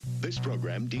This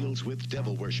program deals with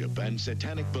devil worship and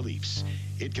satanic beliefs.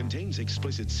 It contains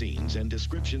explicit scenes and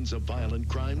descriptions of violent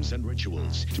crimes and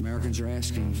rituals. Americans are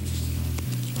asking,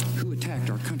 who attacked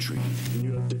our country?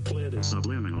 You have declared a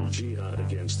subliminal jihad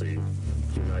against the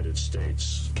United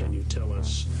States. Can you tell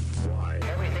us why?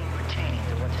 Everything pertaining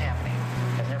to what's happening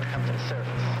has never come to the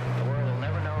surface. The world will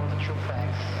never know the true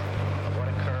facts of what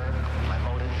occurred, my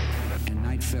motives. And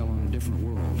night fell in a different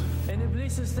world. And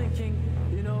Iblis is thinking,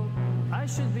 I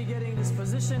should be getting this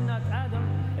position, not Adam,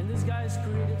 and this guy is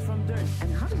created from dirt.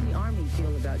 And how does the army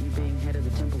feel about you being head of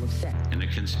the Temple of Set? And the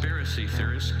conspiracy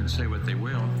theorists can say what they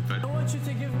will, but I want you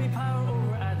to give me power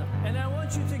over Adam, and I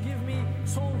want you to give me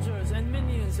soldiers and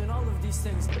minions and all of these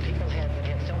things. The people had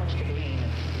so much to gain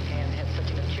and had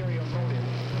such an ulterior motive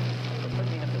for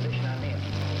putting me in a position I'm in.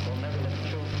 We'll never let the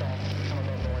true facts come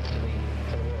aboard to the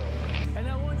world. And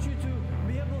I want you to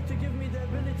be able to give me the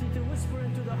ability to whisper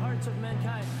into the hearts of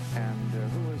mankind. And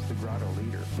who was the grotto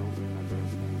leader? Don't remember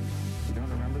his name. You don't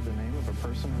remember the name of a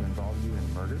person who involved you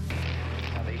in murder?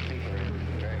 Now these people are in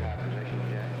very high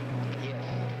positions, yeah? Yes.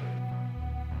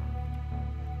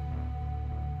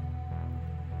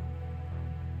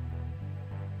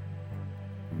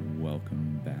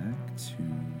 Welcome back to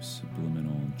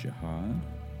Subliminal Jihad.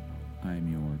 I'm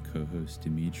your co-host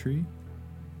Dimitri.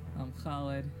 I'm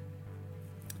Khaled.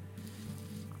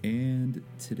 And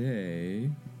today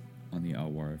on the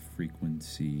Alwar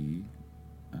frequency,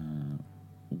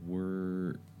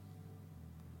 we're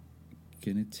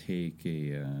gonna take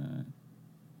a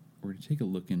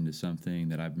look into something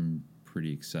that I've been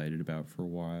pretty excited about for a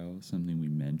while. Something we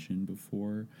mentioned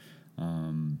before,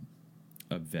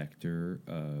 a vector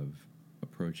of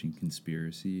approaching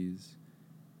conspiracies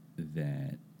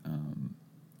that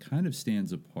kind of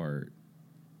stands apart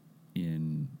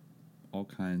in all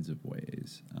kinds of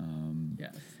ways.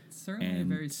 Yes, certainly a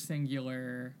very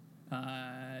singular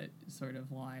sort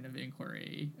of line of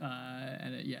inquiry,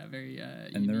 very.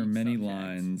 And there are many subject.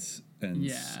 Lines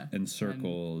and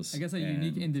circles. And I guess a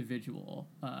unique individual.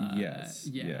 Yes.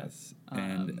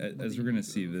 And as we're going to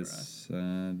see, this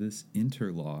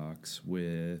interlocks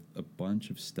with a bunch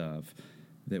of stuff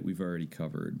that we've already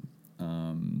covered.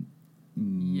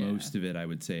 Most of it, I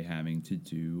would say, having to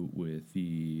do with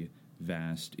the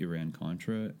vast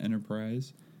Iran-Contra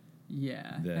enterprise.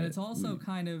 Yeah, and it's also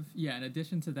kind of, in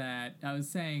addition to that, I was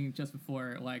saying just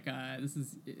before, this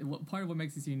is part of what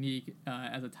makes this unique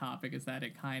as a topic is that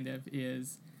it kind of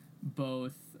is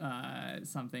both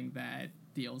something that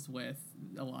deals with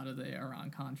a lot of the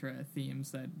Iran-Contra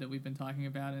themes that we've been talking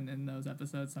about in those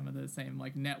episodes, some of the same,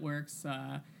 networks,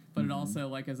 but it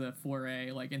also, is a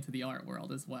foray, into the art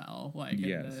world as well,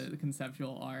 in the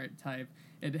conceptual art type.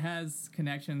 It has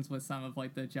connections with some of,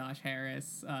 the Josh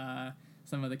Harris,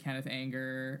 some of the Kenneth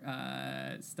Anger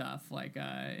stuff,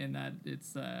 in that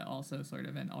it's also sort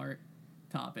of an art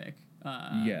topic.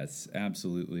 Yes,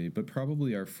 absolutely. But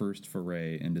probably our first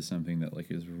foray into something that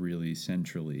is really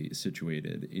centrally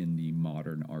situated in the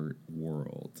modern art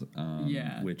world.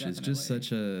 Which definitely. Is just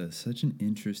such an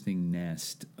interesting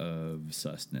nest of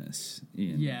susness.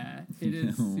 It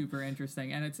is super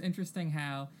interesting. And it's interesting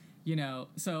how,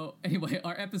 so anyway,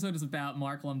 our episode is about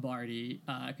Mark Lombardi,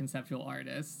 conceptual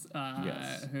artist,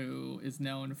 who is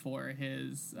known for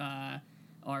his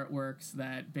artworks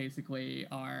that basically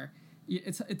are...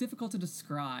 It's difficult to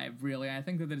describe, really. I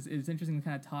think that it's interesting to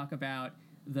kind of talk about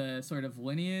the sort of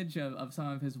lineage of some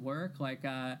of his work.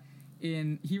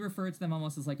 He referred to them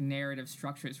almost as narrative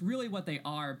structures. Really what they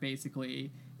are,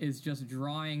 basically, is just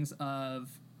drawings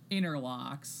of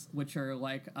interlocks, which are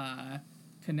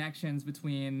connections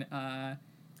between...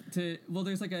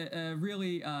 there's a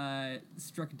really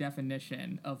strict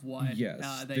definition of what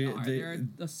they are. They're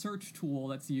a search tool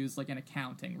that's used in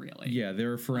accounting, really. Yeah,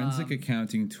 they're a forensic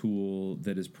accounting tool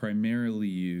that is primarily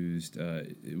used,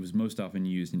 it was most often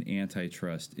used in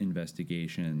antitrust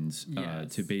investigations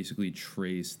to basically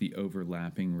trace the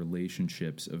overlapping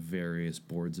relationships of various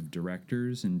boards of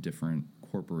directors in different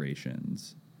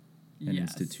corporations and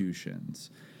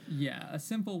institutions. Yeah, a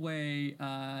simple way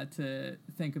to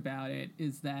think about it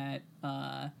is that,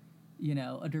 a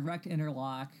direct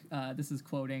interlock, this is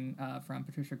quoting from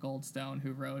Patricia Goldstone,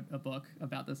 who wrote a book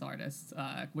about this artist,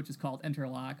 which is called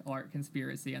Interlock, Art,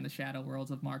 Conspiracy, and the Shadow Worlds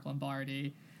of Mark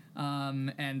Lombardi.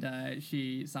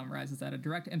 She summarizes that a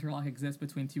direct interlock exists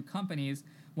between two companies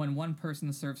when one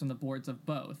person serves on the boards of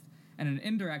both, and an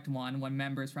indirect one when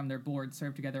members from their board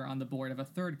serve together on the board of a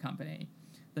third company.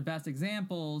 The best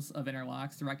examples of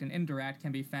interlocks, direct and indirect,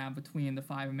 can be found between the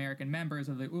 5 American members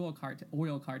of the oil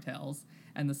cartels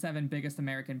and the 7 biggest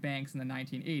American banks in the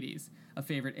 1980s, a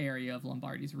favorite area of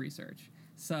Lombardi's research.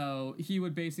 So he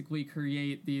would basically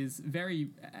create these very,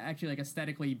 actually, like,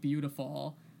 aesthetically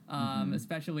beautiful,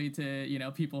 especially to, you know,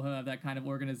 people who have that kind of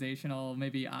organizational,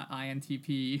 maybe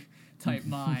INTP type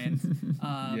mind.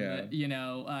 You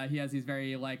know, he has these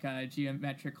very, like,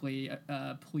 geometrically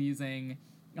pleasing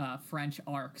French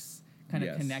arcs kind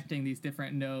of connecting these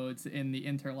different nodes in the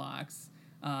interlocks,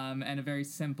 and a very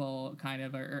simple kind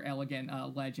of or elegant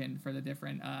legend for the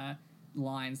different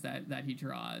lines that he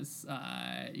draws,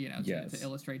 you know, to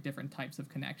illustrate different types of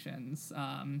connections.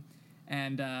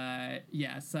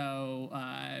 So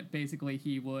basically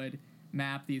he would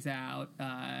map these out,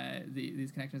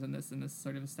 these connections in this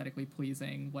sort of aesthetically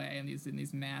pleasing way, and in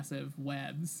these massive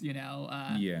webs, you know.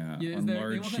 On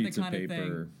large sheets of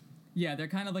paper. Yeah, they're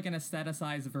kind of like an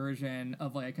aestheticized version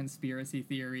of like a conspiracy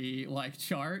theory like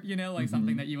chart, you know, like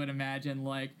something that you would imagine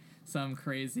like some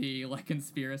crazy like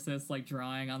conspiracist like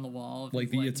drawing on the wall of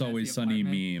like his, the It's Always Sunny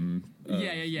meme of,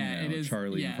 it is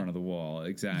Charlie in front of the wall,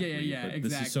 exactly. Exactly.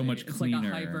 This is so much cleaner. It's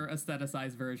like a hyper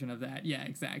aestheticized version of that.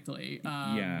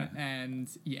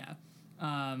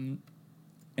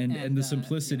 And the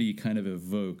simplicity kind of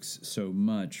evokes so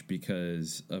much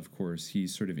because, of course,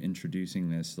 he's sort of introducing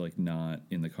this like not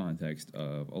in the context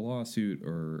of a lawsuit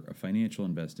or a financial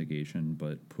investigation,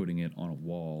 but putting it on a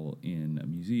wall in a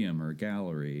museum or a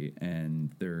gallery,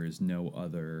 and there is no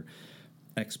other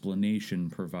explanation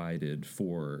provided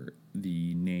for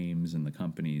the names and the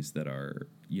companies that are,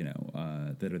 you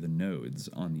know, that are the nodes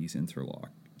on these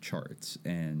interlock charts,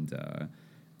 and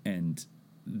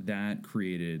that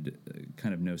created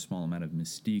kind of no small amount of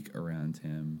mystique around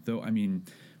him. Though, I mean,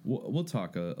 we'll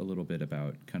talk a little bit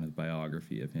about kind of the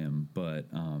biography of him, but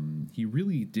he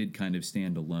really did kind of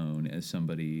stand alone as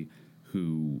somebody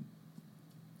who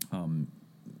kind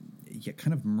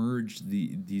of merged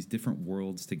these different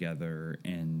worlds together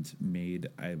and made,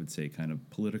 I would say, kind of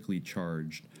politically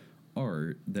charged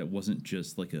art that wasn't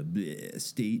just like a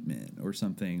statement or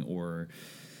something, or...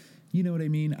 You know what I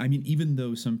mean? I mean, even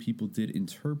though some people did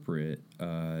interpret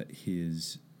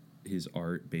his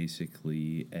art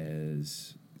basically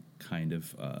as kind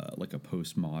of like a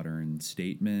postmodern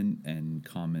statement and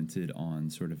commented on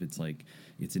sort of its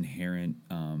inherent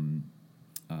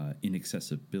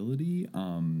inaccessibility.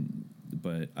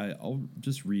 But I'll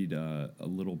just read a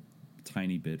little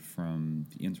tiny bit from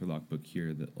the Interlock book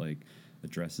here that like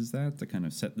addresses that to kind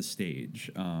of set the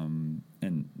stage. And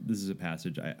this is a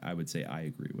passage I would say I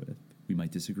agree with. We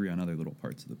might disagree on other little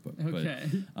parts of the book. Okay.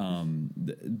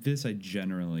 But this I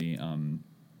generally,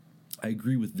 I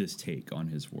agree with this take on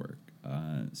his work.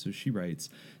 So she writes,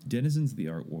 denizens of the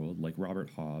art world, like Robert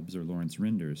Hobbs or Lawrence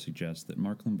Rinder, suggest that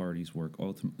Mark Lombardi's work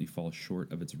ultimately falls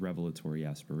short of its revelatory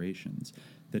aspirations,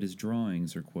 that his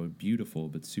drawings are, quote, beautiful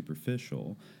but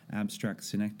superficial, abstract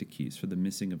synecdoches for the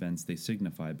missing events they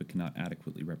signify but cannot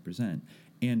adequately represent,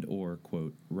 and or,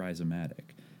 quote,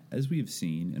 rhizomatic. As we have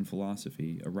seen, in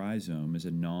philosophy, a rhizome is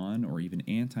a non- or even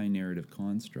anti-narrative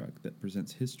construct that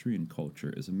presents history and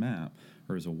culture as a map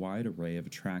or as a wide array of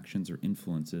attractions or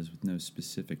influences with no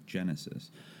specific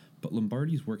genesis. But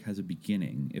Lombardi's work has a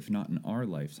beginning, if not in our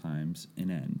lifetimes,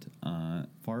 an end.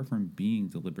 Far from being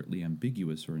deliberately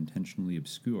ambiguous or intentionally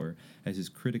obscure, as his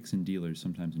critics and dealers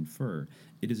sometimes infer,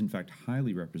 it is in fact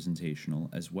highly representational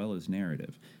as well as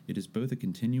narrative. It is both a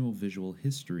continual visual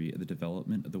history of the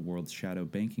development of the world's shadow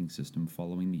banking system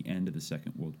following the end of the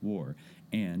Second World War,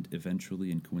 and,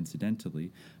 eventually and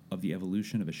coincidentally, of the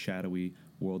evolution of a shadowy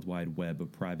worldwide web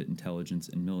of private intelligence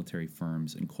and military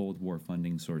firms and Cold War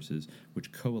funding sources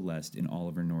which coalesced in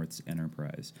Oliver North's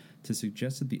enterprise. To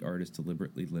suggest that the artist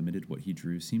deliberately limited what he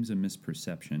drew seems a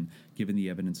misperception, given the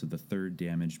evidence of the third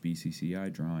damaged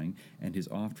BCCI drawing and his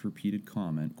oft-repeated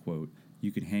comment, quote,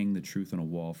 "You can hang the truth on a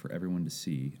wall for everyone to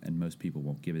see, and most people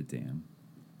won't give a damn."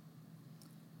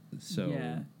 So...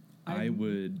 Yeah. I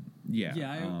would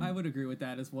agree with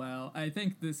that as well. I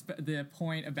think the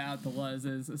point about Deleuze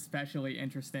is especially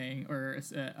interesting or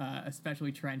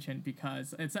especially trenchant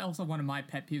because it's also one of my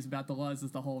pet peeves about Deleuze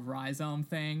is the whole rhizome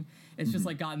thing. It's just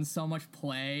like gotten so much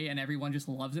play and everyone just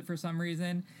loves it for some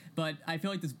reason. But I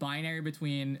feel like this binary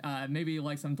between maybe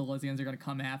like some Deleuzians are going to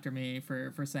come after me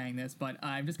for saying this, but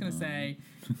I'm just going to say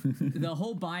the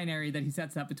whole binary that he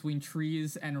sets up between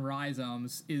trees and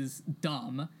rhizomes is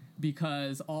dumb.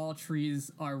 Because all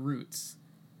trees are roots.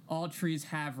 All trees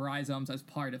have rhizomes as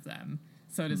part of them.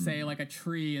 So to say like a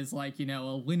tree is like, you know,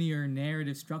 a linear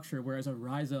narrative structure, whereas a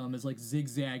rhizome is like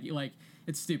zigzag, like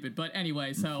it's stupid. But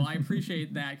anyway, so I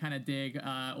appreciate that kind of dig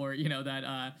or, you know,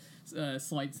 that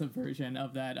slight subversion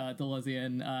of that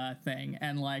Deleuzian thing.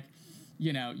 And like,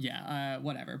 you know,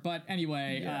 whatever. But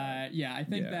anyway, I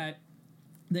think that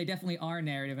they definitely are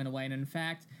narrative in a way. And in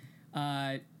fact,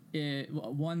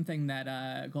 one thing that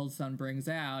Goldstone brings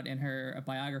out in her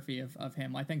biography of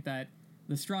him, I think that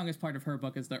the strongest part of her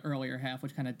book is the earlier half,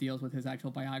 which kind of deals with his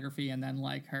actual biography, and then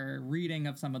like her reading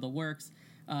of some of the works.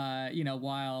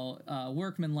 While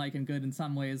workmanlike and good in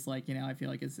some ways, like, I feel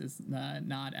like is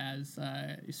not as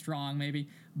strong maybe,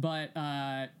 but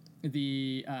or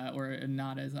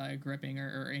not as gripping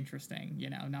or interesting.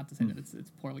 Not to say that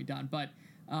it's poorly done, but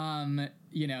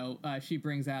she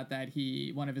brings out that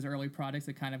one of his early projects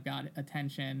that kind of got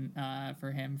attention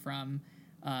for him from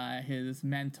his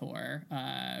mentor,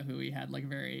 who he had like a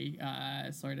very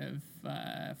sort of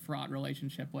fraught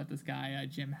relationship with, this guy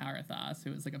Jim Harathas,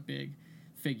 who was like a big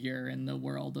figure in the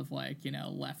world of like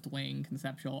left-wing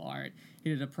conceptual art.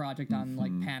 He did a project on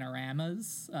like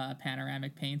panoramas,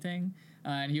 panoramic painting,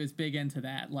 and he was big into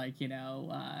that, like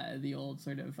the old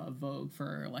sort of vogue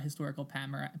for historical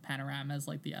panoramas,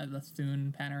 like the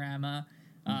Thun panorama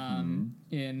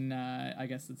in I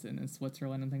guess it's in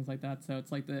Switzerland and things like that. So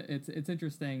it's like it's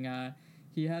interesting.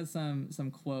 He has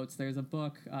some quotes. There's a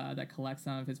book that collects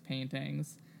some of his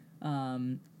paintings.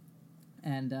 He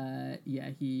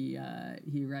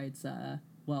writes,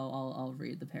 I'll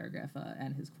read the paragraph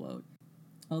and his quote.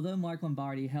 Although Mark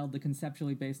Lombardi held the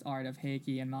conceptually based art of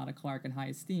Heike and Mata Clark in high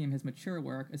esteem, his mature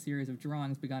work, a series of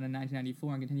drawings begun in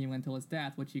 1994 and continuing until his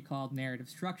death, which he called narrative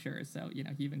structures, so,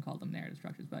 he even called them narrative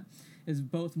structures, but is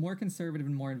both more conservative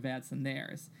and more advanced than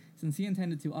theirs, since he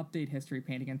intended to update history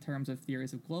painting in terms of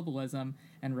theories of globalism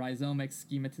and rhizomic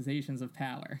schematizations of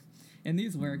power. In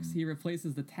these works, he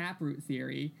replaces the taproot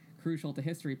theory, crucial to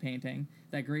history painting,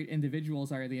 that great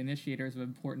individuals are the initiators of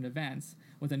important events,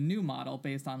 with a new model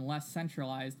based on less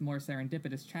centralized, more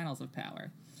serendipitous channels of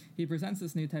power. He presents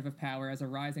this new type of power as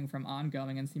arising from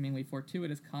ongoing and seemingly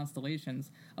fortuitous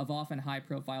constellations of often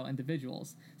high-profile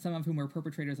individuals, some of whom are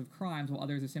perpetrators of crimes while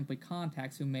others are simply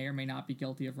contacts who may or may not be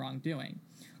guilty of wrongdoing.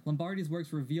 Lombardi's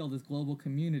works reveal this global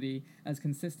community as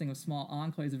consisting of small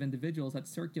enclaves of individuals that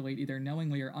circulate either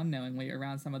knowingly or unknowingly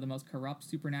around some of the most corrupt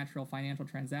supernatural financial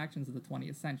transactions of the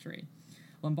 20th century.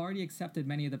 Lombardi accepted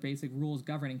many of the basic rules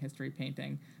governing history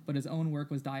painting, but his own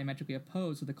work was diametrically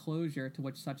opposed to the closure to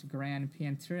which such grand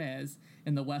peintres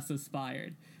in the West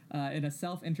aspired. In a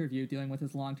self-interview dealing with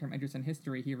his long-term interest in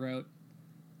history, he wrote,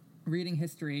 "Reading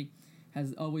history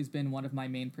has always been one of my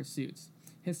main pursuits.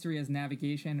 History as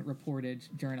navigation,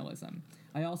 reportage, journalism.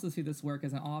 I also see this work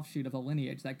as an offshoot of a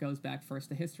lineage that goes back first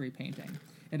to history painting.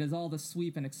 It is all the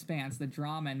sweep and expanse, the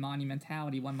drama and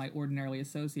monumentality one might ordinarily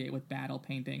associate with battle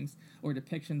paintings or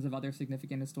depictions of other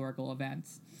significant historical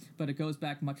events. But it goes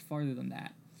back much farther than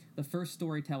that. The first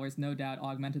storytellers no doubt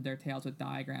augmented their tales with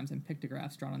diagrams and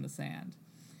pictographs drawn on the sand."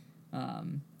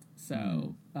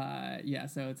 So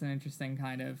it's an interesting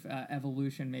kind of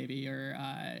evolution, maybe, or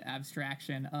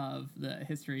abstraction of the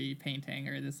history painting,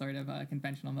 or this sort of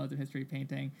conventional modes of history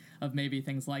painting, of maybe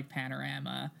things like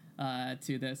panorama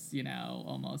to this,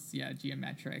 almost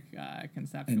geometric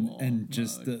conceptual and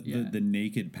just mode. the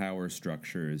naked power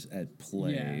structures at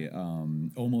play,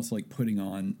 almost like putting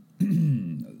on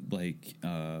like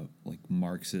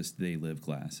Marxist they live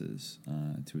glasses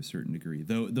to a certain degree.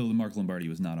 Though Mark Lombardi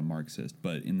was not a Marxist,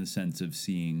 but in the sense of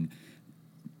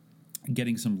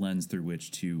getting some lens through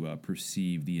which to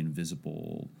perceive the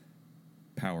invisible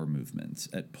power movements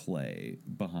at play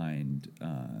behind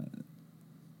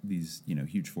these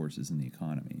huge forces in the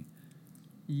economy.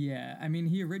 Yeah, I mean,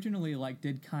 he originally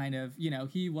did kind of,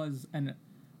 he was an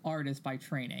artist by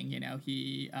training.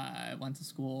 He went to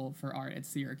school for art at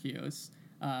Syracuse,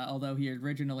 although he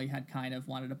originally had kind of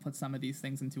wanted to put some of these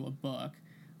things into a book,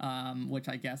 which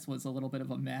I guess was a little bit of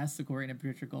a mess, according to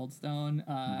Patricia Goldstone.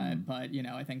 But,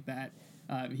 I think that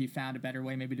he found a better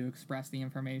way maybe to express the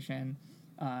information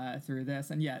through this.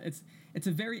 And it's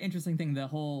a very interesting thing, the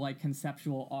whole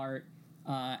conceptual art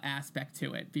aspect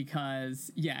to it, because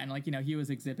he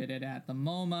was exhibited at the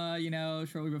MoMA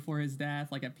shortly before his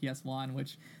death, at PS1,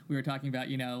 which we were talking about,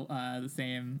 the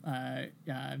same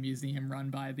museum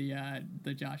run by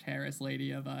the Josh Harris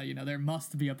lady of there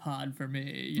must be a pod for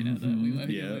me, that we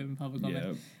live in public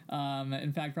limit.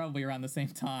 In fact, probably around the same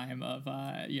time of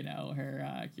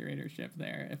her curatorship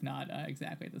there, if not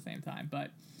exactly at the same time, but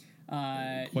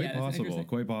quite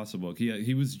possible.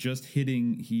 He was just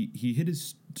hitting. He hit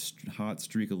his hot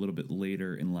streak a little bit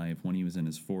later in life when he was in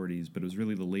his 40s, but it was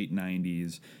really the late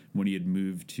 90s when he had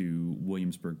moved to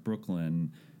Williamsburg,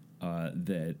 Brooklyn,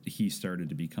 that he started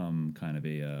to become kind of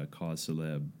a cause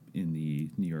célèbre in the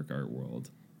New York art world.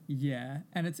 Yeah,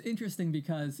 and it's interesting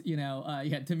because,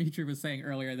 Dimitri was saying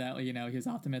earlier that, he was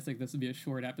optimistic this would be a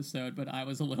short episode, but I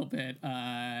was a little bit,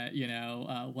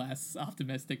 less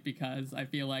optimistic because I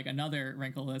feel like another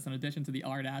wrinkle is, in addition to the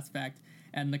art aspect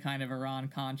and the kind of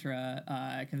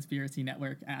Iran-Contra conspiracy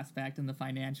network aspect and the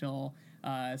financial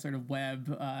sort of web,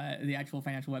 the actual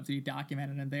financial webs that he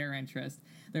documented in their interest,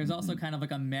 there's also kind of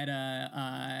like a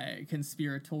meta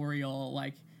conspiratorial,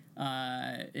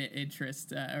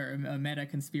 interest or a meta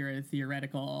conspiracy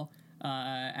theoretical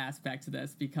aspect to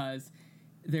this, because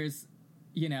there's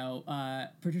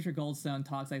Patricia Goldstone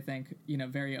talks, I think,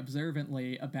 very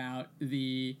observantly about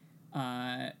the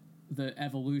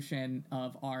evolution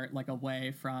of art, like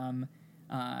away from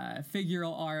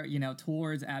figural art,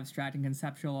 towards abstract and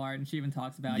conceptual art, and she even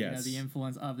talks about the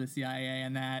influence of the CIA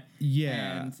and that.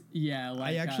 Yeah, and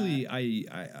I actually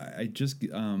I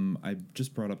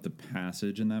just brought up the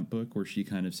passage in that book where she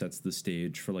kind of sets the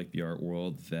stage for like the art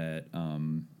world that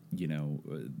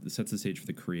sets the stage for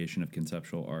the creation of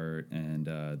conceptual art and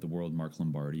the world Mark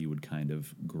Lombardi would kind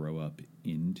of grow up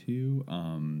into.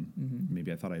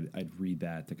 Maybe I thought I'd read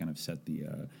that to kind of set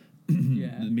the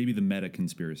maybe the meta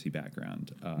conspiracy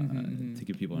background to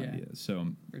give people an idea. So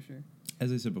for sure,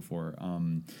 as I said before,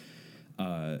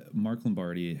 Mark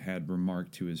Lombardi had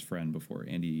remarked to his friend before,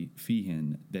 Andy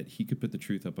Feehan, that he could put the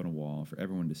truth up on a wall for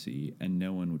everyone to see, and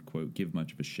no one would, quote, give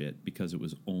much of a shit because it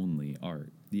was only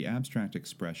art. The abstract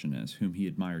expressionists, whom he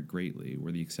admired greatly,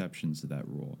 were the exceptions to that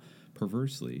rule.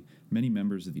 Perversely, many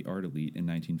members of the art elite in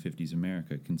 1950s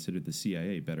America considered the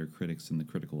CIA better critics than the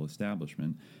critical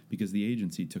establishment because the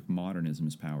agency took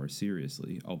modernism's power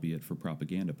seriously, albeit for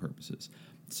propaganda purposes.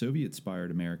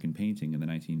 Soviet-inspired American painting in the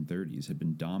 1930s had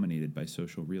been dominated by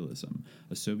social realism,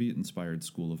 a Soviet-inspired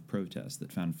school of protest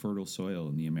that found fertile soil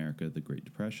in the America of the Great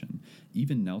Depression.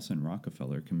 Even Nelson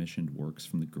Rockefeller commissioned works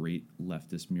from the great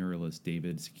leftist muralist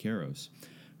David Siqueiros,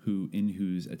 in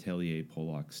whose atelier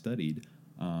Pollock studied,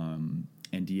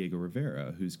 and Diego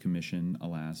Rivera, whose commission,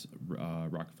 alas,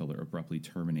 Rockefeller abruptly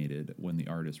terminated when the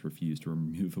artist refused to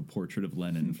remove a portrait of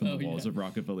Lenin from the walls of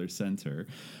Rockefeller Center.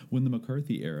 When the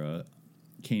McCarthy era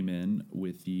came in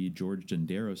with the George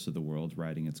Genderos of the world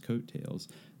riding its coattails,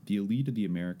 the elite of the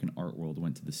American art world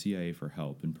went to the CIA for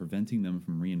help in preventing them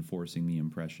from reinforcing the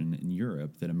impression in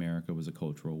Europe that America was a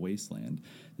cultural wasteland.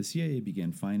 The CIA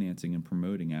began financing and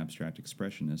promoting abstract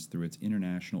expressionists through its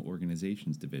International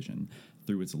Organizations Division,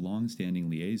 through its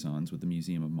long-standing liaisons with the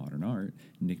Museum of Modern Art,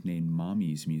 nicknamed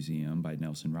Mommy's Museum by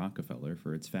Nelson Rockefeller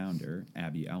for its founder,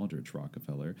 Abby Aldrich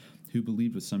Rockefeller, who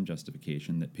believed with some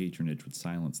justification that patronage would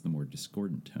silence the more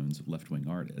discordant tones of left-wing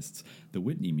artists, the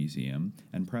Whitney Museum,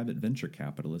 and private venture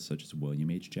capitalists such as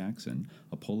William H. Jackson,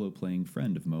 a polo-playing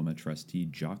friend of MoMA trustee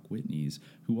Jock Whitney's,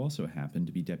 who also happened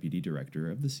to be deputy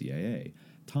director of the CIA.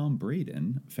 Tom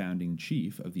Braden, founding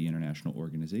chief of the International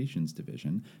Organizations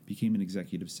Division, became an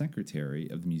executive secretary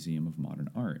of the Museum of Modern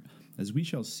Art. As we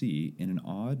shall see, in an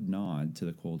odd nod to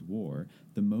the Cold War,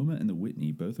 the MoMA and the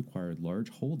Whitney both acquired large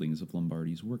holdings of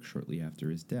Lombardi's work shortly after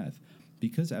his death.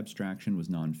 Because abstraction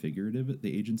was non-figurative,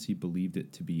 the agency believed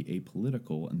it to be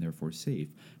apolitical and therefore safe,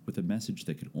 with a message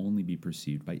that could only be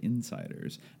perceived by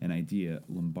insiders, an idea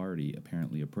Lombardi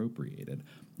apparently appropriated.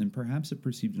 And perhaps it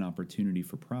perceived an opportunity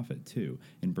for profit, too,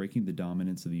 in breaking the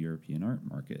dominance of the European art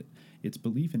market. Its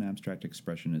belief in abstract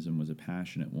expressionism was a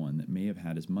passionate one that may have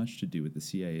had as much to do with the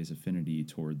CIA's affinity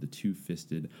toward the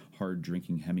two-fisted,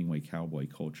 hard-drinking Hemingway cowboy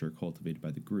culture cultivated by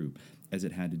the group as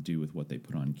it had to do with what they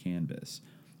put on canvas.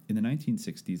 In the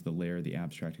 1960s, the lair of the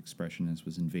abstract expressionists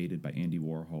was invaded by Andy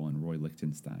Warhol and Roy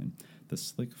Lichtenstein. The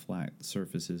slick, flat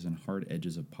surfaces and hard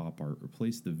edges of pop art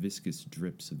replaced the viscous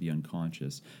drips of the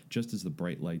unconscious, just as the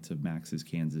bright lights of Max's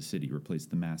Kansas City replaced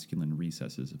the masculine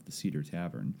recesses of the Cedar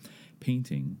Tavern.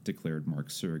 Painting, declared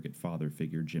Mark's surrogate father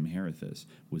figure Jim Harithus,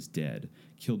 was dead,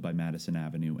 killed by Madison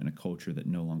Avenue and a culture that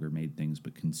no longer made things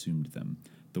but consumed them.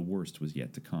 The worst was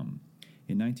yet to come.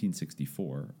 In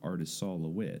 1964, artist Saul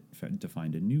LeWitt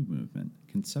defined a new movement,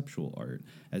 conceptual art,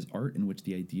 as art in which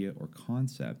the idea or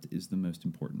concept is the most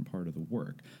important part of the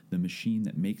work, the machine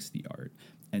that makes the art,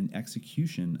 and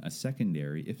execution a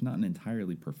secondary, if not an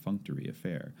entirely perfunctory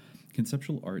affair.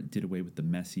 Conceptual art did away with the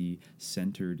messy,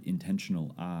 centered,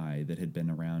 intentional I that had been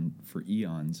around for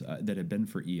eons,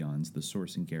 the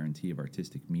source and guarantee of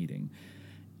artistic meaning.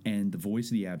 And the voice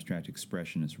of the abstract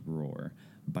expressionist roar.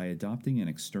 By adopting an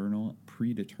external,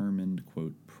 predetermined,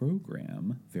 quote,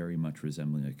 program, very much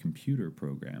resembling a computer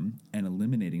program, and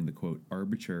eliminating the, quote,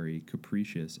 arbitrary,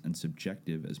 capricious, and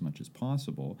subjective as much as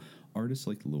possible, artists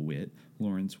like LeWitt,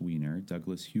 Lawrence Weiner,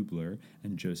 Douglas Hubler,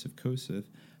 and Joseph Kossuth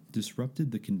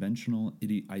disrupted the conventional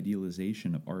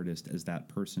idealization of artist as that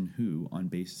person who, on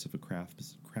basis of a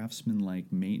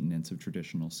craftsman-like maintenance of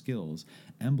traditional skills,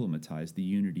 emblematized the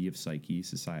unity of psyche,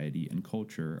 society, and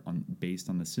culture based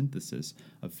on the synthesis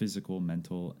of physical,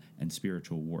 mental, and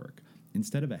spiritual work.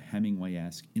 Instead of a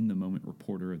Hemingway-esque, in-the-moment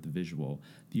reporter of the visual,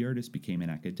 the artist became an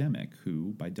academic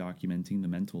who, by documenting the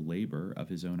mental labor of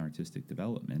his own artistic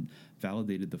development,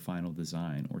 validated the final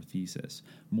design or thesis.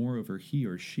 Moreover, he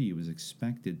or she was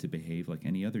expected to behave like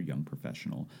any other young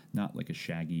professional, not like a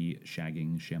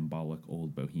shagging, shambolic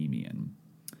old bohemian.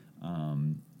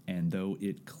 And though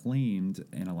it claimed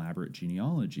an elaborate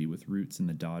genealogy with roots in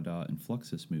the Dada and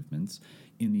Fluxus movements,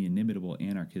 in the inimitable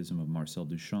anarchism of Marcel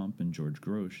Duchamp and George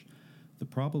Grosz, the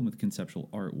problem with conceptual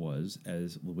art was,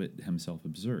 as Lewitt himself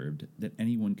observed, that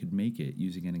anyone could make it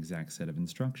using an exact set of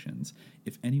instructions.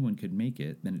 If anyone could make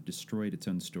it, then it destroyed its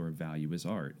own store of value as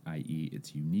art, i.e.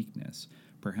 its uniqueness.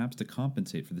 Perhaps to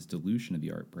compensate for this dilution of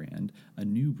the art brand, a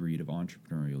new breed of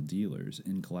entrepreneurial dealers,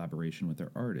 in collaboration with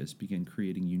their artists, began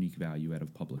creating unique value out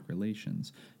of public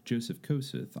relations. Joseph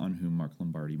Kosuth, on whom Mark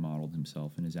Lombardi modeled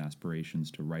himself in his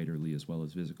aspirations to writerly as well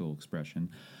as visual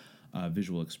expression,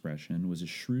 was a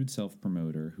shrewd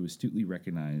self-promoter who astutely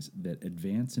recognized that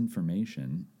advanced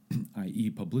information, i.e.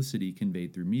 publicity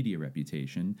conveyed through media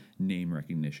reputation, name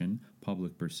recognition,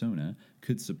 public persona,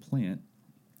 could supplant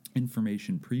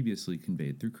information previously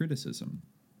conveyed through criticism.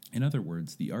 In other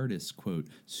words, the artist's, quote,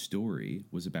 story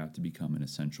was about to become an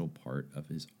essential part of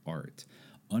his art.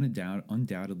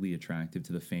 Undoubtedly attractive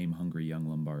to the fame-hungry young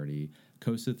Lombardi,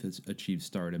 Kosuth has achieved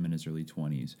stardom in his early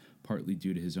 20s, partly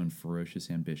due to his own ferocious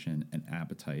ambition and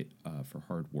appetite for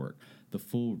hard work. The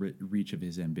full reach of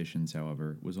his ambitions,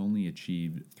 however, was only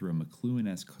achieved through a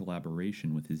McLuhan-esque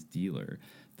collaboration with his dealer,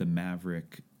 the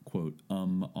maverick, quote,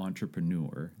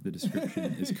 entrepreneur. The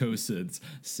description is Kosuth's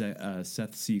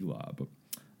Seth Sieglob.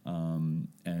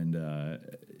 And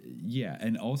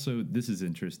also this is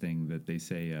interesting that they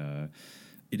say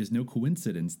it is no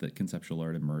coincidence that conceptual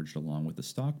art emerged along with the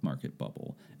stock market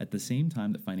bubble. At the same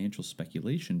time that financial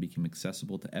speculation became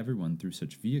accessible to everyone through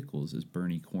such vehicles as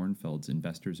Bernie Kornfeld's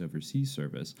Investors Overseas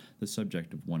service, the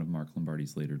subject of one of Mark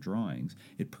Lombardi's later drawings,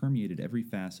 it permeated every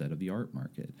facet of the art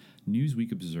market.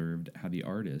 Newsweek observed how the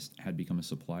artist had become a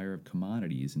supplier of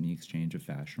commodities in the exchange of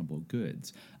fashionable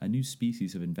goods. A new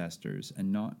species of investors,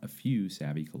 and not a few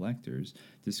savvy collectors,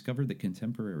 discovered that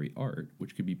contemporary art,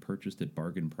 which could be purchased at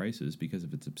bargain prices because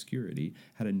of its obscurity,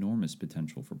 had enormous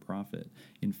potential for profit.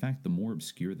 In fact, the more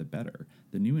obscure the better.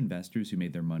 The new investors who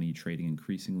made their money trading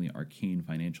increasingly arcane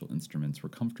financial instruments were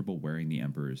comfortable wearing the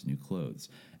emperor's new clothes.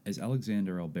 As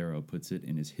Alexander Albero puts it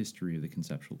in his History of the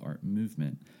Conceptual Art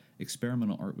Movement,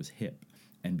 experimental art was hip,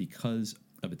 and because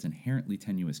of its inherently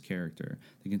tenuous character,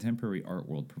 the contemporary art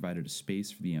world provided a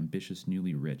space for the ambitious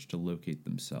newly rich to locate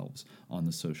themselves on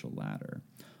the social ladder.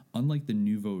 Unlike the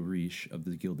nouveau riche of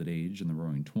the Gilded Age and the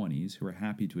Roaring Twenties, who are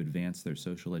happy to advance their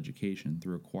social education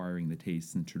through acquiring the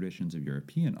tastes and traditions of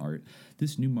European art,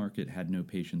 this new market had no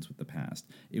patience with the past.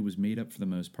 It was made up for the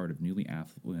most part of newly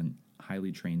affluent,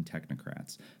 highly trained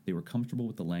technocrats. They were comfortable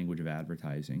with the language of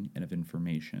advertising and of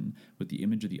information, with the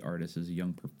image of the artist as a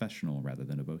young professional rather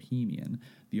than a bohemian.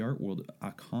 The art world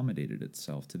accommodated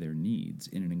itself to their needs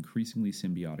in an increasingly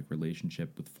symbiotic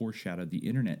relationship that foreshadowed the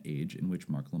internet age in which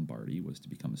Mark Lombardi was to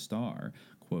become a star.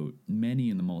 Quote,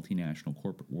 many in the multinational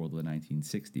corporate world of the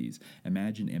 1960s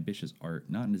imagined ambitious art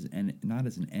not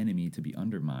as an enemy to be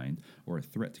undermined or a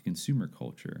threat to consumer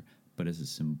culture, but as a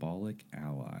symbolic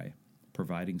ally.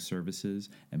 Providing services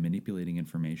and manipulating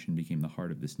information became the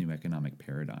heart of this new economic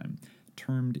paradigm.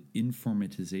 Termed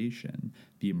informatization,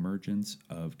 the emergence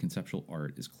of conceptual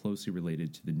art is closely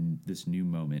related to this new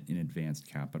moment in advanced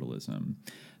capitalism.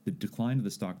 The decline of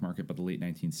the stock market by the late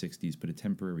 1960s put a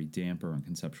temporary damper on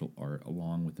conceptual art,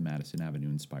 along with the Madison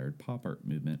Avenue-inspired pop art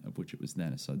movement, of which it was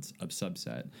then a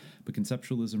subset. But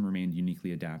conceptualism remained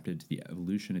uniquely adapted to the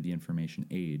evolution of the information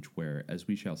age, where, as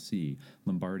we shall see,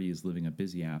 Lombardi is living a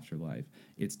busy afterlife.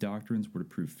 Its doctrines were to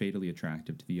prove fatally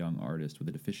attractive to the young artist with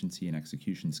a deficiency in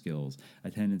execution skills, a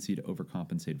tendency to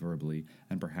overcompensate verbally,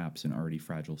 and perhaps an already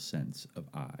fragile sense of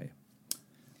I.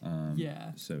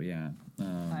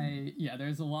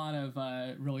 There's a lot of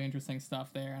really interesting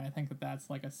stuff there, and I think that's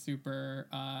like a super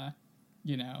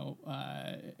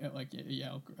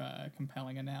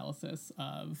compelling analysis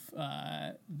of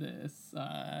this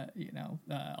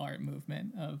art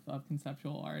movement of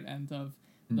conceptual art and of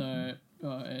the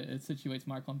it situates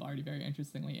Mark Lombardi very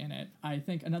interestingly in it. I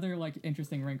think another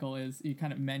interesting wrinkle is you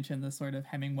kind of mentioned the sort of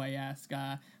Hemingway-esque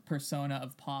persona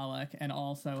of Pollock, and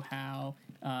also how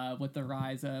with the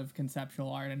rise of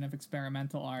conceptual art and of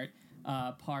experimental art,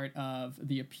 part of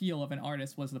the appeal of an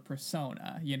artist was the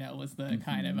persona, was the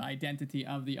kind of identity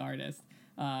of the artist.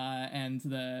 And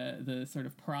the sort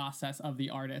of process of the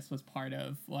artist was part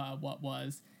of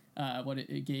what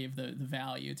it gave the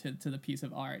value to the piece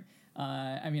of art.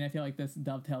 I feel like this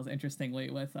dovetails interestingly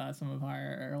with some of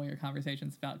our earlier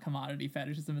conversations about commodity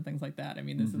fetishism and things like that.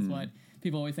 This is what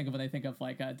people always think of when they think of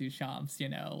like Duchamp's,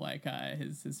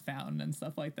 his fountain and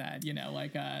stuff like that.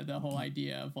 The whole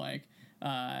idea of like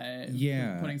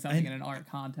putting something in an art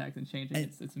context and changing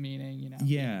its meaning.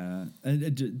 Yeah,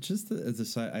 and just as a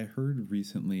side, I heard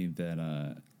recently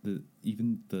that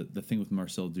the thing with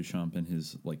Marcel Duchamp and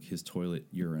his toilet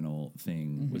urinal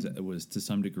thing was to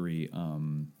some degree.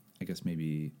 I guess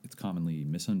maybe it's commonly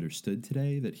misunderstood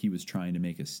today that he was trying to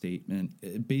make a statement.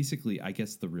 Basically, I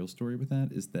guess the real story with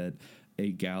that is that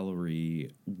a gallery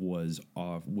was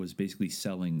basically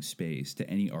selling space to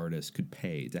any artist could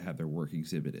pay to have their work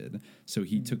exhibited. So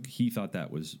he thought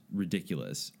that was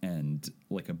ridiculous, and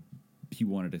he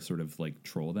wanted to sort of like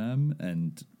troll them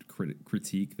and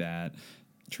critique that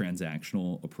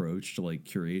transactional approach to like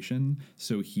curation.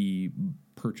 So he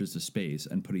purchased a space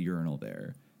and put a urinal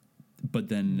there. But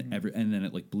then and then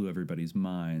it like blew everybody's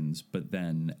minds. But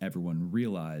then everyone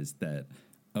realized that,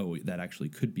 that actually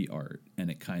could be art, and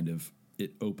it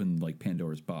opened like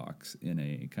Pandora's box in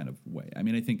a kind of way. I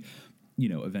think,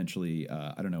 eventually,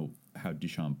 I don't know how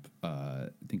Duchamp, I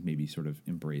think maybe sort of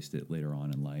embraced it later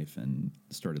on in life and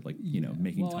started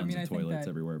making tons of toilets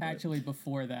everywhere. Actually,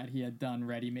 before that, he had done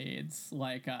ready-mades.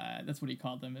 That's what he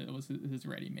called them. It was his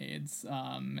ready-mades.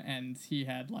 And he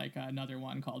had like another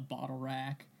one called Bottle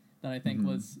Rack that I think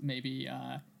was maybe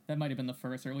that might have been the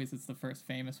first, or at least it's the first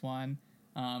famous one,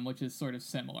 which is sort of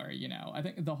similar. I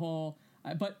think the whole,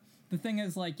 but the thing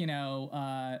is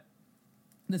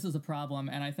this is a problem,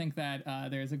 and I think that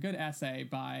there's a good essay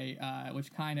by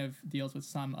which kind of deals with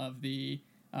some of the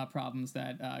problems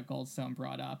that Goldstone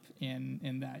brought up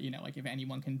in that if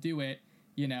anyone can do it,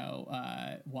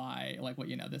 why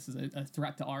this is a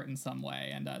threat to art in some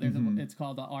way, and there's it's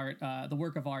called the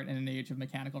work of art in an age of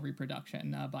mechanical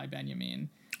reproduction by Benjamin.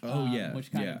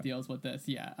 Which kind of deals with this,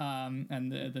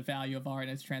 and the value of art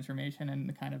and its transformation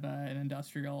in kind of an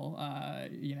industrial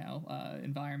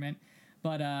environment.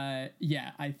 But I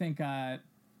think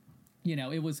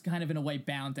it was kind of in a way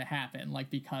bound to happen,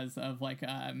 because of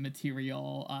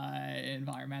material,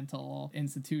 environmental,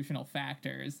 institutional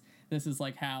factors. This is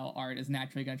how art is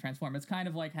naturally going to transform. It's kind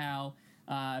of like how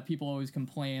people always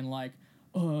complain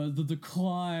the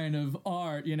decline of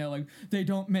art, they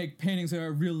don't make paintings that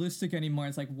are realistic anymore.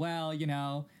 It's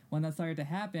when that started to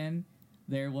happen,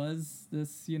 there was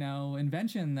this,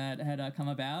 invention that had come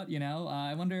about,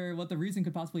 I wonder what the reason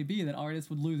could possibly be that artists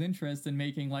would lose interest in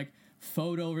making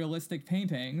photorealistic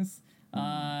paintings.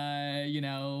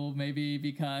 Maybe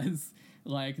because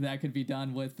that could be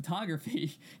done with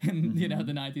photography in, the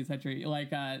 19th century.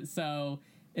 So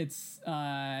it's,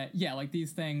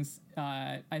 these things,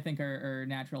 I think are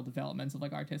natural developments of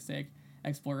artistic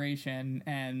exploration.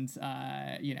 And,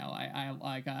 I'm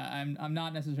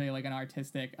not necessarily an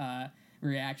artistic,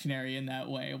 reactionary in that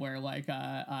way where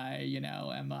I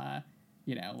am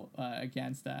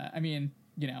against I'm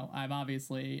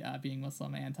obviously being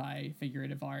Muslim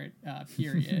anti-figurative art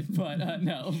period but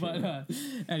no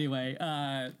anyway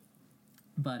no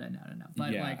but I'm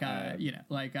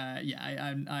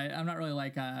not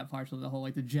really partial to the whole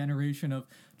the generation of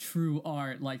true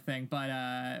art thing, but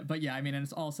and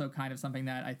it's also kind of something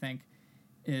that I think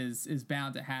is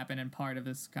bound to happen, and part of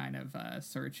this kind of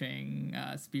searching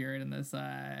spirit and this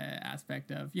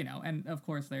aspect of and of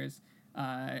course there's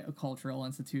cultural,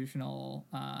 institutional,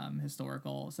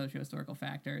 historical, socio-historical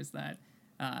factors that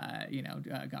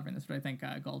govern this. But I think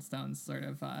Goldstone's sort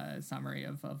of summary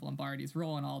of Lombardi's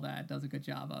role and all that does a good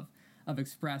job of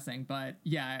expressing. But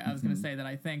I was going to say that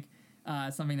I think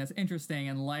something that's interesting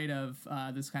in light of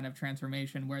this kind of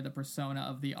transformation where the persona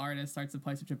of the artist starts to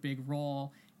play such a big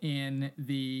role in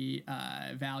the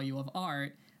value of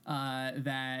art,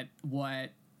 that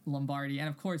what Lombardi, and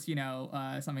of course,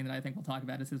 something that I think we'll talk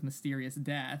about is his mysterious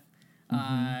death.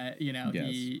 Yes.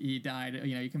 He died,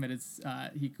 he committed,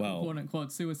 quote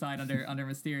unquote suicide under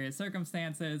mysterious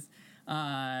circumstances.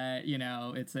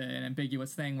 It's an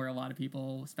ambiguous thing where a lot of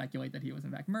people speculate that he was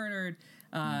in fact murdered.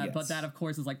 But that of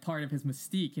course is part of his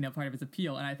mystique, part of his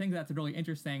appeal. And I think that's really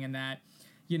interesting in that,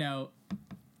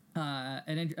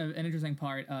 an interesting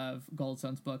part of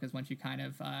Goldstone's book is when she kind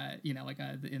of, in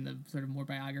the sort of more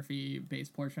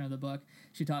biography-based portion of the book,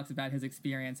 she talks about his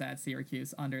experience at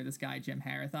Syracuse under this guy, Jim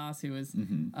Harithos, who is,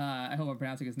 I hope I'm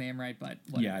pronouncing his name right, but...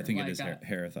 I think it is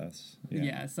Harithos.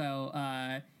 So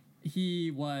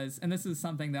he was, and this is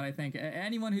something that I think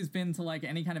anyone who's been to like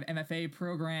any kind of MFA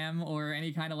program or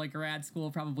any kind of like grad school,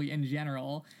 probably in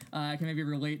general, can maybe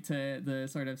relate to the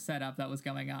sort of setup that was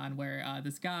going on, where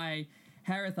this guy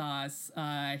Harathos,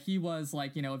 he was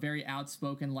like, you know, a very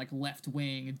outspoken, like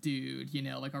left-wing dude, you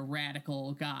know, like a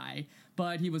radical guy,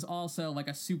 but he was also like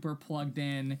a super plugged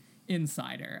in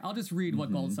insider. I'll just read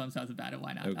what Goldstone says about it.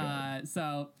 Why not?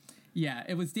 Okay. Yeah,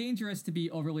 it was dangerous to be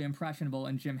overly impressionable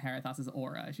in Jim Harathos's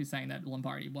aura. She's saying that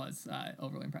Lombardi was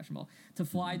overly impressionable. To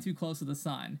fly too close to the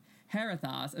sun.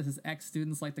 Harathos, as his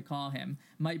ex-students like to call him,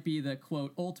 might be the,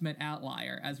 quote, ultimate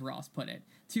outlier, as Ross put it.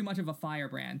 Too much of a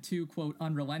firebrand, too, quote,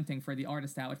 unrelenting for the art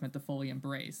establishment to fully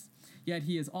embrace. Yet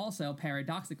he is also,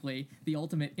 paradoxically, the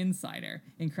ultimate insider,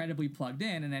 incredibly plugged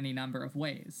in any number of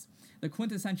ways. The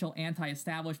quintessential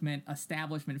anti-establishment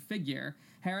figure,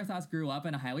 Harathos grew up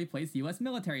in a highly placed U.S.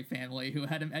 military family who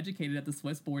had him educated at the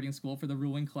Swiss boarding school for the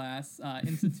ruling class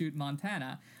Institute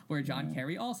Montana, where John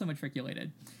Kerry also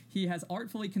matriculated. He has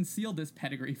artfully concealed this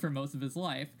pedigree for most of his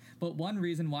life, but one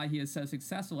reason why he is so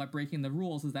successful at breaking the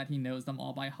rules is that he knows them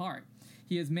all by heart.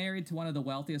 He is married to one of the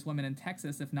wealthiest women in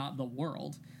Texas, if not the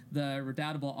world, the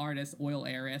redoubtable artist, oil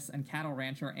heiress, and cattle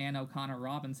rancher Ann O'Connor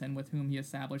Robinson, with whom he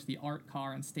established the Art,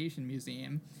 Car, and Station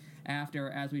Museum, after,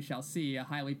 as we shall see, a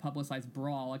highly publicized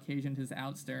brawl occasioned his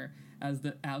ouster as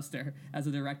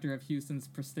the director of Houston's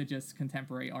prestigious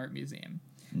Contemporary Art Museum.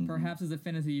 Perhaps his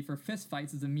affinity for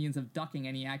fistfights is a means of ducking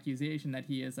any accusation that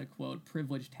he is a, quote,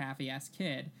 privileged taffy-ass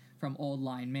kid from Old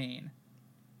Line, Maine.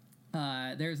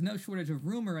 There's no shortage of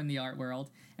rumor in the art world,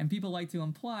 and people like to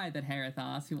imply that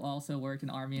Harathos, who also worked in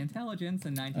Army intelligence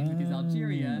in 1950s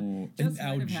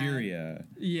Algeria,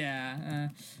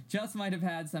 just might have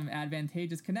had some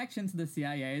advantageous connection to the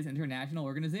CIA's International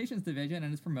Organizations Division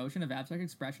and its promotion of abstract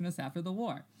expressionists after the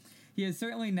war. He is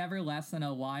certainly never less than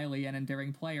a wily and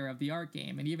enduring player of the art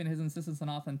game, and even his insistence on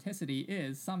authenticity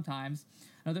is, sometimes,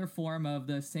 another form of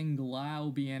the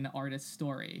Singlaubian artist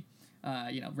story.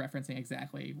 Referencing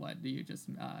exactly what you just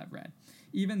read.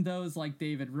 Even those like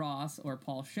David Ross or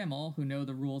Paul Schimmel, who know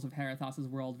the rules of Harathos's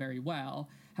world very well,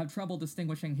 have trouble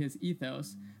distinguishing his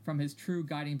ethos from his true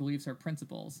guiding beliefs or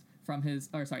principles, his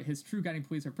true guiding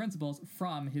beliefs or principles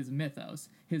from his mythos,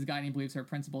 his guiding beliefs or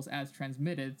principles as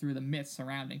transmitted through the myths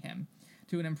surrounding him.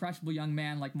 To an impressionable young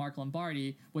man like Mark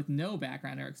Lombardi, with no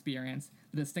background or experience,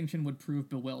 the distinction would prove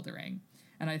bewildering.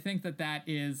 And I think that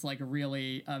is like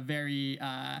really a very...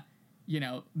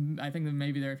 I think that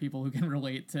maybe there are people who can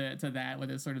relate to that, with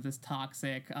this sort of this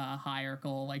toxic,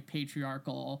 hierarchical, like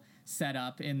patriarchal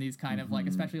setup in these kind of like,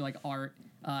 especially like art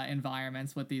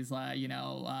environments with these,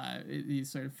 these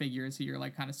sort of figures who you're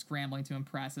like kind of scrambling to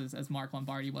impress, as Mark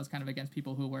Lombardi was kind of against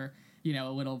people who were, a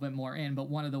little bit more in. But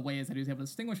one of the ways that he was able to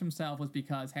distinguish himself was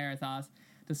because Harathos,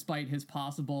 despite his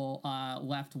possible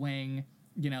left-wing,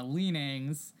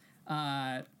 leanings,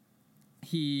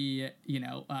 he,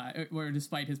 or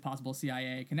despite his possible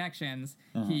CIA connections,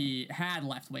 he had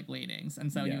left-wing leanings.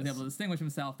 And so he was able to distinguish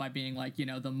himself by being, like,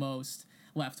 the most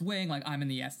left-wing, like, I'm in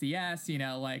the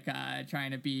SDS,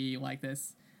 trying to be, like,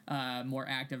 this more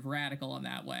active radical in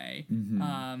that way.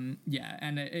 And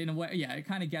in a way, it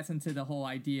kind of gets into the whole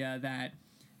idea that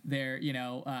there,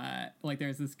 like,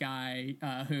 there's this guy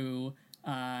who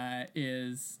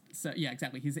is... So, yeah,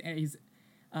 exactly. He's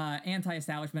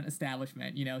anti-establishment,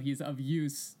 he's of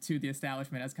use to the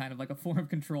establishment as kind of like a form of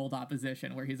controlled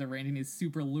opposition, where he's arranging these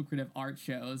super lucrative art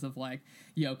shows of like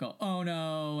Yoko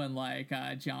Ono and like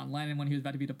John Lennon when he was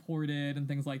about to be deported and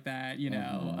things like that, he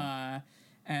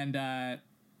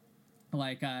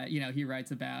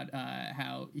writes about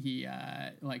how he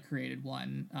created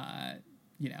one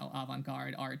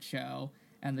avant-garde art show,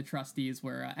 and the trustees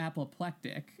were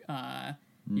apoplectic,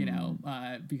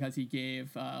 because he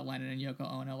gave Lennon and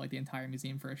Yoko Ono like the entire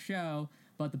museum for a show,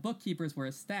 but the bookkeepers were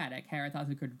ecstatic. Harathos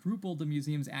had quadrupled the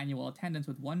museum's annual attendance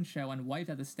with one show and wiped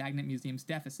out the stagnant museum's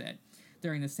deficit.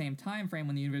 During the same time frame,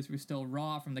 when the university was still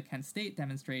raw from the Kent State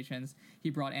demonstrations, he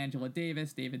brought Angela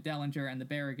Davis, David Dellinger, and the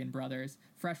Berrigan brothers,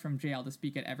 fresh from jail, to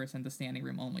speak at Everson to standing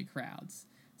room only crowds.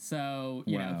 So,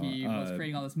 he was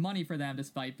creating all this money for them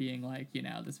despite being like,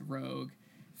 this rogue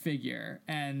figure.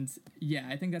 And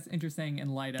I think that's interesting in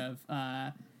light of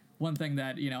one thing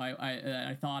that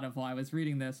I thought of while I was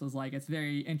reading this was like, it's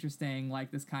very interesting, like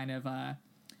this kind of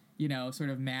sort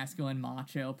of masculine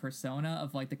macho persona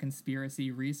of like the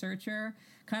conspiracy researcher.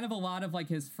 Kind of a lot of like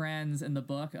his friends in the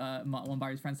book,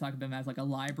 Lombardi's friends talk about him as like a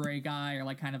library guy or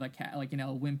like kind of a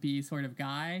wimpy sort of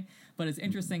guy. But it's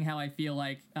interesting how I feel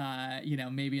like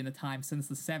maybe in the time since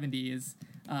the 70s,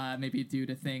 maybe due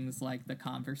to things like The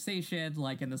Conversation,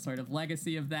 like in the sort of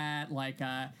legacy of that, like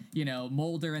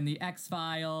Mulder and the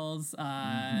X-Files,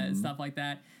 stuff like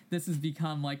that. This has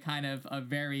become like kind of a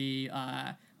very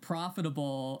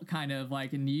profitable kind of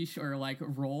like niche or like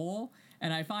role.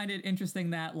 And I find it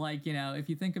interesting that like, if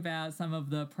you think about some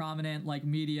of the prominent like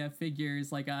media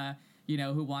figures like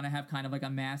who want to have kind of like a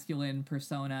masculine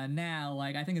persona now,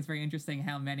 like I think it's very interesting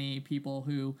how many people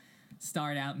who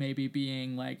start out maybe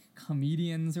being like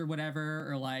comedians or whatever,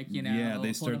 or like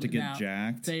they start to get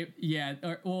jacked.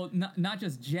 Not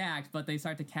just jacked, but they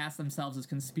start to cast themselves as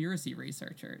conspiracy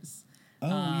researchers.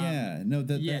 That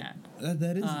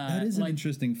is an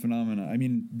interesting phenomenon. I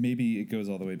mean, maybe it goes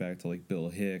all the way back to like Bill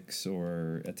Hicks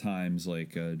or at times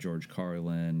like George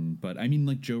Carlin, but I mean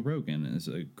like Joe Rogan is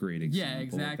a great example. Yeah,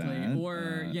 exactly. Of that.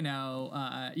 Or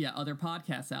other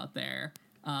podcasts out there.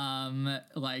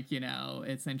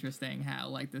 It's interesting how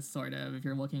like this sort of, if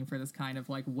you're looking for this kind of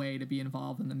like way to be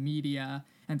involved in the media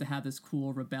and to have this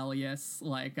cool rebellious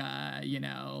like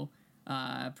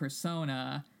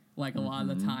persona. Like a lot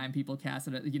of the time people cast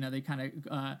it, they kind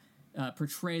of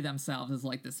portray themselves as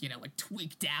like this, like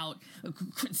tweaked out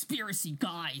conspiracy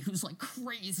guy who's like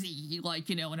crazy, like,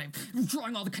 and I'm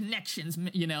drawing all the connections,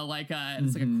 and it's like a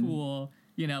cool,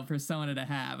 persona to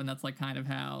have. And that's like kind of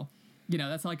how,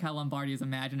 that's like how Lombardi is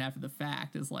imagined after the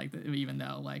fact, is like, even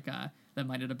though like that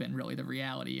might have been really the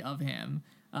reality of him.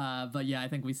 But yeah, I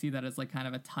think we see that as like kind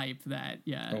of a type that,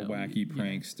 a wacky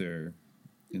prankster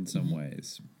in some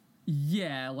ways.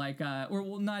 Yeah, like,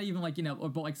 not even like,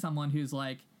 but like someone who's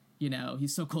like,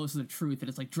 he's so close to the truth that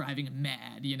it's like driving him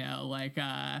mad, like,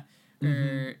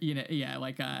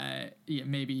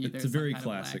 maybe it's a very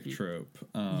classic trope.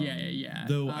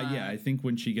 Though, I think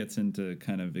when she gets into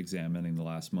kind of examining the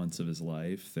last months of his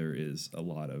life, there is a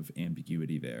lot of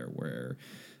ambiguity there where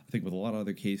I think with a lot of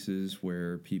other cases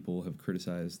where people have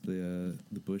criticized the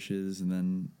Bushes and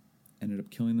then ended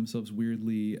up killing themselves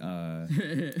weirdly.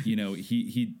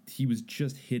 He was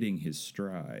just hitting his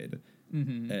stride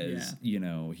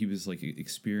he was like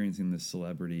experiencing this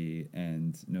celebrity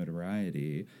and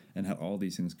notoriety and had all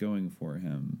these things going for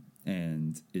him.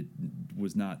 And it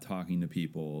was not talking to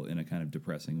people in a kind of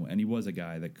depressing way. And he was a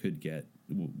guy that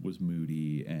was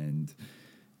moody and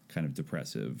kind of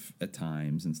depressive at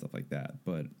times and stuff like that.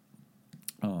 But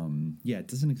it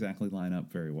doesn't exactly line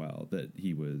up very well that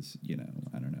he was,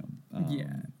 I don't know.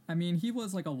 I mean, he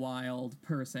was like a wild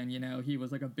person, he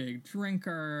was like a big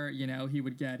drinker, he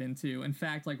would get into, in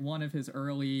fact, like one of his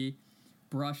early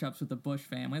brush-ups with the Bush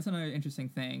family. That's another interesting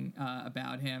thing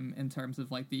about him in terms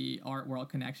of like the art world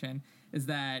connection, is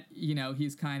that,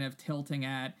 he's kind of tilting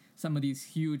at some of these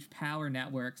huge power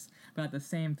networks, but at the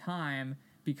same time,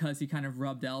 because he kind of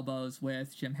rubbed elbows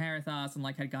with Jim Harathos and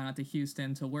like had gone out to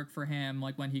Houston to work for him,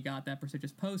 like when he got that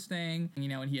prestigious posting,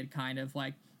 and he had kind of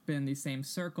like been in these same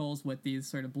circles with these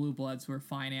sort of blue bloods who were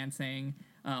financing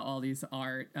all these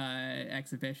art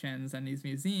exhibitions and these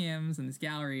museums and these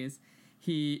galleries.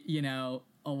 He,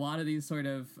 a lot of these sort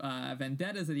of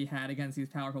vendettas that he had against these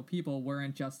powerful people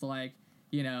weren't just like,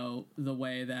 the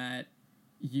way that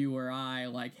you or I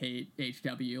like hate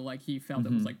HW. Like he felt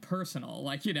it was like personal,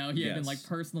 like, he had been like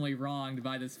personally wronged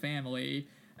by this family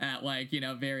at like,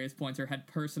 various points, or had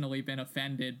personally been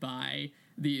offended by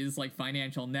these like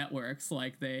financial networks.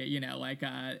 Like they,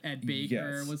 Ed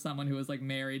Baker was someone who was like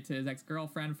married to his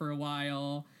ex-girlfriend for a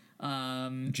while.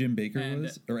 Jim Baker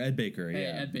Ed Baker.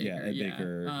 Ed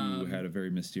Baker, who had a very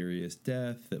mysterious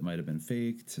death that might have been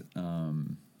faked.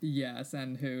 Yes,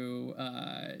 and who,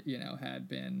 had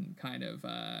been kind of,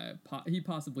 he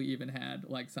possibly even had,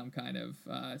 like, some kind of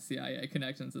CIA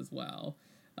connections as well.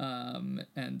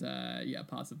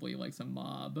 Possibly, like, some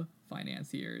mob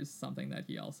financiers, something that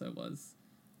he also was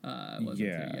into.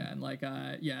 Yeah, and, like,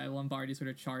 Lombardi sort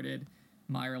of charted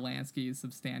Meyer Lansky's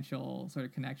substantial sort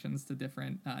of connections to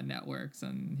different networks,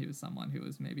 and he was someone who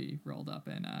was maybe rolled up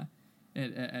in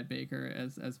at Baker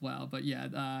as well. But,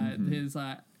 his...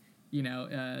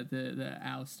 the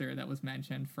ouster that was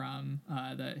mentioned from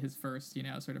his first,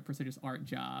 sort of prestigious art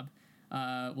job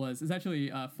is actually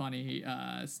a funny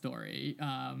story.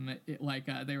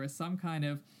 There was some kind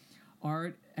of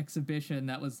art exhibition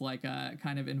that was like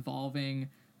kind of involving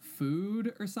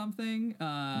food or something,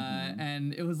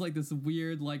 and it was like this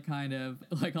weird like kind of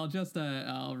like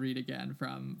I'll read again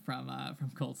from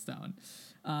Cold Stone.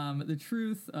 The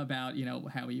truth about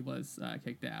how he was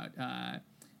kicked out.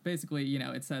 basically,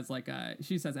 it says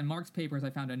she says, in Mark's papers, I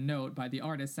found a note by the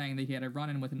artist saying that he had a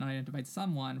run-in with an unidentified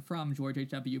someone from George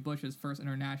H.W. Bush's First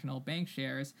International Bank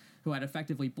shares who had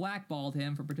effectively blackballed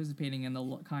him for participating in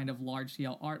the kind of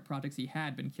large-scale art projects he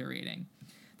had been curating.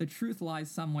 The truth lies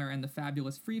somewhere in the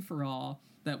fabulous free-for-all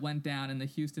that went down in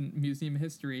Houston Museum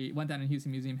history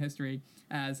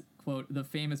as, quote, the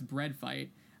famous bread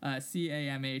fight,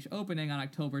 CAMH opening on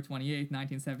October 28,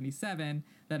 1977,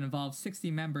 that involved 60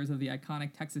 members of the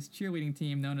iconic Texas cheerleading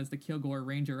team known as the Kilgore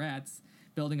Rangerettes,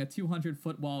 building a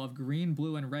 200-foot wall of green,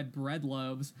 blue, and red bread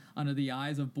loaves under the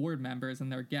eyes of board members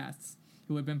and their guests,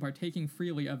 who had been partaking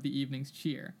freely of the evening's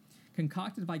cheer.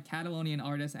 Concocted by Catalonian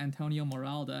artist Antonio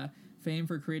Moralda, famed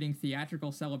for creating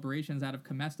theatrical celebrations out of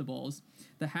comestibles,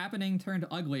 the happening turned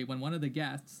ugly when one of the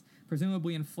guests,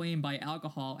 presumably inflamed by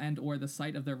alcohol and or the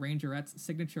sight of the Rangerettes'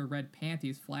 signature red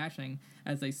panties flashing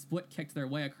as they split-kicked their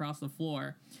way across the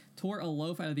floor, tore a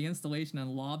loaf out of the installation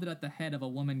and lobbed it at the head of a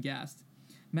woman guest.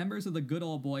 Members of the Good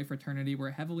Old Boy fraternity were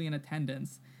heavily in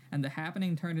attendance, and the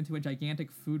happening turned into a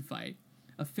gigantic food fight.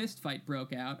 A fist fight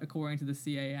broke out, according to the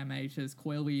CAMH's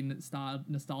coyly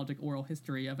nostalgic oral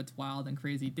history of its wild and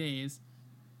crazy days,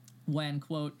 when,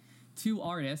 quote, two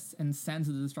artists, incensed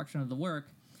at the destruction of the work,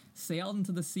 sailed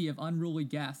into the sea of unruly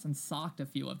guests and socked a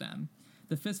few of them.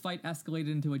 The fistfight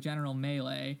escalated into a general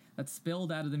melee that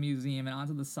spilled out of the museum and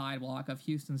onto the sidewalk of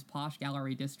Houston's posh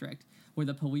gallery district, where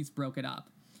the police broke it up.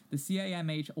 The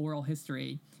CAMH oral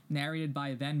history, narrated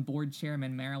by then board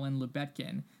chairman Marilyn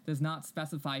Lubetkin, does not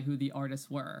specify who the artists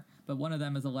were, but one of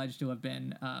them is alleged to have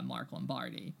been Mark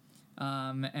Lombardi.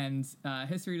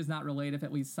 History does not relate if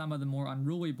at least some of the more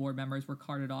unruly board members were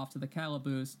carted off to the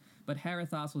calaboose, but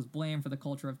Herithos was blamed for the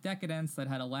culture of decadence that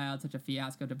had allowed such a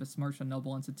fiasco to besmirch a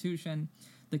noble institution.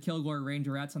 The Kilgore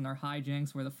Rangerettes and their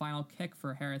hijinks were the final kick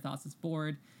for Herithos'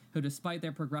 board, who, despite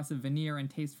their progressive veneer and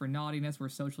taste for naughtiness, were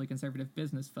socially conservative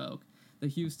business folk. The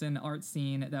Houston art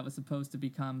scene that was supposed to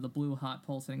become the blue-hot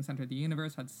pulsating center of the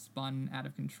universe had spun out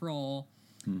of control.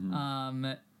 Mm-hmm.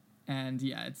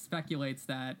 It speculates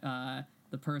that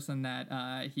the person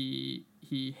that he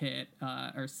hit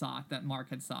or socked, that Mark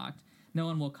had socked, no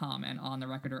one will comment on the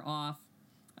record or off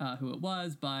who it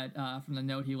was, but from the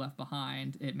note he left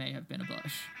behind, it may have been a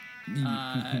Bush.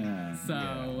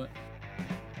 So...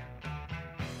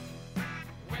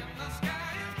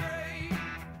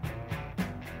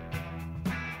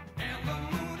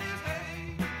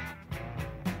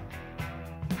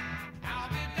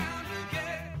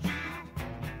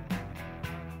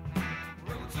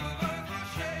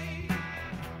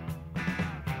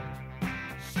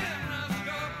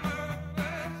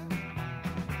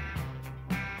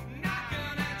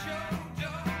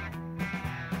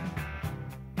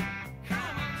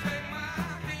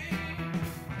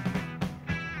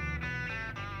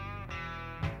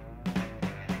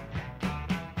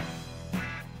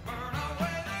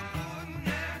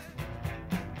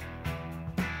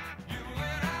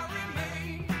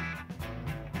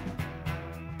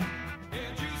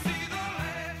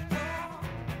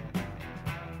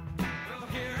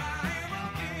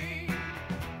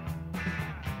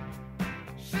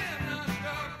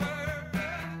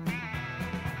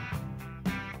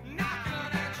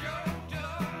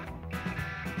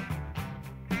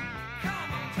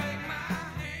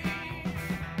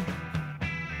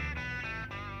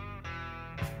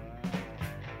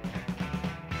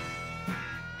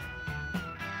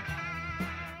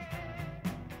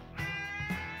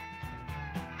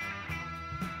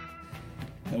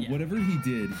 Whatever he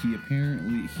did,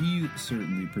 he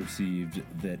certainly perceived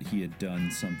that he had done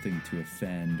something to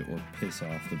offend or piss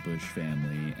off the Bush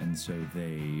family, and so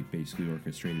they basically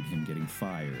orchestrated him getting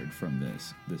fired from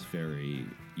this very,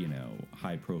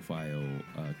 high-profile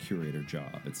curator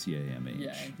job at CAMH.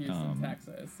 Yeah, in Houston,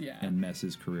 Texas, yeah. And mess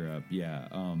his career up, yeah.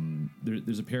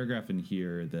 There's a paragraph in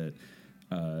here that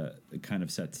kind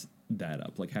of sets that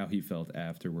up, like how he felt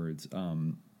afterwards.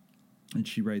 And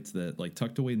she writes that,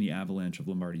 tucked away in the avalanche of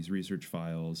Lombardi's research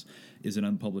files is an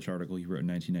unpublished article he wrote in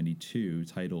 1992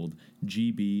 titled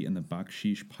GB and the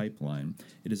Bakshish Pipeline.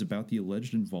 It is about the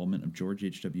alleged involvement of George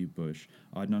H.W. Bush,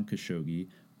 Adnan Khashoggi,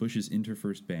 Bush's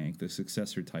Interfirst Bank, the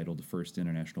successor title to First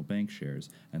International Bank shares,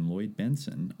 and Lloyd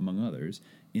Benson, among others,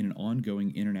 in an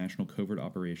ongoing international covert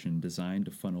operation designed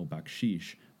to funnel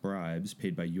bakshish, bribes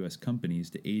paid by U.S. companies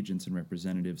to agents and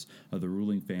representatives of the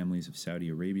ruling families of Saudi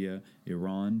Arabia,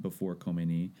 Iran before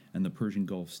Khomeini, and the Persian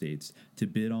Gulf states to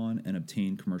bid on and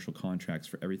obtain commercial contracts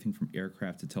for everything from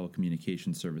aircraft to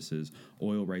telecommunication services,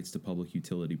 oil rights to public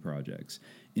utility projects.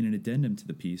 In an addendum to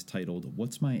the piece titled,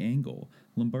 "What's My Angle?"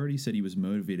 Lombardi said he was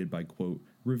motivated by, quote,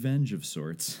 revenge of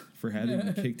sorts for having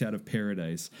been kicked out of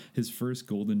Paradise, his first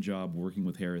golden job working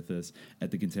with Harithas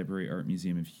at the Contemporary Art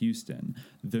Museum of Houston.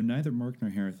 Though neither Mark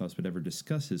nor Harithas would ever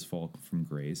discuss his fall from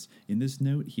grace, in this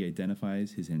note he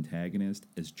identifies his antagonist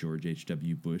as George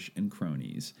H.W. Bush and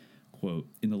cronies. Quote,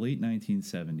 in the late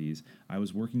 1970s, I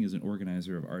was working as an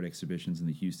organizer of art exhibitions in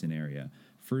the Houston area.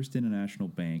 First International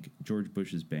Bank, George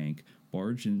Bush's bank,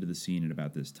 barged into the scene at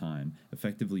about this time,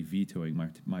 effectively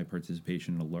vetoing my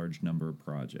participation in a large number of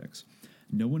projects.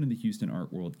 No one in the Houston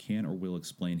art world can or will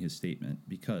explain his statement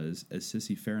because, as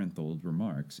Sissy Farenthold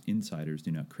remarks, insiders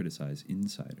do not criticize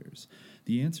insiders.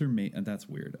 The answer may, and that's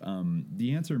weird,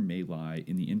 the answer may lie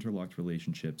in the interlocked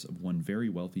relationships of one very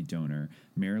wealthy donor,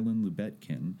 Marilyn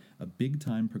Lubetkin, a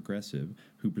big-time progressive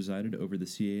who presided over the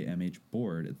CAMH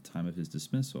board at the time of his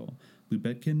dismissal.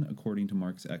 Lubetkin, according to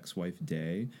Mark's ex-wife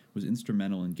Day, was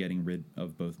instrumental in getting rid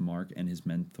of both Mark and his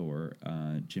mentor,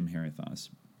 Jim Harithas.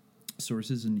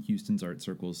 Sources in Houston's art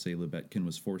circles say Lubetkin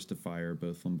was forced to fire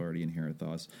both Lombardi and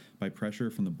Harithas by pressure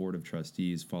from the Board of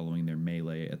Trustees following their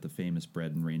melee at the famous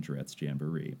Bread and Rangerettes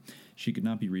Jamboree. She could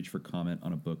not be reached for comment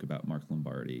on a book about Mark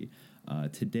Lombardi.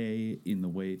 Today, in the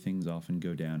way things often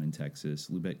go down in Texas,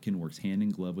 Lubetkin works hand in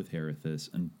glove with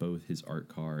Harithas in both his art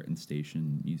car and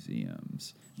station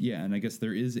museums. Yeah, and I guess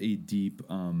there is a deep,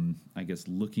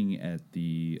 looking at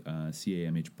the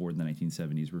CAMH board in the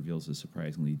 1970s reveals a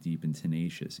surprisingly deep and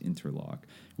tenacious interlock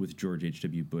with George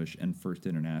H.W. Bush and First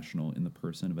International in the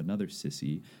person of another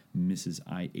sissy, Mrs.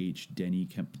 I.H. Denny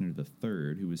Kempner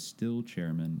III, who is still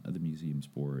chairman of the museum's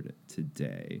board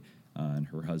today. And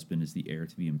her husband is the heir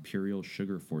to the imperial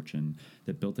sugar fortune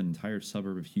that built an entire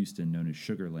suburb of Houston known as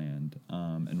Sugarland,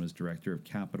 and was director of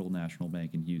Capital National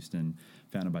Bank in Houston,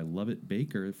 founded by Lovett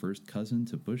Baker, first cousin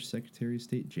to Bush Secretary of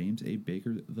State James A.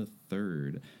 Baker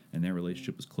III. And their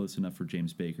relationship was close enough for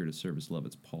James Baker to serve as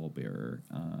Lovett's pallbearer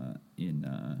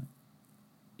in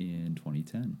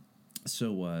 2010.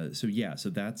 So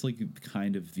that's like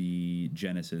kind of the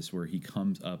genesis where he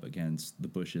comes up against the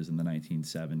Bushes in the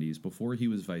 1970s. Before he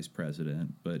was vice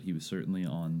president, but he was certainly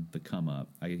on the come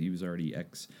up. He was already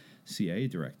ex-CIA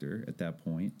director at that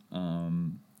point,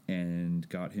 and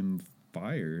got him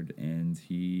fired. And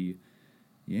he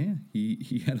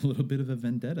had a little bit of a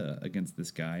vendetta against this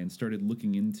guy and started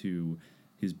looking into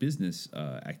his business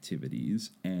activities,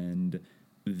 and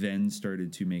then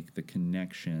started to make the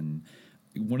connection.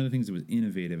 One of the things that was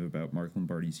innovative about Mark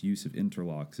Lombardi's use of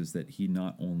interlocks is that he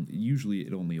not only, usually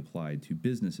it only applied to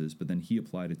businesses, but then he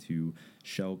applied it to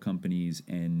shell companies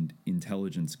and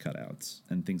intelligence cutouts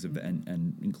and things of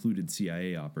and included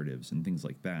CIA operatives and things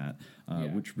like that,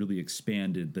 which really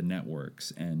expanded the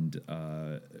networks and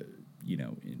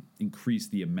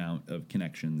increased the amount of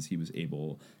connections he was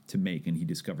able to make. And he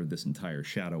discovered this entire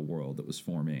shadow world that was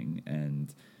forming.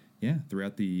 And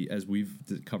throughout as we've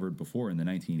covered before in the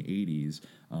 1980s,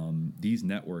 these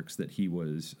networks that he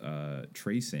was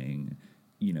tracing,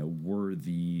 were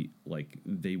the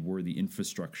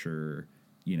infrastructure,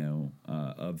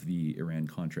 of the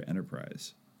Iran-Contra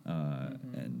enterprise.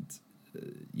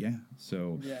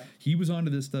 He was onto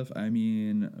this stuff,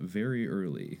 very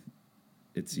early,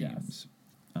 it seems.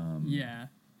 Yes.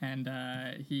 And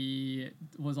he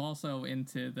was also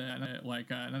into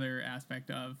another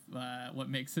aspect of what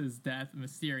makes his death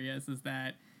mysterious is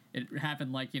that it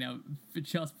happened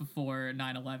just before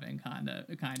 9/11 kind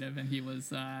of, and he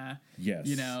was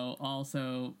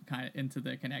also kind of into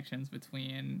the connections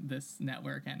between this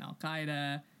network and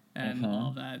Al-Qaeda and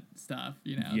all that stuff,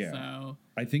 so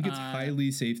I think it's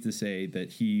highly safe to say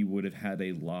that he would have had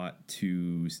a lot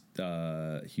to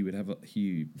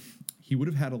he would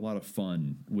have had a lot of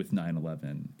fun with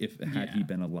 9/11 had he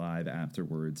been alive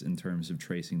afterwards, in terms of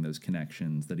tracing those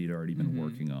connections that he'd already been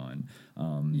working on.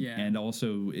 And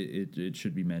also it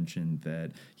should be mentioned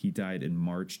that he died in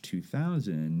March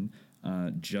 2000,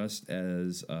 just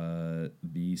as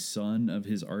the son of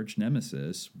his arch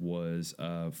nemesis was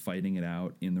fighting it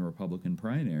out in the Republican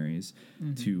primaries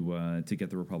to get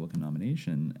the Republican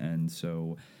nomination. And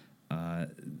so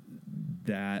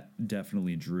that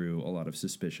definitely drew a lot of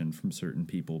suspicion from certain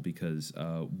people, because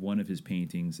one of his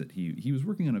paintings that he was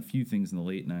working on a few things in the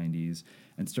late 90s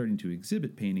and starting to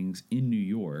exhibit paintings in New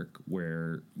York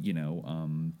where,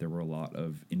 there were a lot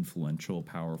of influential,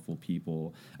 powerful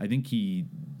people. I think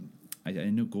I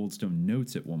know Goldstone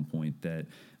notes at one point that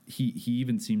he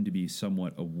even seemed to be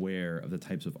somewhat aware of the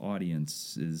types of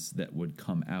audiences that would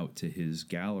come out to his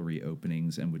gallery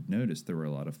openings, and would notice there were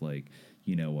a lot of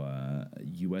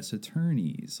U.S.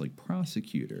 attorneys,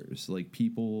 prosecutors,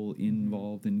 people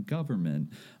involved in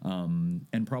government,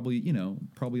 and probably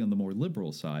on the more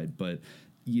liberal side, but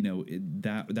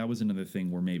that was another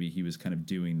thing where maybe he was kind of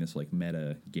doing this like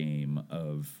meta game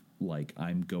of like,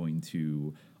 I'm going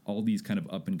to all these kind of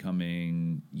up and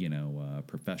coming,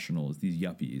 professionals, these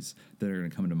yuppies that are going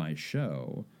to come to my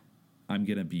show. I'm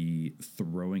going to be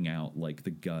throwing out like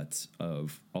the guts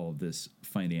of all of this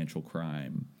financial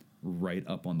crime right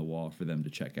up on the wall for them to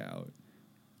check out.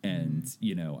 And,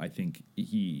 I think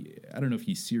I don't know if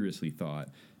he seriously thought,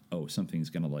 oh, something's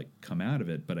going to like come out of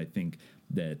it. But I think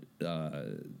that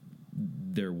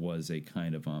there was a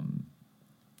kind of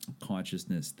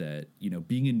consciousness that,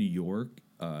 being in New York,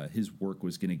 his work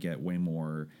was going to get way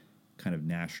more kind of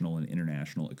national and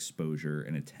international exposure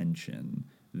and attention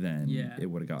than it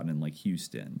would have gotten in like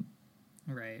Houston.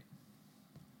 Right.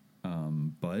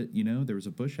 But, there was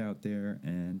a Bush out there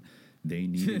and they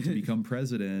needed to become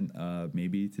president,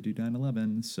 maybe to do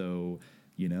 9/11. So,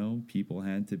 people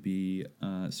had to be,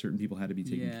 certain people had to be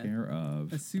taken care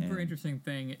of. A super interesting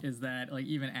thing is that, like,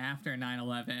 even after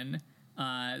 9/11,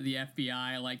 the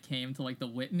FBI like came to like the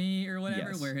Whitney or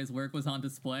whatever where his work was on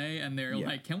display, and they're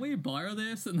like, can we borrow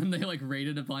this? And then they like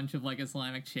raided a bunch of like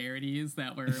Islamic charities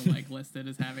that were like listed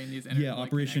as having these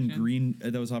Operation Green,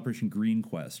 that was Operation Green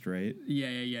Quest, right?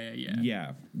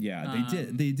 Yeah.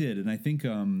 They did, and I think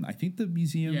the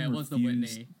museum it was the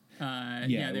Whitney.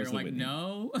 They were like,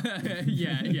 no.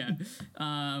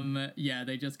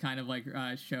 They just kind of like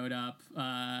showed up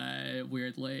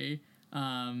weirdly.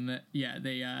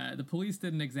 The police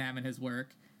didn't examine his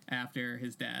work after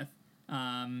his death.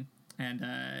 And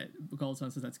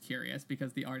Goldstone says that's curious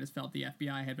because the artist felt the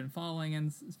FBI had been following him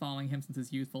since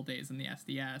his youthful days in the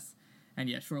SDS. And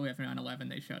shortly after 9/11,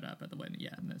 they showed up at the Whitney.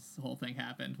 And this whole thing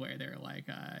happened where they were like,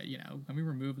 can we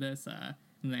remove this? And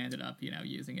they ended up,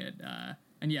 using it.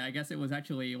 I guess it was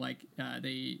actually like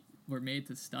they were made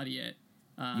to study it.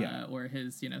 Or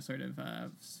his, sort of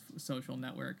social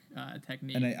network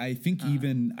technique. And I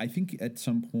think at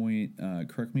some point,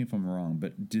 correct me if I'm wrong,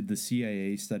 but did the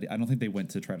CIA study? I don't think they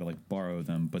went to try to like borrow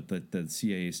them, but the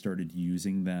CIA started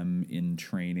using them in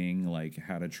training, like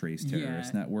how to trace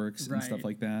terrorist networks and stuff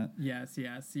like that. Yes.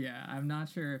 Yeah. I'm not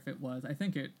sure if it was. I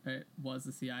think it was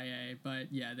the CIA, but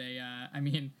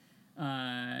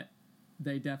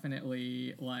they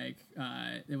definitely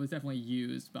it was definitely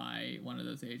used by one of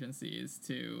those agencies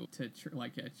to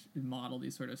model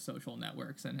these sort of social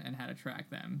networks and how to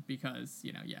track them because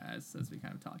as we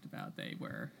kind of talked about, they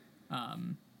were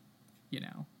kind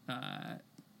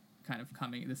of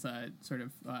coming, this sort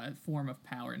of form of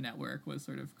power network was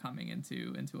sort of coming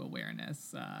into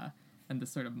awareness, and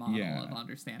this sort of model of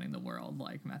understanding the world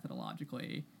like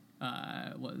methodologically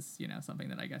was something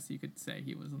that I guess you could say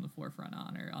he was in the forefront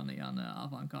on, or on the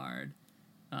avant-garde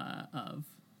of.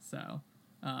 So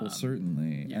well,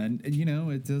 certainly, and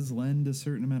it does lend a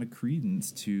certain amount of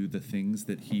credence to the things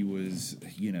that he was,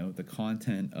 the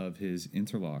content of his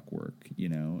interlock work,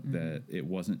 that it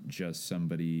wasn't just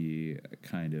somebody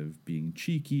kind of being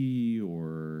cheeky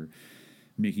or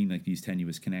making like these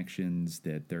tenuous connections,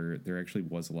 that there actually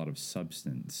was a lot of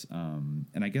substance.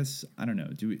 And I guess, I don't know,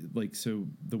 so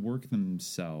the work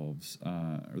themselves,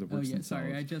 or the works themselves.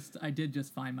 Sorry, I did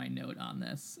just find my note on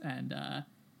this, and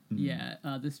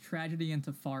this tragedy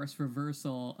into farce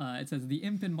reversal. It says the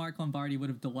imp in Mark Lombardi would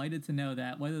have delighted to know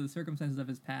that whatever the circumstances of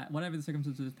his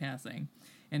passing,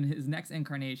 in his next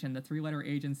incarnation, the three-letter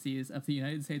agencies of the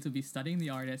United States would be studying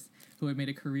the artists who had made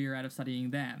a career out of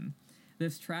studying them.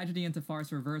 This tragedy into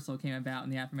farce reversal came about in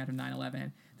the aftermath of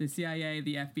 9/11. The CIA,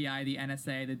 the FBI, the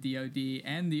NSA, the DoD,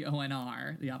 and the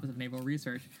ONR, the Office of Naval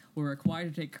Research, were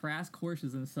required to take crash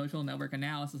courses in social network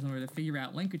analysis in order to figure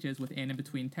out linkages within and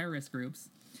between terrorist groups.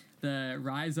 The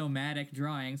rhizomatic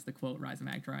drawings, the quote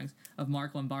rhizomatic drawings, of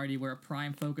Mark Lombardi were a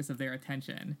prime focus of their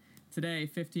attention. Today,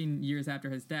 15 years after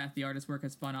his death, the artist's work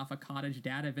has spun off a cottage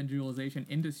data visualization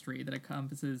industry that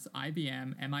encompasses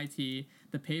IBM, MIT,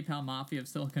 the PayPal mafia of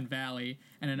Silicon Valley,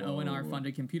 and an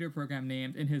ONR-funded computer program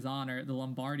named in his honor, the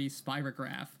Lombardi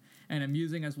Spirograph, an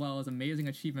amusing as well as amazing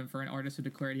achievement for an artist who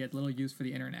declared he had little use for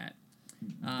the internet.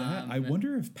 I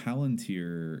wonder if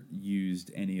Palantir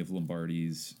used any of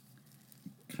Lombardi's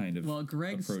kind of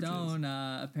Greg approaches. Stone,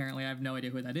 apparently, I have no idea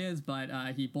who that is, but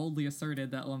he boldly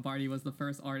asserted that Lombardi was the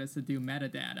first artist to do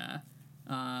metadata.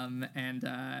 And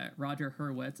Roger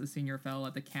Hurwitz, a senior fellow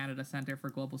at the Canada Centre for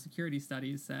Global Security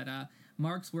Studies, said,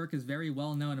 Mark's work is very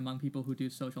well known among people who do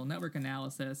social network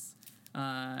analysis.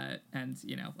 That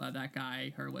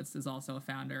guy, Hurwitz, is also a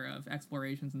founder of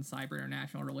Explorations in Cyber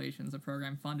International Relations, a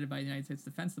program funded by the United States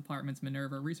Defense Department's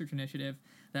Minerva Research Initiative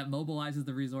that mobilizes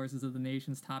the resources of the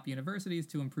nation's top universities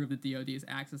to improve the DoD's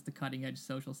access to cutting-edge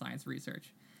social science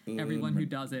research. Everyone who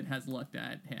does it has looked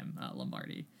at him,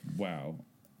 Lombardi. Wow.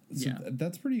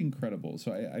 That's pretty incredible.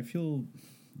 So I feel,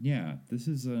 this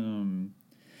is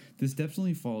this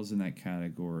definitely falls in that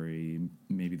category.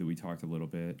 Maybe that we talked a little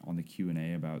bit on the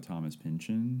Q&A about Thomas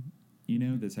Pynchon. You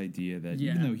know, this idea that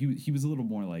even though he was a little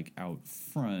more like out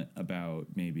front about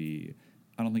maybe,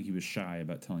 I don't think he was shy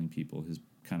about telling people his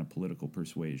kind of political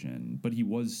persuasion, but he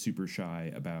was super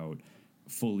shy about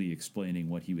fully explaining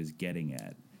what he was getting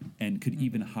at, and could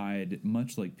even hide,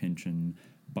 much like Pynchon,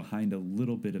 behind a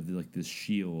little bit of this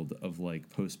shield of like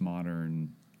postmodern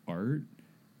art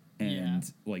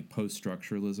and like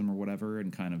post-structuralism or whatever,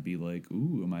 and kind of be like,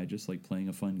 ooh, am I just like playing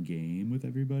a fun game with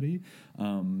everybody?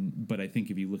 But I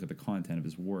think if you look at the content of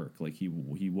his work, like he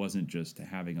wasn't just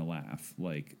having a laugh.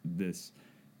 Like this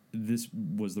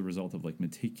was the result of like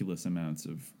meticulous amounts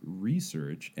of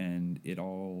research, and it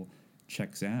all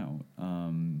checks out.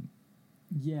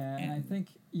 And I think,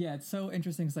 it's so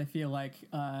interesting because I feel like,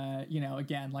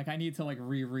 again, like I need to like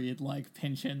reread like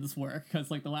Pynchon's work, because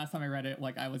like the last time I read it,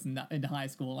 like I was not in high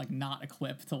school, like not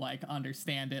equipped to like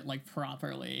understand it like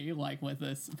properly, like with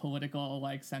this political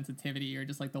like sensitivity or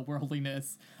just like the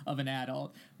worldliness of an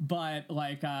adult. But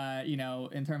like,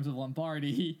 in terms of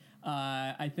Lombardi,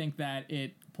 I think that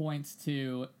it points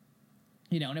to,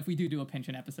 and if we do a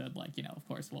Pynchon episode, like, of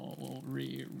course we'll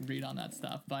read on that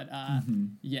stuff. But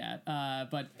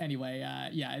but anyway,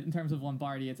 in terms of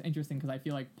Lombardi, it's interesting because I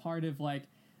feel like part of like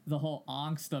the whole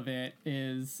angst of it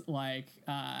is like,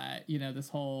 this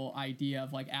whole idea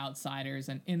of like outsiders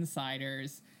and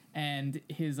insiders, and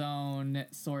his own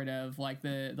sort of like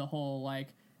the whole like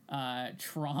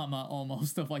trauma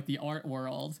almost of like the art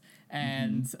world,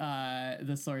 and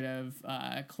the sort of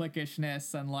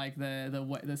cliquishness and like the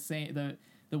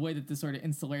way that the sort of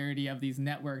insularity of these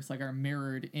networks like are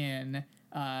mirrored in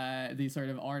the sort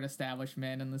of art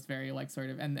establishment, and this very like sort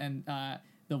of and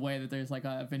the way that there's like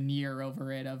a veneer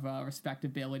over it of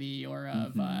respectability or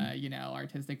of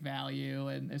artistic value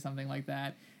and or something like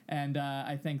that. And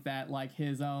I think that like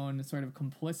his own sort of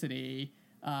complicity,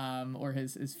 or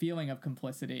his feeling of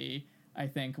complicity, I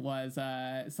think was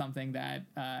something that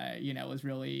was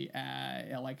really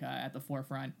at the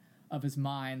forefront of his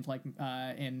mind, like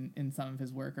in some of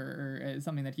his work, or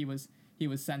something that he was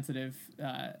sensitive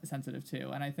to.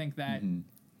 And I think that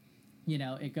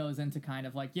it goes into kind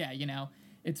of like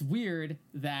it's weird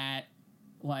that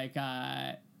like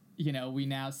we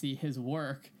now see his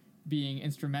work being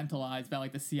instrumentalized by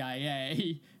like the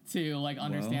CIA to like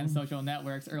understand social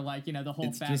networks, or like the whole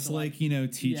it's fact just of, like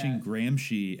teaching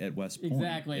Gramsci at West Point.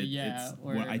 Exactly,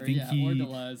 or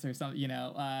Deleuze or something.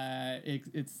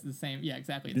 It's the same. Yeah,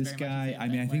 exactly. This guy, I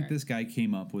think this guy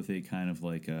came up with a kind of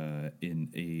like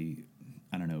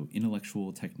I don't know,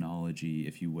 intellectual technology,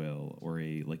 if you will, or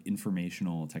a like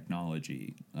informational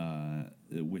technology,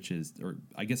 which is, or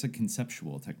I guess a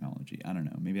conceptual technology. I don't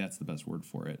know. Maybe that's the best word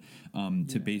for it.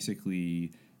 To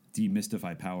basically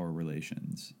demystify power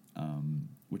relations,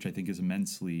 which I think is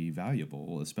immensely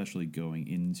valuable, especially going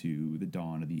into the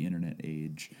dawn of the internet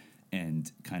age and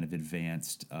kind of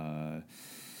advanced,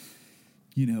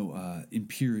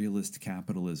 imperialist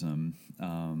capitalism.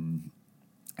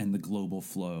 And the global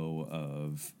flow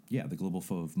of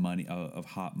money, of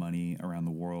hot money around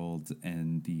the world,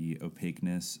 and the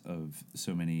opaqueness of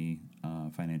so many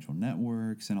financial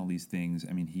networks and all these things.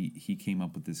 I mean, he came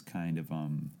up with this kind of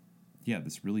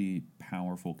this really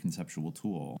powerful conceptual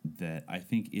tool that I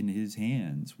think in his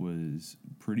hands was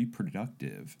pretty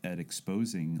productive at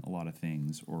exposing a lot of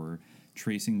things, or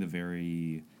tracing the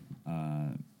very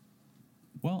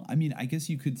well, I mean, I guess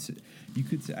you could say,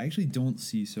 I actually don't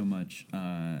see so much,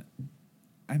 I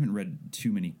haven't read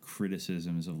too many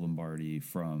criticisms of Lombardi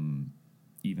from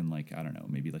even like, I don't know,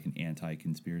 maybe like an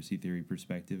anti-conspiracy theory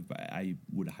perspective, but I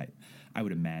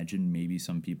would imagine maybe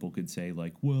some people could say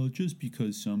like, well, just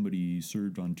because somebody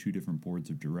served on 2 different boards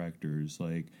of directors,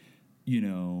 like,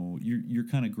 you're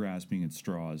kind of grasping at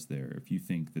straws there if you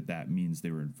think that means they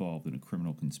were involved in a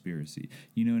criminal conspiracy.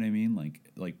 You know what I mean?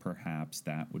 Like perhaps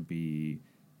that would be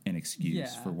an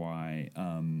excuse for why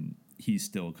he's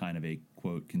still kind of a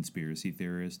quote conspiracy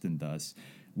theorist, and thus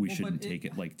we shouldn't take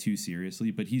it like too seriously.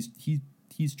 But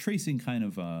he's tracing kind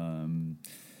of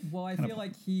well, I feel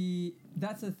like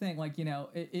that's the thing, like,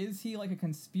 is he like a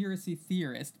conspiracy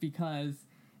theorist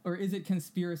or is it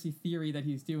conspiracy theory that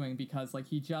he's doing because like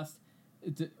he just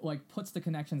like puts the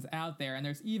connections out there, and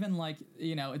there's even like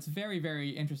it's very, very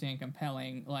interesting and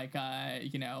compelling, like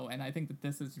and I think that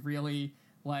this is really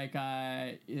like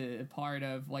part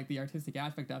of like the artistic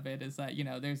aspect of it is that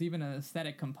there's even an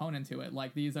aesthetic component to it.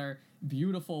 Like these are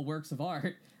beautiful works of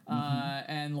art,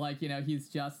 and like he's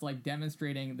just like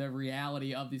demonstrating the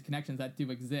reality of these connections that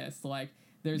do exist. Like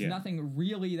there's nothing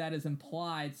really that is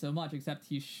implied so much, except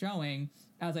he's showing,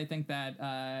 as I think that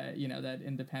that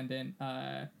independent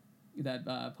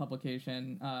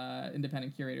publication,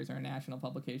 Independent Curators, are a national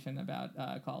publication about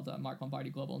called Mark Lombardi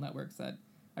Global Networks that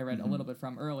I read a little bit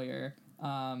from earlier.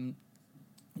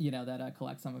 That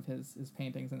collects some of his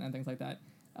paintings and things like that.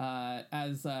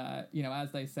 As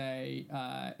they say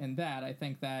in that, I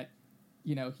think that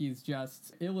he's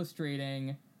just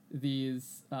illustrating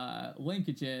these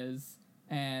linkages,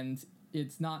 and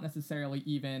it's not necessarily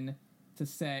even to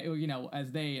say,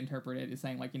 as they interpret it, is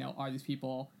saying like, are these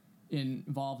people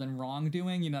involved in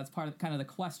wrongdoing? That's part of kind of the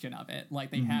question of it.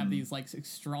 Like, they have these like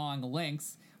strong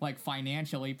links, like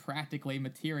financially, practically,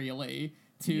 materially,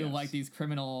 to like these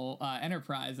criminal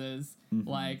enterprises.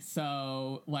 Like,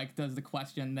 so like, does the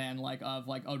question then like of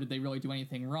like, oh, did they really do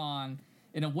anything wrong?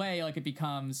 In a way, like, it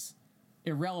becomes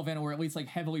irrelevant, or at least like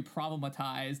heavily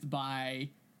problematized by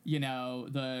the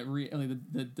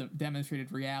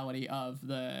demonstrated reality of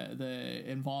the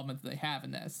involvement that they have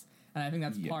in this. And I think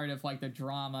that's part of like the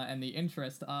drama and the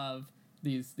interest of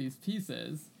these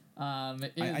pieces.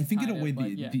 I think in a way,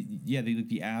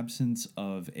 the absence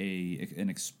of an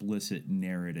explicit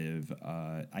narrative,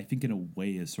 I think in a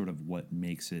way is sort of what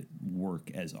makes it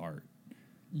work as art.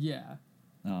 Yeah.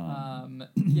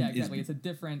 Exactly. It's a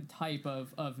different type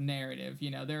of narrative.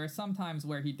 There are some times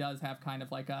where he does have kind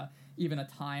of like even a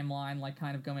timeline, like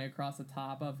kind of going across the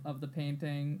top of the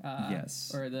painting,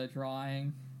 or the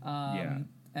drawing.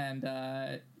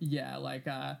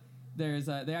 There's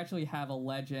they actually have a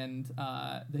legend,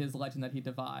 his legend that he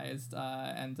devised,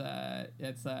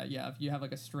 it's if you have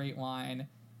like a straight line,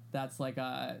 that's like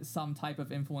some type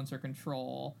of influence or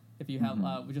control. If you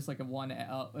have just like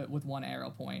with one arrow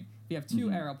point, if you have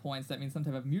two arrow points, that means some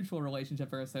type of mutual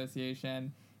relationship or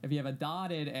association. If you have a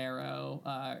dotted arrow,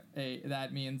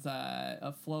 that means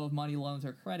a flow of money, loans,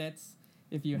 or credits.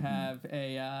 If you have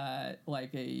an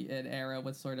arrow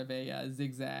with sort of a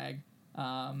zigzag,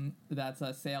 that's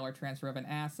a sale or transfer of an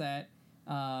asset.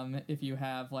 If you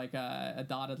have like a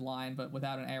dotted line but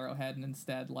without an arrowhead and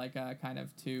instead like kind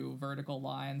of two vertical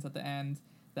lines at the end,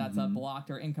 that's a blocked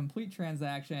or incomplete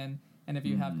transaction. And if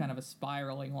you have kind of a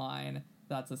spiraling line,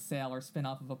 that's a sale or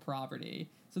spin-off of a property.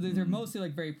 So these are mostly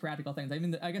like very practical things. I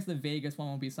mean, I guess the vaguest one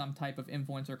will be some type of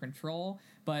influence or control.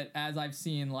 But as I've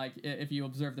seen, like if you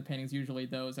observe the paintings, usually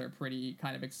those are pretty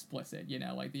kind of explicit.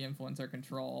 Like the influence or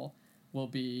control will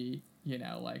be,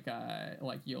 like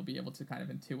you'll be able to kind of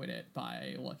intuit it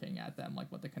by looking at them, like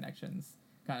what the connections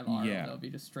kind of are. Yeah. They'll be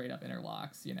just straight up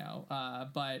interlocks,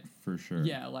 but for sure.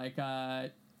 Yeah, like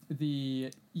I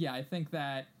think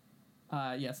that.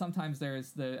 Sometimes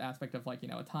there's the aspect of like, a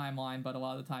timeline, but a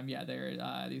lot of the time, there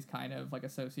are these kind of like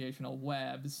associational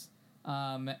webs.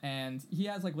 And he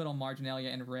has like little marginalia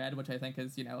in red, which I think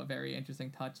is, a very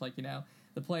interesting touch. Like,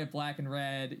 the play of black and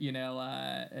red,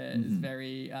 is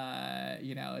very,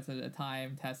 it's a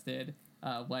time-tested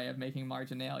way of making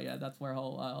marginalia. That's where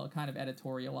he'll kind of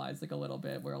editorialize like a little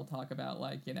bit, where he'll talk about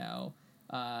like,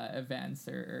 events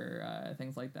or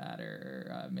things like that,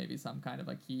 or maybe some kind of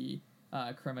like key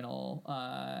criminal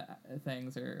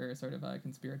things or sort of a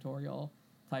conspiratorial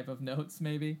type of notes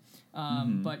maybe.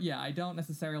 But I don't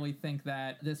necessarily think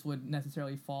that this would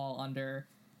necessarily fall under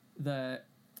the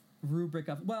rubric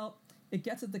of, it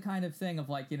gets at the kind of thing of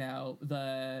like,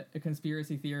 the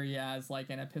conspiracy theory as like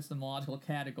an epistemological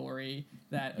category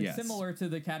that similar to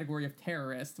the category of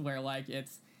terrorist, where like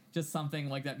it's just something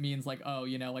like that means like, oh,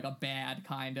 like a bad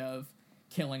kind of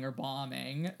killing or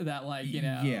bombing that like,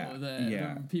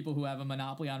 the people who have a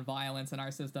monopoly on violence in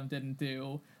our system didn't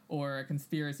do, or a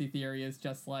conspiracy theory is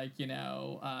just like,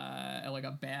 like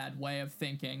a bad way of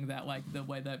thinking, that like the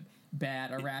way that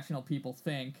bad irrational people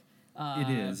think. It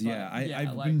is,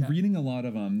 I've been reading a lot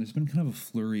of there's been kind of a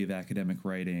flurry of academic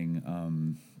writing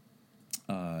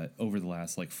over the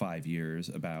last like 5 years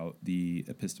about the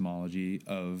epistemology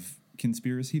of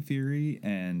conspiracy theory,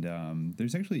 and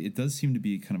it does seem to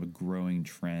be kind of a growing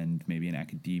trend, maybe in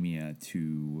academia,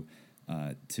 to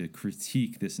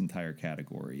critique this entire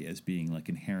category as being like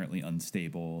inherently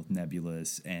unstable,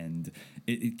 nebulous, and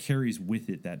it carries with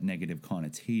it that negative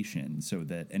connotation, so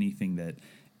that anything that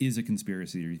is a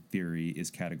conspiracy theory is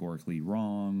categorically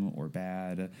wrong or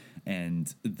bad,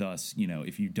 and thus,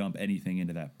 if you dump anything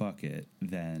into that bucket,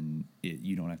 then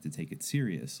you don't have to take it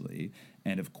seriously.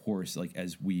 And of course, like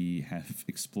as we have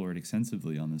explored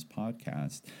extensively on this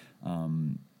podcast,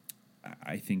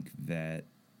 I think that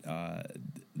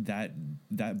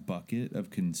that bucket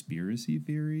of conspiracy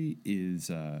theory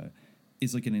is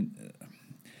like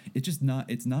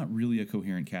it's not really a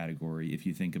coherent category if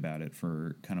you think about it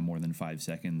for kind of more than 5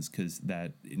 seconds, because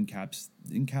that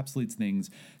encapsulates things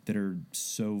that are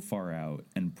so far out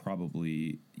and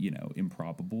probably, you know,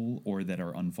 improbable or that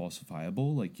are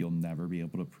unfalsifiable. Like, you'll never be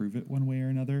able to prove it one way or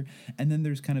another. And then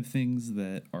there's kind of things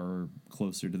that are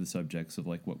closer to the subjects of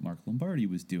like what Mark Lombardi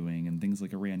was doing and things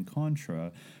like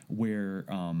Iran-Contra, where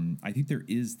I think there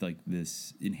is like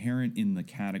this inherent in the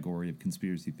category of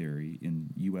conspiracy theory in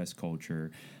U.S.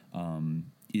 culture,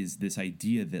 is this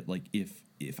idea that like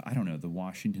if I don't know, the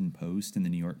Washington Post and the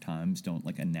New York Times don't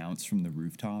like announce from the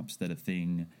rooftops that a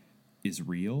thing is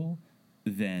real,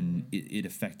 then it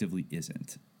effectively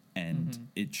isn't. And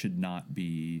it should not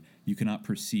be, you cannot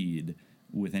proceed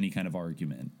with any kind of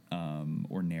argument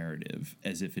or narrative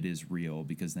as if it is real,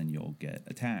 because then you'll get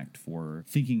attacked for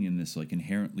thinking in this like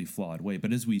inherently flawed way.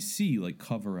 But as we see, like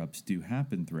cover-ups do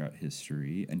happen throughout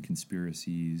history, and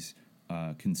conspiracies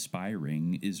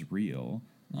conspiring is real.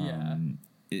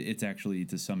 It's actually,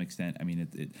 to some extent, I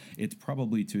mean, it's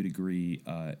probably to a degree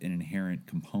an inherent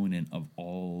component of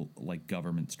all like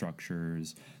government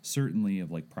structures, certainly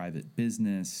of like private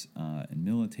business and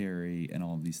military and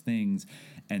all of these things.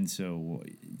 And so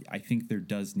I think there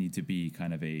does need to be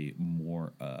kind of a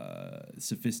more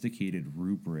sophisticated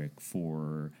rubric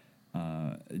for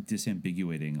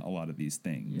disambiguating a lot of these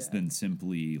things than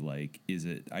simply like, is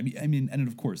it, I mean, and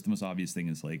of course the most obvious thing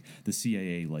is like the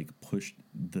CIA like pushed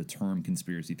the term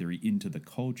conspiracy theory into the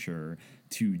culture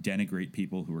to denigrate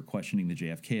people who were questioning the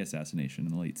JFK assassination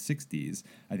in the late 60s.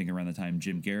 I think around the time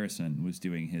Jim Garrison was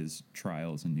doing his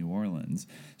trials in New Orleans.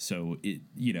 So it,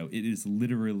 you know, it is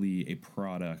literally a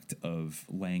product of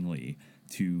Langley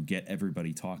to get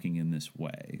everybody talking in this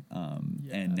way.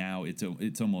 And now it's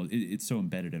so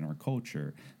embedded in our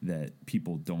culture that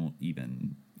people don't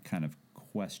even kind of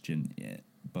question it.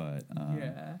 But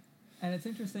and it's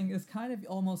interesting, this kind of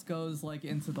almost goes like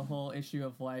into the whole issue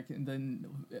of like the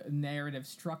narrative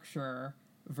structure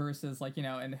versus like, you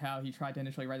know, and how he tried to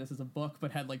initially write this as a book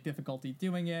but had like difficulty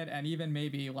doing it, and even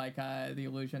maybe like the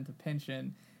allusion to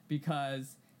Pynchon,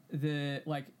 because the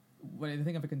like when I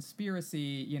think of a conspiracy,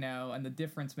 you know, and the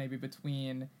difference maybe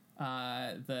between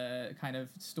the kind of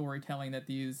storytelling that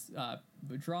these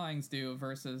drawings do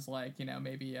versus like, you know,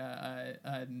 maybe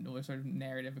a sort of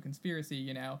narrative of conspiracy,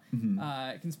 you know,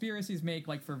 conspiracies make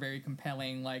like for very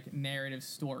compelling like narrative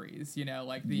stories, you know,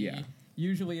 like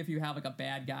usually if you have like a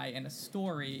bad guy in a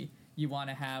story, you want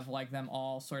to have like them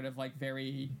all sort of like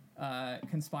very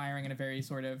conspiring in a very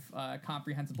sort of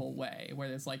comprehensible way, where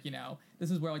there's like, you know, this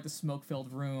is where like the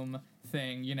smoke-filled room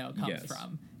thing, you know, comes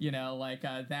from, you know, like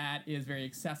that is very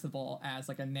accessible as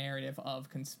like a narrative of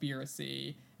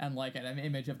conspiracy and like an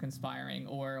image of conspiring,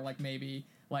 or like maybe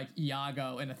like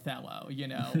Iago in Othello, you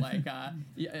know, like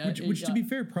which to be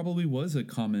fair probably was a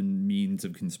common means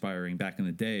of conspiring back in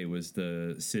the day, was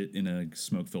to sit in a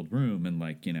smoke-filled room and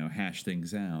like, you know, hash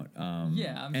things out. I'm sure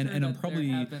that there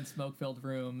have been smoke-filled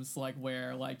rooms like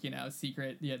where like, you know,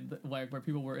 secret, like where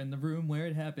people were in the room where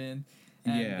it happened.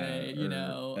 And they, you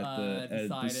know,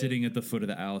 decided, sitting at the foot of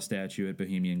the owl statue at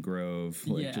Bohemian Grove,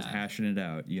 like just hashing it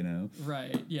out, you know?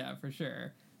 Right, yeah, for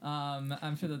sure.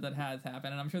 I'm sure that has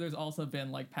happened, and I'm sure there's also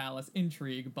been like palace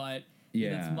intrigue, but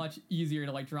it's much easier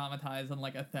to like dramatize than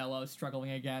like Othello struggling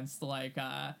against like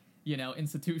you know,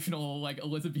 institutional like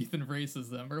Elizabethan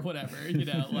racism or whatever, you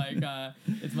know, like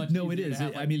it's much easier to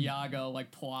have like Iago like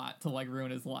plot to like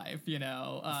ruin his life, you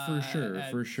know.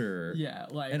 For sure. Yeah,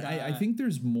 like, and I think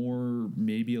there's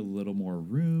maybe a little more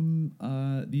room.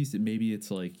 Maybe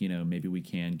it's like, you know, maybe we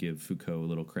can give Foucault a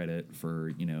little credit for,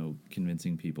 you know,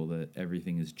 convincing people that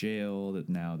everything is jail. That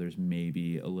now there's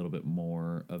maybe a little bit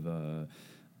more of a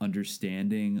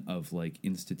understanding of like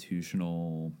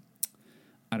institutional,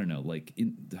 I don't know, like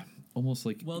almost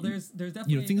like, well, there's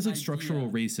definitely, you know, things like structural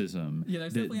racism. Yeah,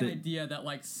 there's definitely an idea that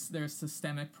like there's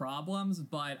systemic problems,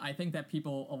 but I think that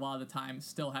people a lot of the time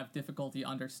still have difficulty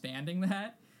understanding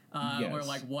that. Or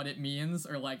like what it means,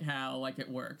 or like how like it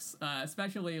works,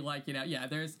 especially like, you know,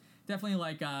 there's definitely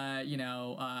like you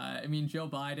know, I mean, Joe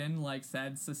Biden like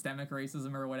said systemic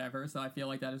racism or whatever, so I feel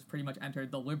like that has pretty much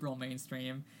entered the liberal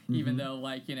mainstream, even though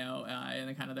like, you know, in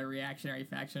the kind of the reactionary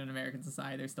faction in American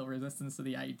society, there's still resistance to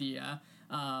the idea,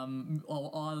 a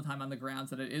lot of the time on the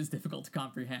grounds that it is difficult to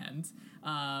comprehend,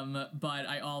 but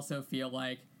I also feel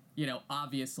like, you know,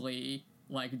 obviously,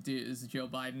 like, does Joe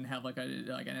Biden have like an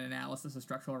analysis of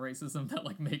structural racism that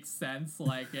like makes sense,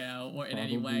 like, you know, or in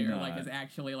any way, or like is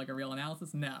actually like a real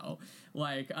analysis? No,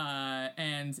 like,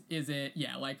 and is it,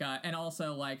 and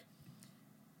also like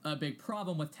a big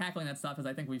problem with tackling that stuff, as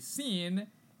I think we've seen,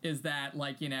 is that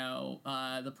like, you know,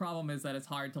 the problem is that it's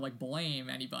hard to like blame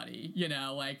anybody, you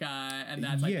know, like, and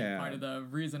that's like part of the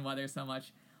reason why there's so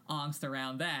much angst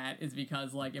around that, is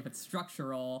because like if it's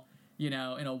structural, you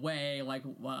know, in a way, like,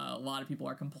 a lot of people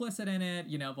are complicit in it,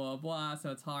 you know, blah, blah, blah.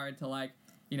 So it's hard to, like,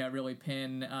 you know, really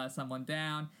pin someone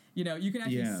down. You know, you can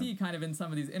actually see kind of in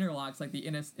some of these interlocks, like the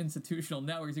institutional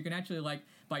networks, you can actually, like,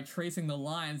 by tracing the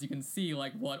lines, you can see,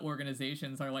 like, what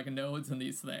organizations are, like, nodes in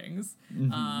these things.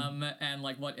 And,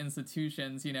 like, what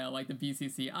institutions, you know, like the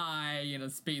BCCI, you know,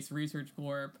 Space Research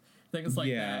Corp, things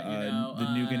like that, you know. The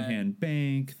Nugenhan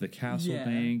Bank, the Castle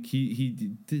Bank. He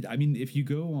did. I mean, if you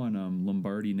go on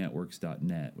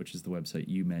lombardinetworks.net, which is the website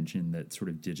you mentioned that sort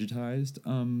of digitized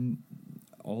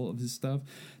all of his stuff,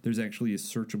 there's actually a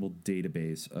searchable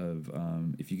database of,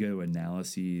 if you go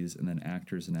analyses and then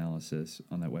actors analysis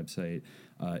on that website,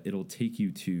 it'll take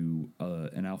you to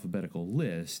an alphabetical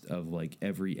list of like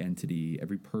every entity,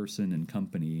 every person and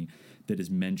company that is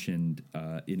mentioned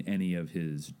in any of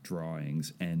his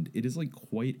drawings. And it is like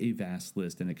quite a vast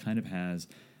list, and it kind of has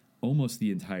almost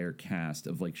the entire cast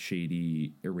of like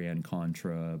shady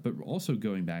Iran-Contra, but also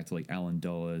going back to like Allen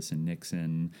Dulles and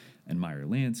Nixon and Meyer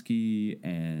Lansky,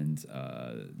 and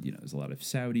you know, there's a lot of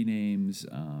Saudi names,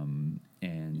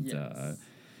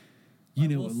 you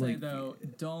know, I will like, say, though,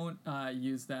 don't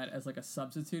use that as like a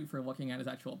substitute for looking at his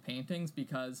actual paintings,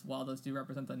 because while those do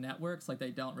represent the networks, like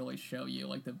they don't really show you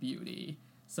like the beauty.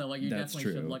 So like you definitely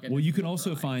should look at. Well, you can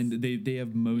also find they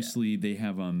have mostly they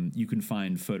have you can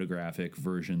find photographic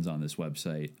versions on this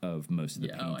website of most of the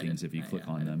paintings if you click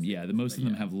on them. Most of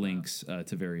them have links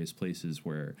to various places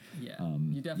where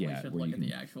you definitely should look at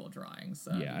the actual drawings.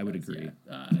 I would agree.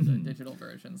 The digital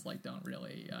versions like don't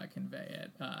really convey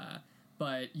it.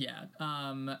 But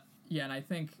and I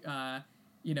think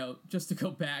you know, just to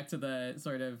go back to the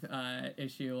sort of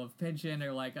issue of Pynchon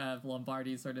or like of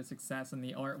Lombardi's sort of success in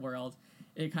the art world,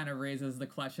 it kind of raises the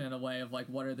question in a way of like,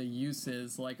 what are the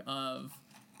uses like of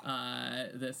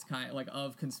this kind like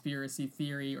of conspiracy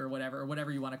theory or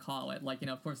whatever you want to call it. Like, you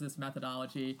know, of course, this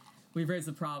methodology, we've raised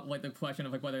the question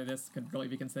of like whether this could really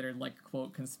be considered like,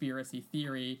 quote, conspiracy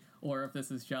theory, or if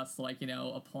this is just like, you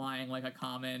know, applying like a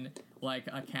common like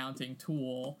accounting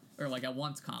tool, or like a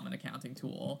once common accounting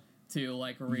tool to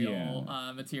like real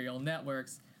material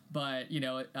networks. But, you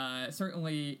know,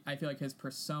 certainly I feel like his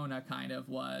persona kind of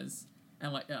was,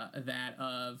 and like that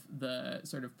of the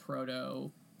sort of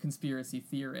proto conspiracy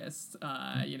theorist,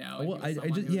 you know. Well, I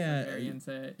just very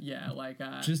into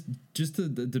just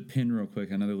to pin real quick,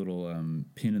 another little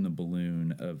pin in the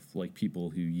balloon of like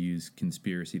people who use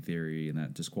conspiracy theory in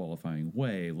that disqualifying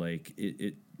way. Like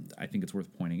it I think it's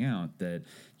worth pointing out that,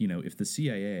 you know, if the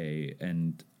CIA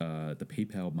and the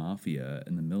PayPal mafia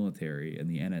and the military and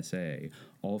the NSA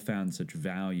all found such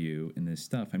value in this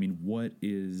stuff, I mean, what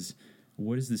is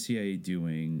the CIA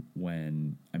doing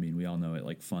when, I mean, we all know it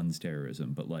like funds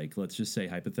terrorism, but like, let's just say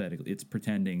hypothetically, it's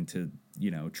pretending to,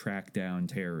 you know, track down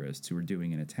terrorists who are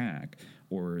doing an attack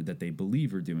or that they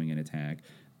believe are doing an attack.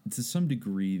 To some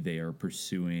degree, they are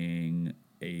pursuing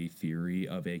a theory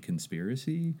of a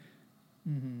conspiracy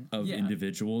of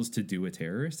individuals to do a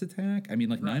terrorist attack. I mean,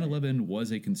 like 9/11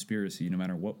 was a conspiracy, no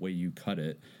matter what way you cut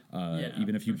it.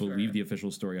 Even if you believe the official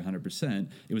story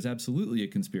 100%, it was absolutely a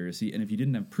conspiracy. And if you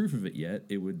didn't have proof of it yet,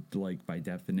 it would, like, by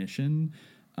definition,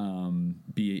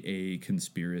 be a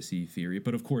conspiracy theory.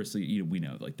 But of course, you know, we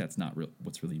know like that's not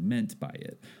what's really meant by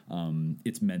it.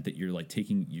 It's meant that you're like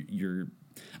taking your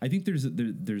I think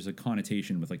there's a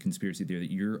connotation with like conspiracy theory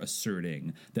that you're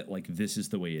asserting that like this is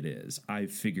the way it is.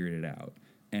 I've figured it out.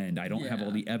 And I don't have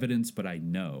all the evidence, but I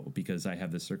know because I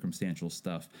have the circumstantial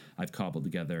stuff I've cobbled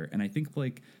together. And I think,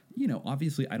 like, you know,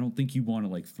 obviously I don't think you want to,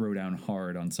 like, throw down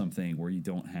hard on something where you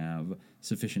don't have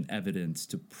sufficient evidence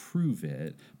to prove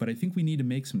it. But I think we need to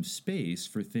make some space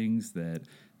for things that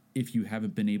if you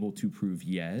haven't been able to prove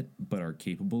yet, but are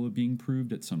capable of being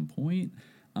proved at some point,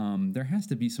 there has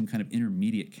to be some kind of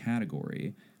intermediate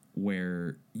category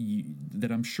where that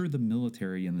I'm sure the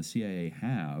military and the CIA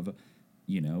have,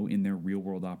 you know, in their real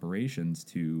world operations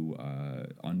to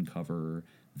uncover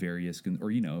various,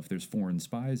 or, you know, if there's foreign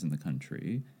spies in the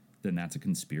country, then that's a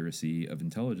conspiracy of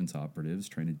intelligence operatives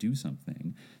trying to do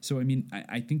something. So, I mean,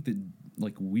 I think that,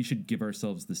 like, we should give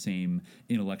ourselves the same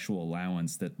intellectual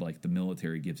allowance that, like, the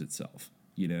military gives itself.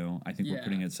 You know, I think we're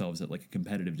putting ourselves at like a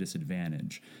competitive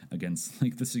disadvantage against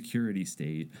like the security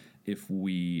state if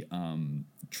we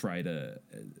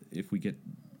if we get,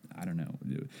 I don't know,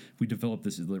 if we develop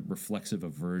this reflexive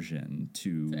aversion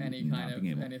to any kind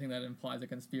of anything that implies a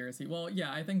conspiracy. Well,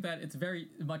 yeah, I think that it's very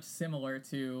much similar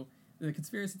to the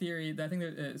conspiracy theory. I think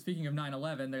that, speaking of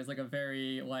 9/11, there's like a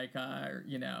very like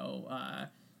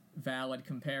valid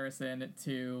comparison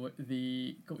to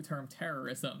the term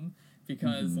terrorism,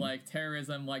 because like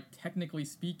terrorism, like technically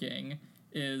speaking,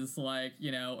 is like,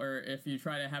 you know, or if you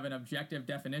try to have an objective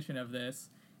definition of this,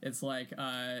 it's like,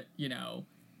 you know,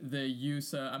 the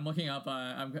use I'm looking up,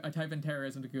 I type in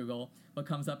terrorism to Google. What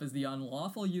comes up is the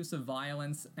unlawful use of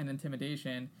violence and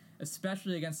intimidation,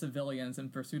 especially against civilians in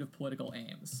pursuit of political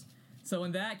aims. So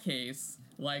in that case,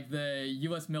 like, the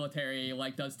U.S. military,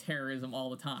 like, does terrorism all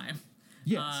the time.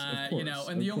 Yes, of course. You know,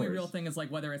 and the only real thing is, like,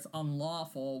 whether it's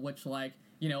unlawful, which, like,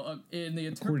 you know, in the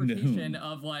interpretation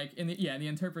of, like, in the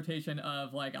interpretation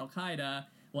of, like, Al-Qaeda,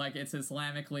 like, it's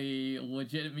Islamically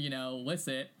legitimate, you know,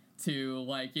 licit to,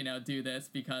 like, you know, do this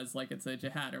because, like, it's a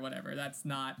jihad or whatever. That's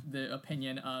not the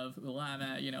opinion of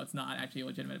ulama, you know, it's not actually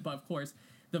legitimate. But, of course,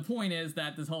 the point is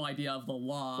that this whole idea of the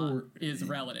law is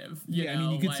relative. You know, I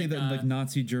mean, you could like, say that, like,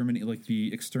 Nazi Germany, like,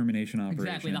 the extermination operations.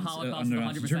 Exactly, the Holocaust under was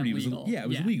Nazi 100% Germany legal. it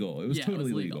was legal. It was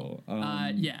totally legal.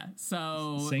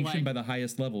 So... Sanctioned by the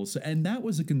highest levels. And that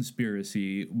was a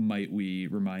conspiracy, might we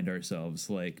remind ourselves,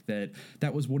 like,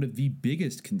 that was one of the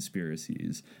biggest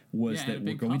conspiracies, was that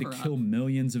we're going to kill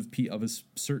millions of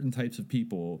certain types of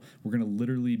people. We're going to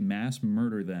literally mass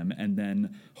murder them, and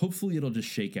then hopefully it'll just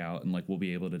shake out, and, like, we'll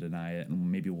be able to deny it, and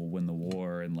maybe we'll win the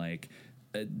war, and, like,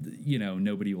 you know,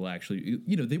 nobody will actually,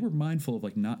 you know, they were mindful of,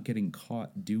 like, not getting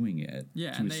caught doing it.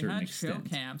 Yeah, to and a they certain had extent.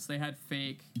 show camps. They had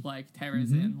fake, like,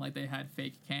 terrorism. Like, they had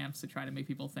fake camps to try to make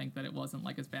people think that it wasn't,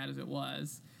 like, as bad as it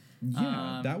was.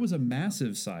 Yeah, that was a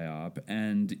massive psyop,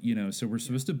 and, you know, so we're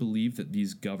supposed to believe that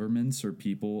these governments or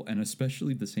people, and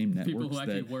especially the same networks people who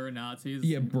actually were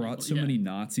Nazis, brought so many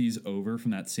Nazis over from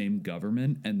that same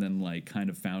government, and then, like, kind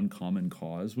of found common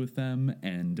cause with them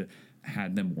and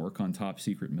had them work on top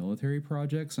secret military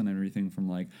projects on everything from,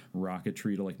 like,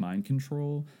 rocketry to, like, mind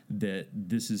control, that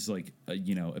this is, like,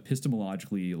 you know,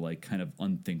 epistemologically, like, kind of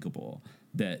unthinkable.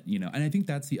 That, you know, and I think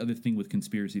that's the other thing with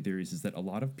conspiracy theories, is that a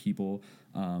lot of people,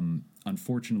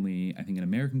 unfortunately, I think in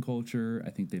American culture, I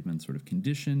think they've been sort of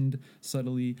conditioned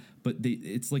subtly, but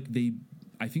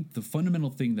I think the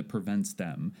fundamental thing that prevents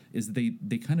them is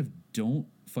they kind of don't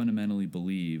fundamentally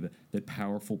believe that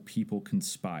powerful people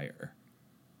conspire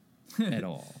at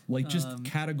all. Like, just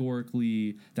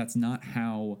categorically, that's not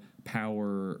how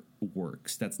power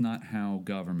works. That's not how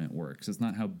government works. It's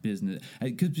not how business...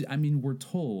 Because, I mean, we're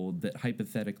told that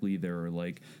hypothetically there are,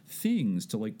 like, things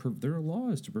to, like... there are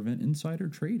laws to prevent insider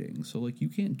trading. So, like, you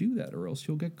can't do that or else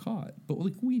you'll get caught. But,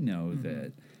 like, we know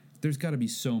that there's got to be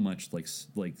so much, like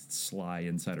sly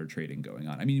insider trading going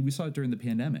on. I mean, we saw it during the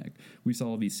pandemic. We saw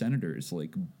all these senators,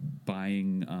 like,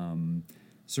 buying...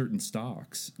 certain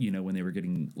stocks, you know, when they were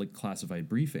getting, like, classified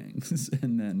briefings,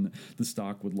 and then the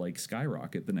stock would, like,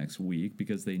 skyrocket the next week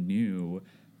because they knew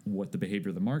what the behavior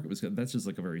of the market was. That's just,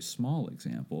 like, a very small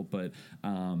example, but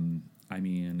I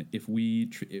mean, if we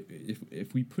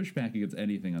push back against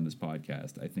anything on this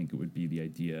podcast, I think it would be the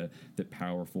idea that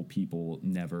powerful people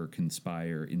never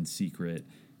conspire in secret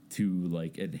to,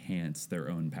 like, enhance their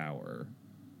own power.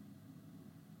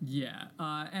 Yeah,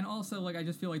 and also, like, I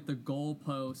just feel like the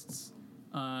goalposts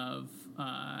of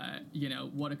you know,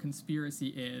 what a conspiracy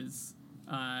is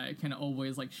can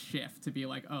always, like, shift to be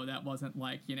like, oh, that wasn't,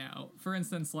 like, you know, for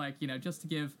instance, like, you know, just to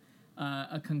give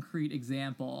a concrete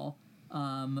example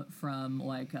from,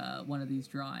 like, one of these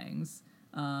drawings.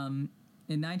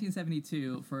 In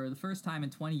 1972, for the first time in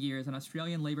 20 years, an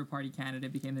Australian Labour Party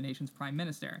candidate became the nation's prime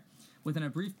minister. Within a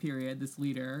brief period, this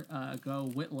leader, Gough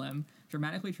Whitlam,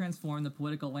 dramatically transformed the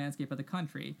political landscape of the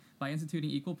country by instituting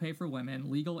equal pay for women,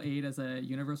 legal aid as a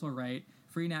universal right,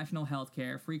 free national health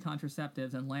care, free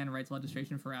contraceptives, and land rights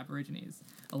legislation for Aborigines,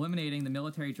 eliminating the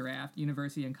military draft,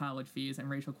 university and college fees, and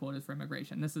racial quotas for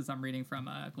immigration. This is, I'm reading from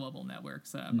Global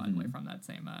Networks, by the way, from that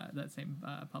same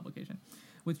publication.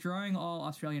 Withdrawing all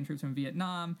Australian troops from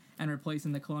Vietnam and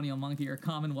replacing the colonial monkey or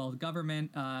Commonwealth government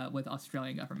with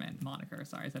Australian government moniker.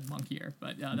 Sorry, I said monkeyer,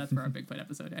 but that's for our Bigfoot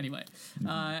episode. Anyway,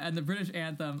 and the British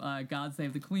anthem, God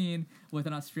Save the Queen, with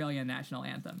an Australian national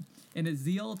anthem. In his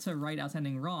zeal to right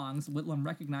outstanding wrongs, Whitlam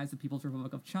recognized the People's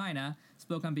Republic of China,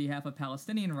 spoke on behalf of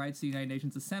Palestinian rights to the United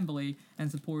Nations Assembly,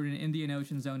 and supported an Indian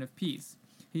Ocean zone of peace.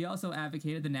 He also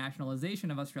advocated the nationalization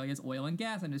of Australia's oil and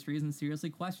gas industries and seriously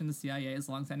questioned the CIA's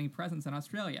longstanding presence in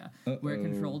Australia, where it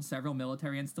controlled several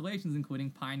military installations, including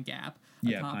Pine Gap,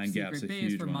 a top-secret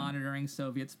base for monitoring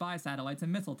Soviet spy satellites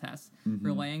and missile tests,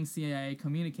 relaying CIA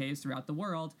communiques throughout the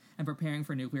world, and preparing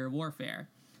for nuclear warfare.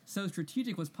 So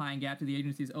strategic was Pine Gap to the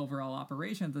agency's overall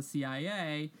operation that the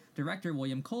CIA director,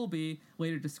 William Colby,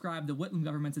 later described the Whitlam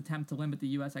government's attempt to limit the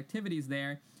U.S. activities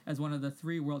there as one of the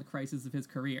 3 world crises of his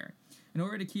career. In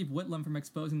order to keep Whitlam from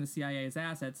exposing the CIA's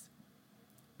assets,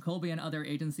 Colby and other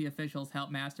agency officials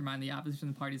helped mastermind the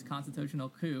opposition party's constitutional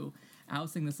coup,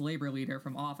 ousting this labor leader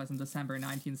from office in December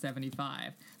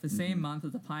 1975, the same month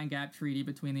that the Pine Gap Treaty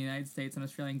between the United States and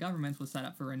Australian governments was set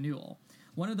up for renewal.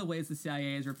 One of the ways the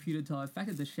CIA is reputed to have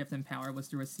affected the shift in power was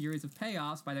through a series of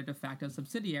payoffs by their de facto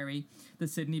subsidiary, the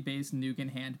Sydney-based Nugan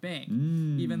Hand Bank.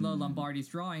 Even though Lombardi's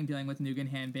drawing dealing with Nugan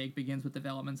Hand Bank begins with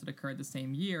developments that occurred the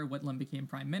same year Whitlam became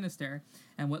prime minister,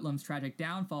 and Whitlam's tragic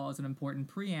downfall is an important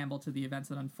preamble to the events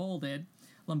that unfolded,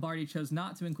 Lombardi chose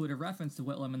not to include a reference to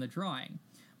Whitlam in the drawing.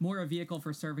 More a vehicle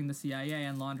for serving the CIA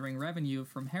and laundering revenue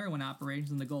from heroin operations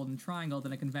in the Golden Triangle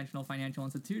than a conventional financial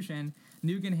institution,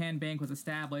 Nugan Hand Bank was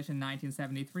established in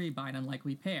 1973 by an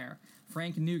unlikely pair.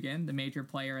 Frank Nugan, the major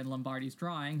player in Lombardi's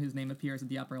drawing, whose name appears at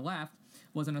the upper left,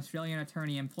 was an Australian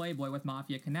attorney and playboy with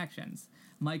mafia connections.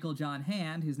 Michael John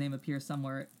Hand, whose name appears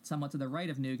somewhat to the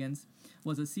right of Nugan's,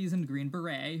 was a seasoned Green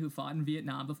Beret who fought in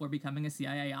Vietnam before becoming a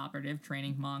CIA operative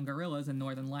training Hmong guerrillas in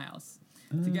northern Laos.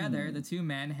 Together, the two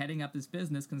men heading up this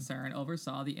business concern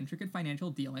oversaw the intricate financial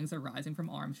dealings arising from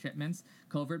arms shipments,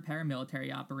 covert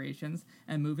paramilitary operations,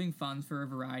 and moving funds for a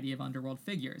variety of underworld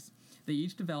figures. They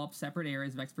each developed separate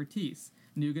areas of expertise.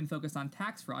 Nugan focused on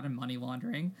tax fraud and money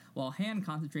laundering, while Hand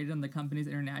concentrated on the company's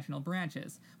international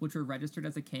branches, which were registered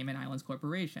as a Cayman Islands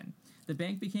corporation. The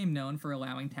bank became known for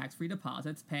allowing tax-free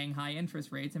deposits, paying high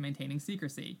interest rates, and maintaining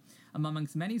secrecy.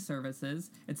 Amongst many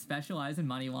services, it specialized in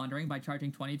money laundering by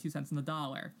charging 22 cents on the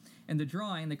dollar. In the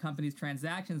drawing, the company's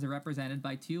transactions are represented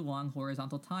by two long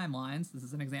horizontal timelines. This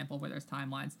is an example where there's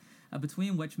timelines,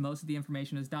 between which most of the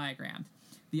information is diagrammed.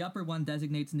 The upper one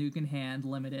designates Nugan Hand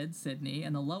Limited, Sydney,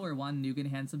 and the lower one, Nugan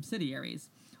Hand subsidiaries.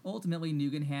 Ultimately,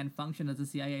 Nugan Hand functioned as the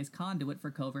CIA's conduit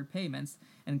for covert payments,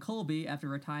 and Colby, after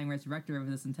retiring as director of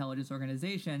this intelligence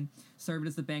organization, served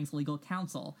as the bank's legal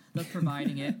counsel, thus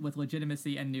providing it with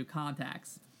legitimacy and new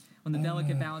contacts. When the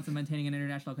delicate balance of maintaining an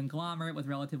international conglomerate with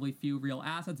relatively few real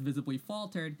assets visibly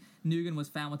faltered, Nugan was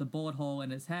found with a bullet hole in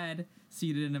his head,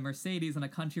 seated in a Mercedes on a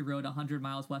country road 100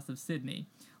 miles west of Sydney.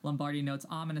 Lombardi notes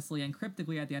ominously and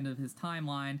cryptically at the end of his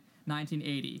timeline,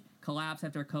 1980, collapse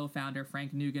after co-founder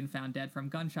Frank Nugan found dead from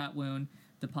gunshot wound,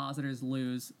 depositors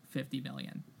lose $50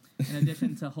 million. In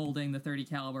addition to holding the .30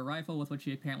 caliber rifle with which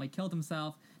he apparently killed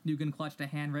himself, Nugan clutched a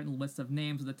handwritten list of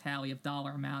names with a tally of dollar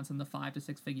amounts in the 5 to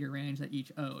 6 figure range that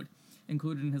each owed.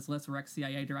 Included in his list were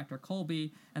ex-CIA Director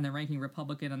Colby and the ranking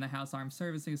Republican on the House Armed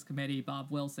Services Committee, Bob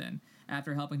Wilson.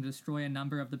 After helping to destroy a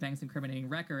number of the bank's incriminating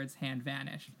records, Hand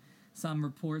vanished.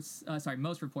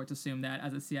 Most reports assume that,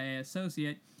 as a CIA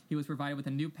associate, he was provided with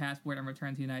a new passport and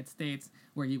returned to the United States,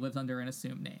 where he lives under an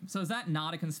assumed name. So is that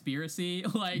not a conspiracy?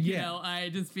 I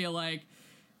just feel like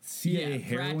CIA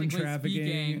heroin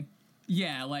trafficking.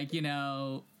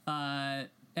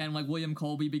 And William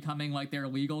Colby becoming their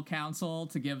legal counsel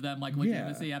to give them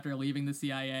legitimacy after leaving the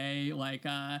CIA. What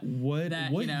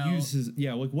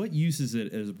use is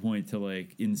it as a point to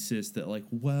insist that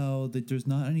that there's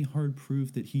not any hard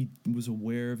proof that he was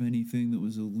aware of anything that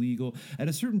was illegal. At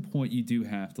a certain point, you do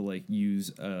have to use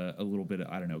a little bit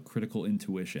of critical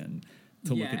intuition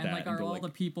to look at that. Are all the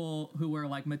people who were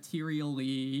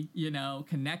materially,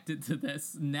 connected to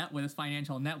this this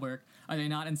financial network, are they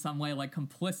not in some way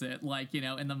complicit,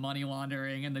 in the money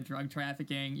laundering and the drug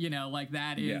trafficking,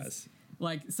 that is. Yes.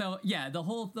 The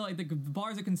whole the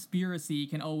bars of conspiracy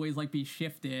can always be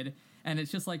shifted, and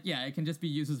it's just it can just be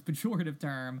used as a pejorative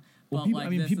term. Well,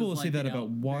 people will say that about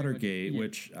Watergate,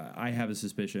 which I have a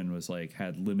suspicion was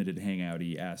had limited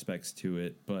hangouty aspects to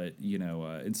it. But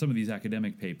in some of these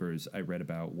academic papers I read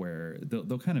about, where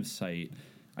they'll kind of cite,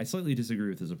 I slightly disagree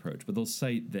with his approach, but they'll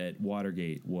cite that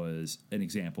Watergate was an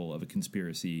example of a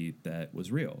conspiracy that was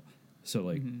real.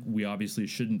 So we obviously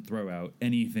shouldn't throw out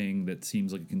anything that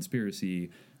seems like a conspiracy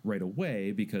right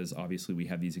away, because obviously we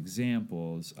have these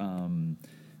examples.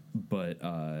 But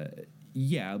I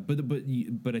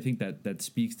think that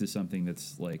speaks to something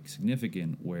that's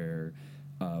significant, where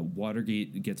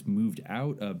Watergate gets moved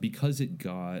out of because it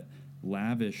got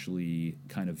lavishly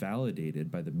kind of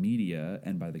validated by the media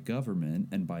and by the government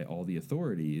and by all the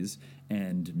authorities,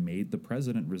 and made the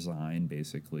president resign,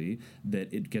 basically,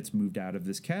 that it gets moved out of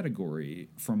this category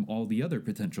from all the other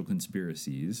potential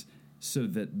conspiracies, so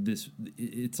that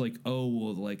it's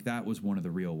that was one of the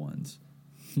real ones.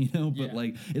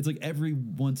 It's every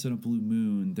once in a blue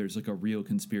moon there's a real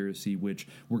conspiracy which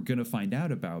we're going to find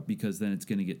out about, because then it's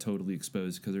going to get totally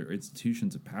exposed, because our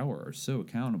institutions of power are so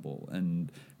accountable.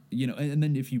 And and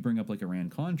then if you bring up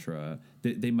Iran-Contra,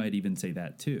 they might even say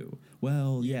that too.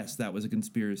 Well, yes, that was a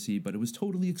conspiracy, but it was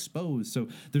totally exposed. So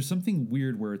there's something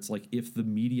weird where it's if the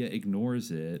media ignores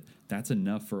it, that's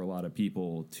enough for a lot of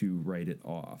people to write it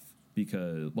off.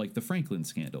 Because the Franklin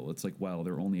scandal, it's there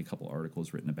are only a couple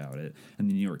articles written about it, and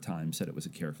the New York Times said it was a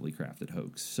carefully crafted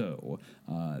hoax. So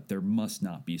there must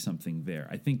not be something there.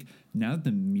 I think now that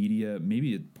the media,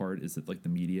 maybe a part is that the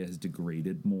media has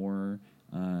degraded more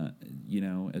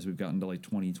as we've gotten to like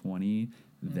 2020,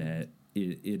 that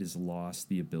it has lost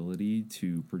the ability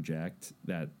to project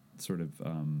that sort of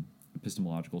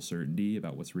epistemological certainty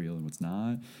about what's real and what's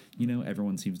not.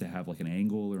 Everyone seems to have like an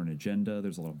angle or an agenda.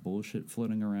 There's a lot of bullshit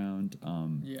floating around.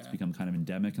 It's become kind of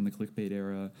endemic in the clickbait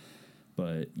era.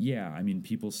 But yeah, I mean,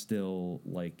 people still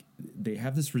like they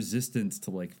have this resistance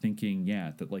to like thinking,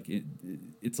 that like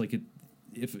it's like it.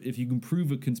 If you can prove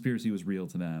a conspiracy was real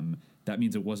to them, that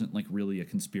means it wasn't like really a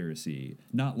conspiracy,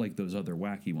 not like those other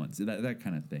wacky ones. That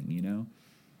kind of thing,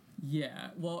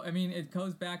 Yeah, well, I mean, it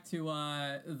goes back to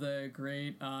the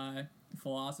great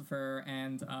philosopher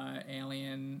and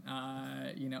alien,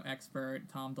 expert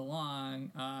Tom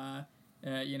DeLonge.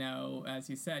 As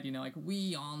you said, like,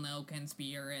 we all know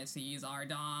conspiracies are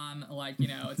dumb. Like,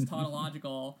 it's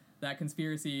tautological that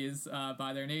conspiracies,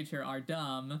 by their nature, are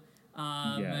dumb.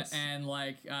 Yes. And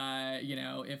like,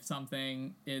 if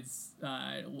something is,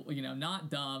 not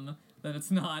dumb, that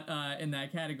it's not in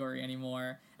that category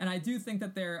anymore. And I do think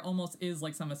that there almost is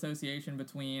like some association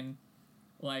between,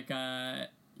 like,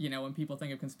 when people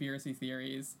think of conspiracy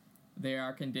theories, they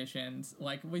are conditioned,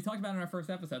 like we talked about in our first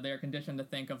episode, they are conditioned to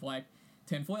think of like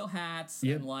tinfoil hats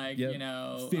and like,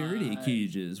 Faraday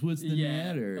cages. What's the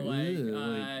matter? Like,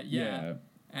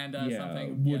 and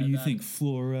something. What do you think?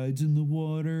 Fluoride's in the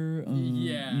water?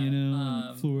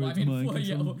 Fluoride's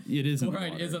it is in the water.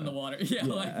 Fluoride is in the water.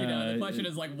 The question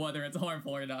is like whether it's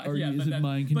harmful or not. Is it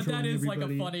mind controlling? But that is everybody?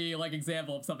 like a funny like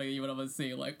example of something that you would almost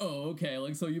see. Like, oh, okay,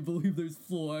 like so you believe there's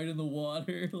fluoride in the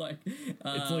water? Like,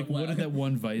 it's like what did that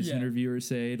one Vice interviewer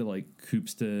say to like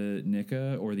Koopsta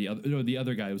Nika or the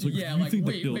other guy was like, you think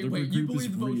the Bilderberg you group is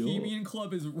believe the real? Bohemian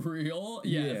Club is real?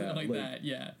 Something like that.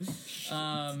 Yeah.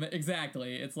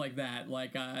 Exactly. It's like that.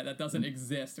 Like that doesn't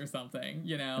exist or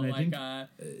something. And I think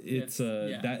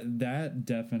that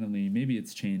definitely, maybe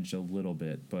it's changed a little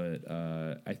bit, but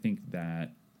I think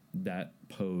that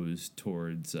pose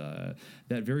towards that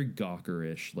very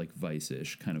Gawker-ish, like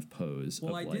Vice-ish kind of pose.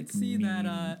 Well, of, I did see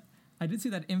that. I did see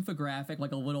that infographic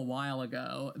like a little while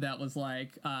ago that was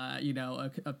like, a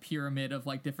pyramid of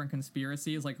like different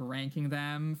conspiracies, like ranking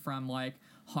them from like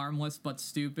harmless but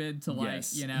stupid to like,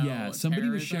 somebody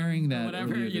was sharing that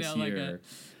whatever, earlier this year.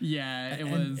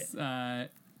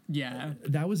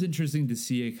 That was interesting to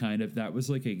see that was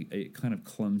like a kind of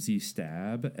clumsy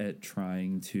stab at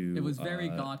trying to. It was very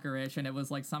Gawker-ish, and it was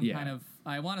like some kind of,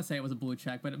 I want to say it was a blue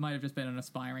check, but it might have just been an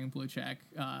aspiring blue check.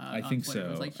 I think so. It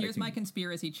was like, here's my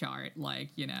conspiracy chart,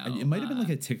 like, It might have been like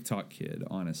a TikTok kid,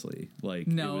 honestly. Like,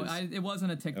 no, it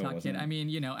wasn't a TikTok kid. I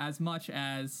mean, as much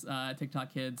as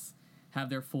TikTok kids have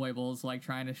their foibles, like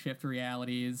trying to shift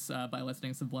realities by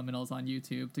listening subliminals on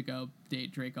YouTube to go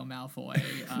date Draco Malfoy.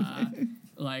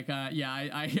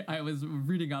 I was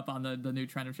reading up on the new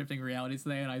trend of shifting realities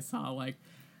today, and I saw like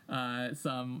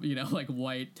some like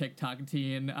white TikTok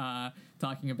teen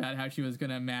talking about how she was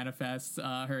gonna manifest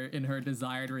her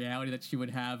desired reality that she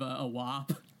would have a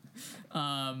WAP.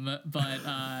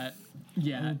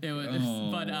 It was.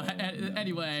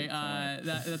 Anyway,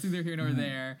 that's neither here nor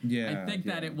there. I think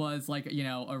that it was like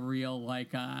a real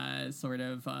like sort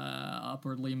of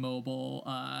upwardly mobile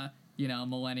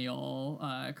millennial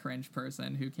cringe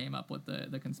person who came up with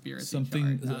the conspiracy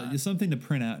chart. Something to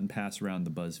print out and pass around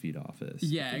the BuzzFeed office.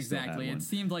 Yeah, exactly. It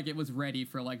seemed like it was ready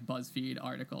for like BuzzFeed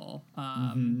article.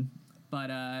 But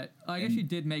I guess she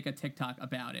did make a TikTok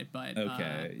about it. But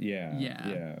but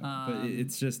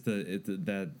it's just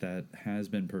that has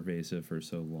been pervasive for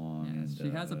so long. She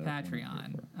has a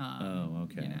Patreon.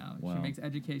 Wow. She makes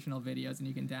educational videos, and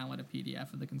you can download a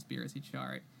PDF of the conspiracy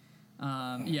chart.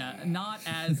 Not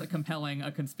as compelling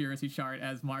a conspiracy chart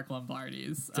as Mark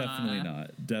Lombardi's. Definitely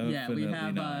not. We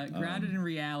have grounded in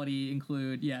reality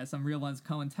include some real ones: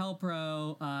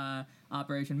 COINTELPRO,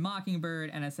 Operation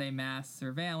Mockingbird, NSA mass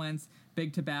surveillance,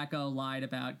 Big Tobacco lied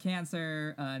about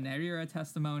cancer, Narira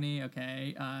testimony,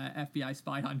 FBI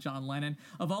spied on John Lennon.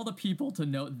 Of all the people to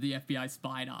note the FBI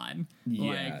spied on,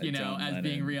 John as Lennon.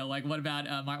 being real, like what about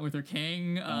Martin Luther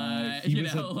King? He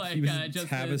was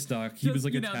Tavistock. He was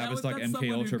like a Tavistock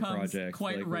MK Ultra project.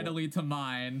 Quite readily to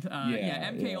mind.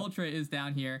 MK Ultra is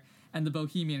down here, and the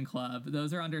Bohemian Club.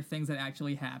 Those are under things that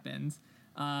actually happened.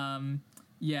 And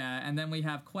then we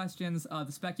have questions.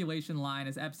 The speculation line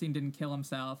is Epstein didn't kill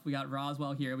himself. We got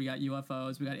Roswell here. We got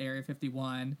UFOs. We got Area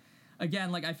 51.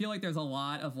 Again, like I feel like there's a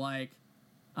lot of like,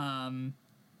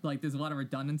 like there's a lot of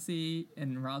redundancy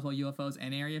in Roswell UFOs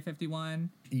and Area 51.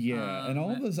 Yeah, and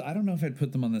all of those, I don't know if I'd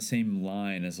put them on the same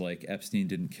line as like Epstein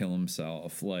didn't kill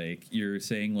himself. Like you're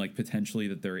saying, like potentially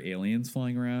that there are aliens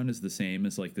flying around is the same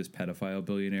as like this pedophile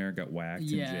billionaire got whacked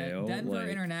in jail. Denver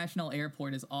International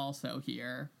Airport is also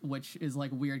here, which is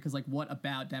like weird because like what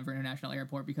about Denver International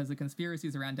Airport? Because the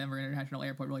conspiracies around Denver International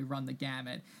Airport really run the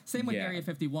gamut. Same with Area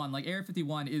 51. Like Area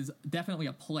 51 is definitely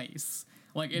a place.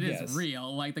 Like it is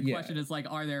real. Like the question is like,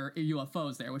 are there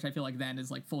UFOs there? Which I feel like then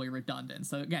is like fully redundant.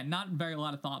 So again, not very a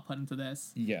lot of thought put into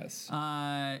this. Yes.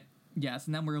 Yes,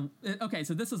 and then we're okay.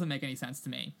 So this doesn't make any sense to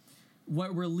me.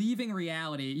 What we're leaving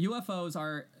reality. UFOs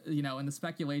are, you know, in the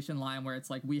speculation line where it's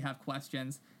like we have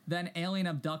questions. Then alien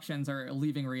abductions are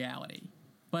leaving reality.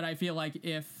 But I feel like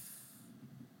if,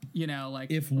 you know,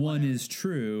 like if one is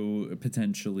true,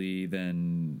 potentially,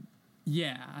 then.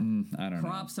 Yeah. I don't know.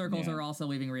 Crop circles are also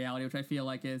leaving reality, which I feel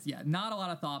like is, not a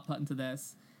lot of thought put into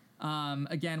this.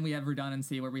 Again, we have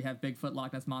redundancy where we have Bigfoot,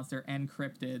 Loch Ness Monster, and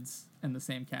cryptids in the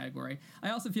same category. I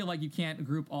also feel like you can't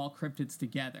group all cryptids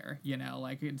together, you know,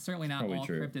 like it's certainly not all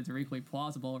cryptids are equally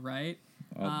plausible, right?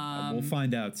 We'll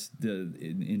find out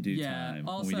in due time.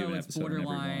 Also, when we do an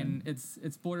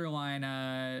it's borderline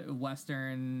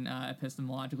Western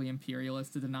epistemologically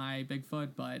imperialist to deny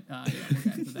Bigfoot, but we'll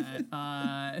get into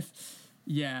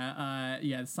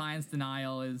that. Science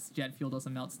denial is jet fuel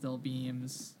doesn't melt still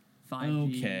beams.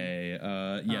 5G. Okay.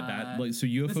 That like so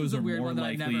UFOs are more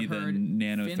likely than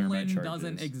nanothermite Finland charges.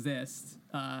 Doesn't exist.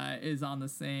 Is on the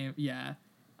same. Yeah.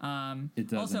 It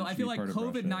doesn't. Also, I feel like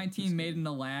COVID-19 made in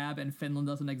the lab and Finland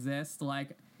doesn't exist.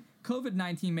 Like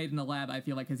COVID-19 made in the lab, I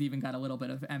feel like has even got a little bit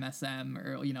of MSM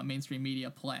or, you know, mainstream media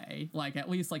play. Like at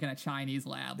least like in a Chinese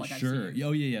lab. Like sure.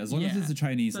 As long as it's a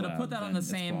Chinese lab. So to put that on the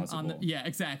same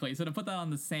exactly. So to put that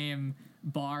on the same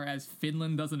bar as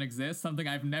Finland doesn't exist, something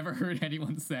I've never heard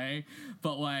anyone say.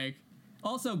 But like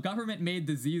also government made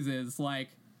diseases like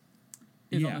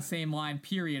is on the same line,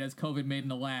 period, as COVID made in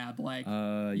the lab. Like,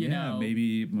 you know,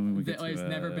 maybe when we get to there's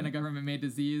never been a government-made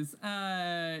disease.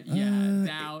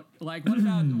 Doubt. Like, what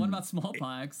about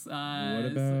smallpox? What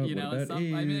about AIDS? I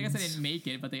mean, I guess they didn't make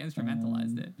it, but they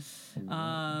instrumentalized it.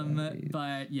 Of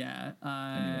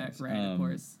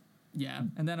course,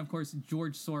 and then of course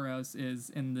George Soros is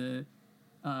in the,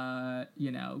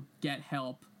 get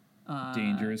help.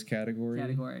 Dangerous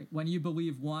category. When you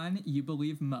believe one, you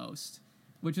believe most.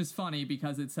 Which is funny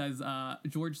because it says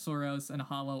George Soros and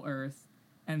Hollow Earth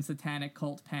and Satanic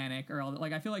Cult Panic or all that.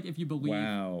 Like I feel like if you believe,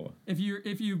 if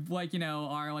you like, you know,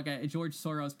 are like a George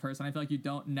Soros person, I feel like you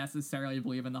don't necessarily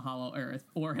believe in the Hollow Earth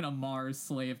or in a Mars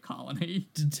slave colony.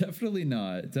 Definitely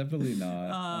not.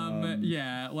 And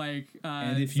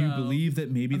if you believe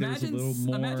that maybe there's a little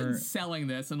more, imagine selling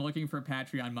this and looking for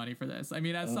Patreon money for this. I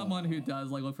mean, as someone who does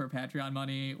like look for Patreon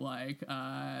money, like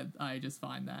I just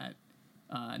find that.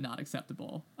 Not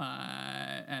acceptable,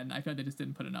 and I feel like they just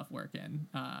didn't put enough work in.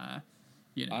 I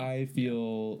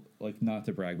feel like, not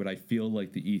to brag, but I feel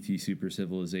like the ET super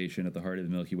civilization at the heart of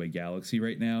the Milky Way galaxy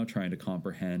right now, trying to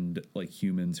comprehend like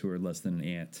humans who are less than an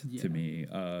ant to me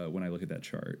when I look at that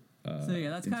chart.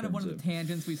 That's kind of one of the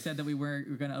tangents we said that we were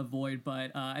going to avoid,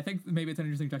 but I think maybe it's an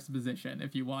interesting juxtaposition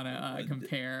if you want to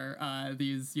compare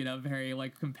these, you know, very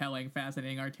like compelling,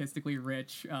 fascinating, artistically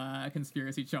rich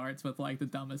conspiracy charts with like the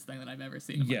dumbest thing that I've ever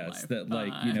seen. In my life. That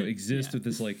like exist with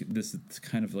this like this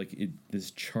kind of like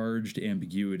this charged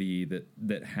ambiguity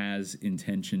that has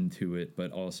intention to it,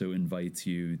 but also invites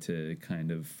you to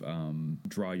kind of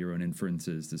draw your own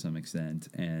inferences to some extent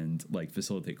and like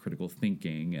facilitate critical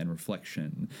thinking and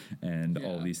reflection. And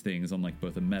all these things on like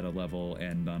both a meta level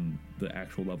and on the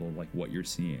actual level of like what you're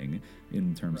seeing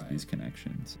in terms of these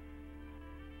connections.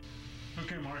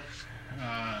 Okay, Mark.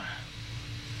 I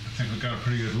think we've got a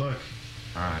pretty good look.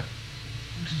 All right.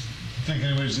 Think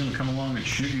anybody's going to come along and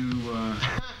shoot you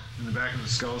in the back of the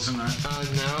skull tonight?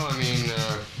 No, I mean,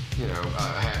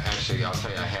 actually, I'll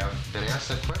tell you, I have been asked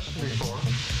that question before.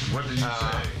 What did you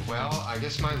say? Well, I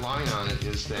guess my line on it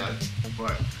is that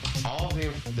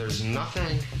there's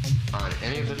nothing on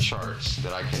any of the charts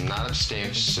that I cannot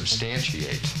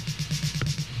substantiate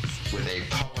with a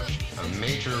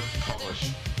major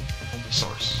published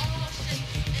source.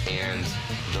 And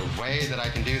the way that I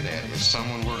can do that, if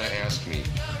someone were to ask me,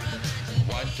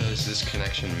 what does this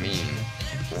connection mean?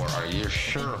 Or are you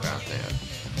sure about that?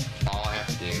 All I have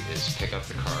to do is pick up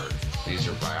the card. These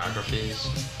are biographies,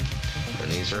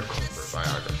 and these are corporate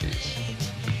biographies.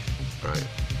 Right?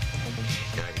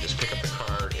 And I can just pick up the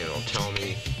card, and it'll tell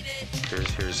me,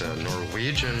 here's a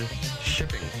Norwegian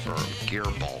shipping firm,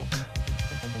 Gearbulk,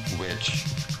 which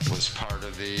was part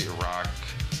of the Iraq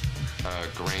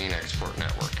grain export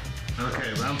network.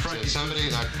 Okay, well, I'm Frankie. So somebody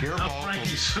like Gearbolt. I'm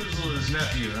Frankie Suzel, his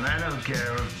nephew, and I don't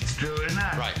care if it's true or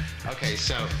not. Right. Okay,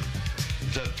 so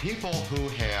the people who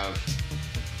have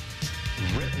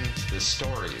written the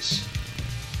stories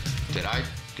that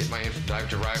I've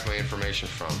derived my information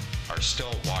from are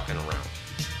still walking around.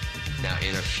 Now,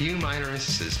 in a few minor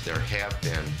instances, there have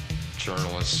been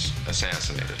journalists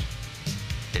assassinated.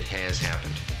 It has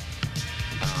happened.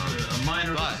 A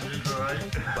minor incident, all right.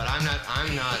 But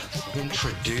I'm not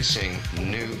introducing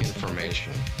new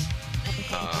information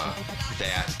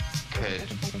that could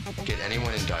get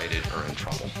anyone indicted or in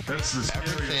trouble. That's the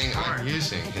scariest Everything part. I'm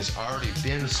using has already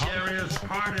been The scariest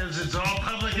part is it's all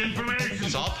public information.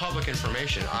 It's all public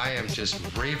information. I am just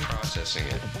reprocessing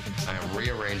it. I am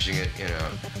rearranging it in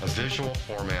a visual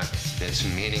format that's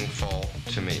meaningful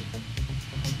to me.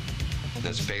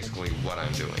 That's basically what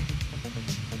I'm doing.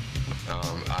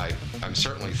 I'm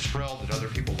certainly thrilled that other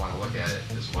people want to look at it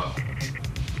as well.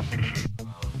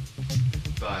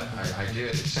 But I do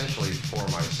it essentially for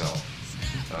myself.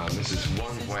 This is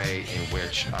one way in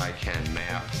which I can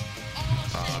map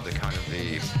the kind of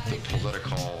the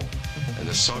political and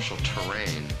the social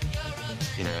terrain,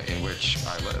 in which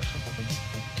I live.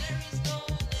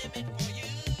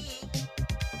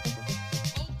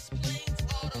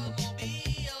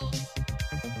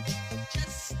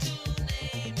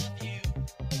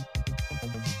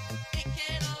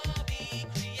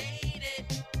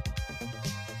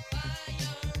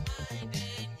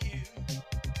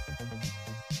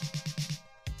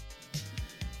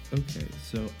 Okay,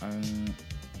 so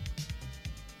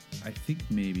I think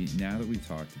maybe now that we've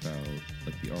talked about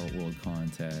like the art world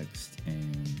context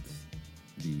and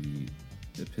the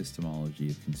epistemology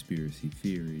of conspiracy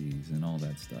theories and all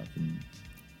that stuff, and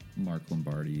Mark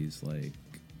Lombardi's like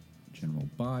general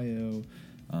bio,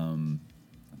 I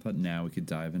thought now we could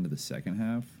dive into the second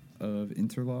half of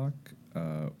Interlock,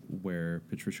 where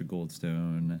Patricia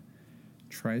Goldstone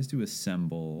tries to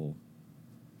assemble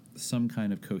some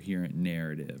kind of coherent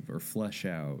narrative or flesh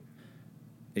out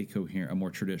a more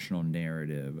traditional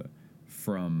narrative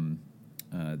from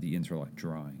the Interlock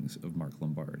drawings of Mark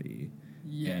Lombardi.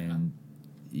 And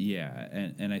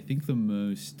I think the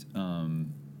most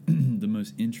the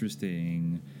most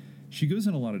interesting, she goes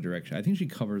in a lot of direction. I think she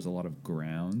covers a lot of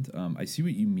ground. I see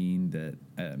what you mean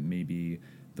that maybe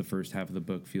the first half of the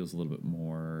book feels a little bit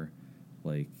more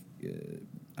like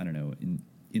I don't know,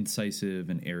 incisive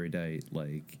and erudite,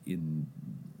 like in,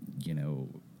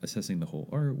 assessing the whole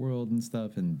art world and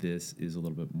stuff, and this is a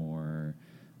little bit more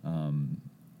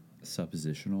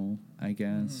suppositional, I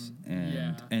guess.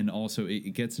 And also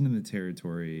it gets into the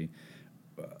territory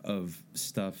of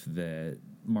stuff that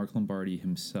Mark Lombardi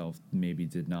himself maybe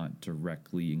did not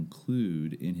directly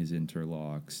include in his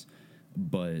interlocks,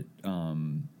 but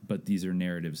these are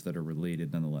narratives that are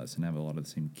related nonetheless and have a lot of the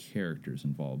same characters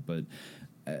involved. But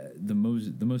the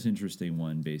most interesting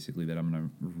one, basically, that I'm going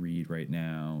to read right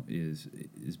now is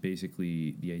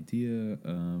basically the idea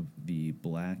of the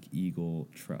Black Eagle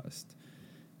Trust,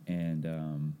 and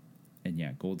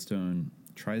Goldstone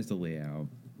tries to lay out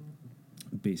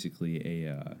basically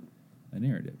a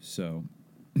narrative. So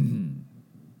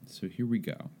here we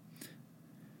go.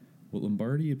 What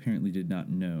Lombardi apparently did not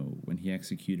know when he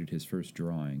executed his first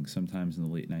drawing, sometimes in the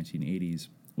late 1980s,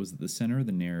 was that the center of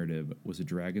the narrative was a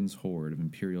dragon's hoard of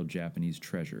imperial Japanese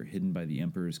treasure hidden by the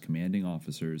emperor's commanding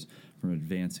officers from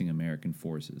advancing American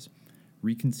forces.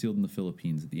 Reconcealed in the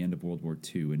Philippines at the end of World War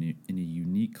II in a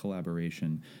unique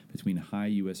collaboration between high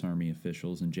U.S. Army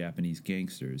officials and Japanese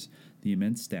gangsters, the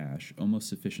immense stash, almost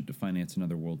sufficient to finance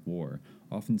another world war,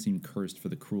 often seemed cursed for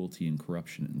the cruelty and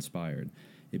corruption it inspired.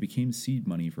 It became seed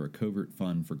money for a covert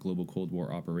fund for global Cold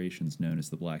War operations known as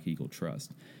the Black Eagle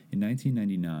Trust. In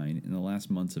 1999, in the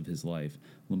last months of his life,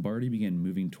 Lombardi began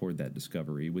moving toward that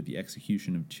discovery with the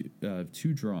execution of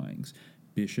two drawings,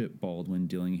 Bishop, Baldwin,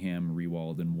 Dillingham,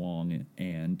 Rewald, and Wong,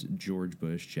 and George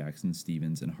Bush, Jackson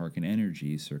Stevens, and Harkin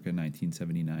Energy circa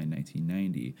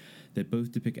 1979-1990, that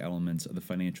both depict elements of the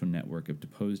financial network of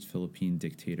deposed Philippine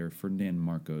dictator Ferdinand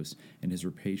Marcos and his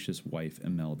rapacious wife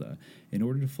Imelda. In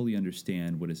order to fully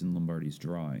understand what is in Lombardi's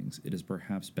drawings, it is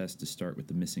perhaps best to start with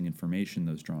the missing information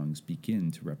those drawings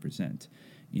begin to represent.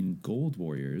 In Gold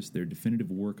Warriors, their definitive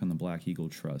work on the Black Eagle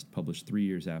Trust, published 3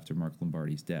 years after Mark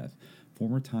Lombardi's death,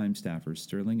 former Time staffers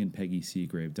Sterling and Peggy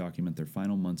Seagrave document their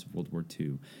final months of World War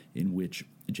II, in which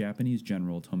Japanese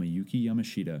General Tomoyuki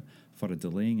Yamashita fought a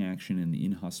delaying action in the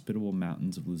inhospitable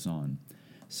mountains of Luzon.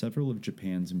 Several of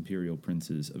Japan's imperial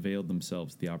princes availed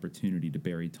themselves of the opportunity to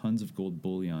bury tons of gold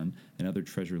bullion and other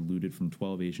treasure looted from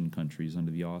 12 Asian countries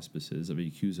under the auspices of a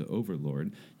Yakuza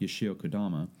overlord, Yoshio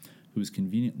Kodama, who was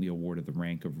conveniently awarded the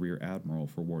rank of Rear Admiral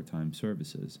for wartime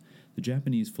services. The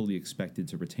Japanese fully expected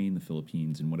to retain the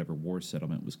Philippines in whatever war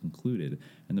settlement was concluded,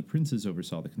 and the princes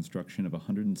oversaw the construction of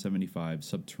 175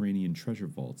 subterranean treasure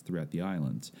vaults throughout the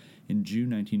islands. In June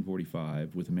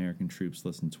 1945, with American troops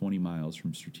less than 20 miles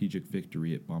from strategic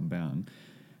victory at Bambang,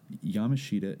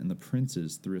 Yamashita and the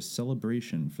princes threw a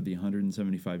celebration for the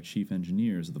 175 chief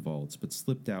engineers of the vaults, but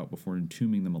slipped out before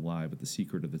entombing them alive with the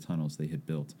secret of the tunnels they had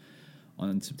built.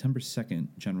 On September 2nd,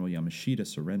 General Yamashita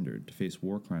surrendered to face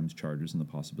war crimes charges and the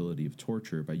possibility of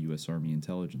torture by U.S. Army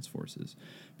intelligence forces.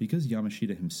 Because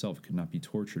Yamashita himself could not be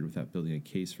tortured without building a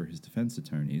case for his defense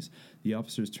attorneys, the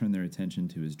officers turned their attention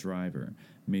to his driver,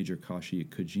 Major Kashi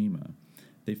Kojima.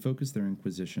 They focused their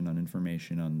inquisition on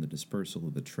information on the dispersal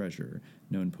of the treasure,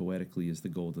 known poetically as the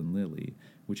Golden Lily,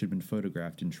 which had been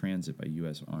photographed in transit by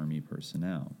U.S. Army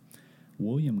personnel.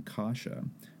 William Kasha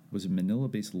was a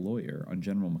Manila-based lawyer on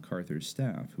General MacArthur's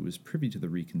staff who was privy to the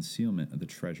reconcealment of the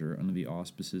treasure under the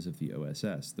auspices of the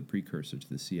OSS, the precursor to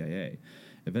the CIA.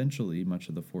 Eventually, much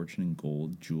of the fortune in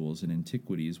gold, jewels, and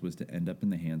antiquities was to end up in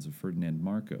the hands of Ferdinand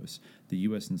Marcos, the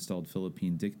U.S.-installed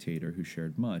Philippine dictator who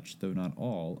shared much, though not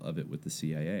all, of it with the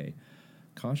CIA.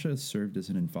 Kasha served as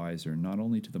an advisor not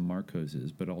only to the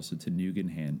Marcoses, but also to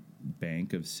Nugan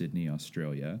Bank of Sydney,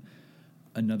 Australia,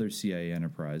 another CIA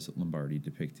enterprise that Lombardi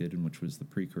depicted and which was the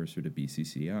precursor to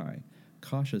BCCI.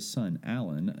 Kasha's son,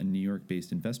 Alan, a New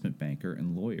York-based investment banker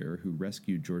and lawyer who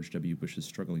rescued George W. Bush's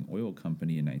struggling oil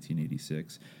company in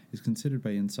 1986, is considered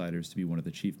by insiders to be one of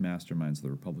the chief masterminds of the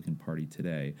Republican Party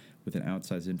today, with an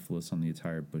outsized influence on the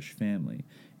entire Bush family.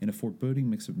 In a foreboding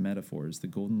mix of metaphors, the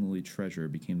Golden Lily Treasure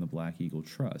became the Black Eagle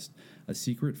Trust, a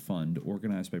secret fund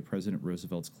organized by President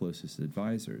Roosevelt's closest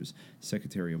advisors,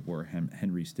 Secretary of War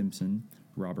Henry Stimson,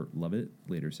 Robert Lovett,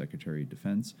 later Secretary of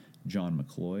Defense, John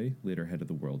McCloy, later head of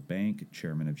the World Bank,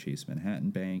 chairman of Chase Manhattan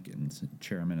Bank, and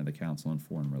chairman of the Council on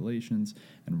Foreign Relations,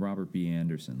 and Robert B.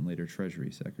 Anderson, later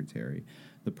Treasury Secretary.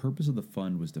 The purpose of the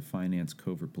fund was to finance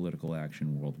covert political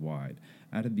action worldwide.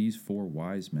 Out of these four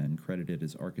wise men, credited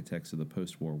as architects of the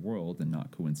post-war world, and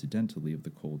not coincidentally of the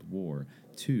Cold War,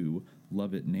 two,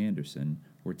 Lovett and Anderson,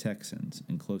 were Texans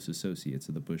and close associates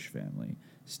of the Bush family.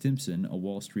 Stimson, a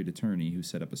Wall Street attorney who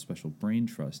set up a special brain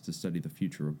trust to study the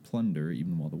future of plunder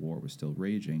even while the war was still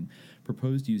raging,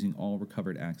 proposed using all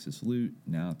recovered Axis loot,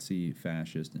 Nazi,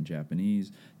 fascist, and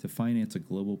Japanese, to finance a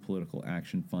global political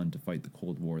action fund to fight the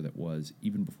Cold War that was,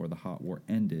 even before the hot war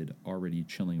ended, already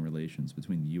chilling relations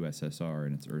between the USSR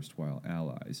and its erstwhile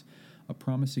allies. A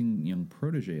promising young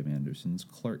protege of Anderson's,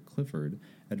 Clark Clifford,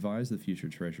 advised the future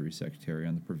Treasury Secretary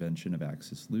on the prevention of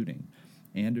Axis looting.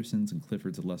 Anderson's and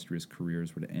Clifford's illustrious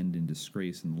careers were to end in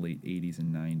disgrace in the late 80s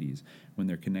and 90s when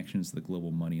their connections to the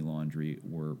global money laundry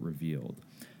were revealed.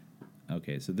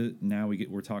 Okay, so now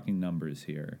we're talking numbers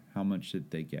here. How much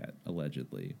did they get,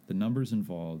 allegedly? The numbers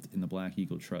involved in the Black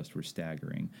Eagle Trust were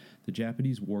staggering. The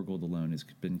Japanese war gold alone has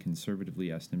been conservatively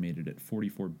estimated at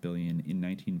 $44 billion in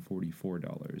 1944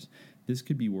 dollars. This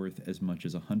could be worth as much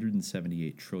as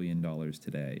 $178 trillion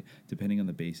today, depending on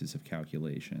the basis of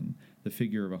calculation. The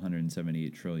figure of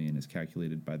 $178 trillion is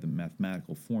calculated by the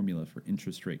mathematical formula for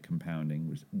interest rate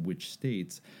compounding, which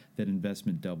states that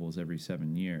investment doubles every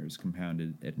 7 years,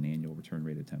 compounded at an annual return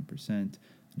rate of 10%.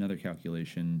 Another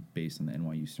calculation based on the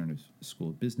NYU Stern School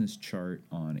of Business chart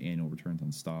on annual returns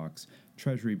on stocks,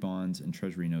 treasury bonds, and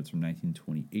treasury notes from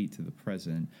 1928 to the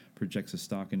present projects a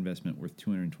stock investment worth $225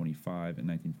 in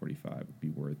 1945 would be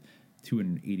worth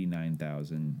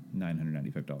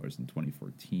 $289,995 in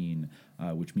 2014,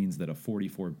 which means that a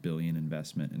 $44 billion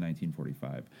investment in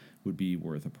 1945 would be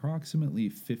worth approximately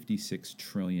 $56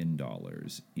 trillion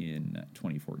in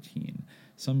 2014.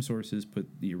 Some sources put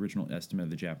the original estimate of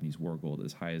the Japanese war gold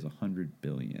as high as $100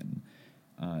 billion.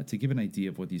 To give an idea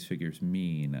of what these figures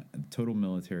mean, total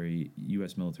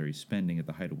U.S. military spending at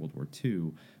the height of World War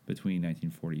II between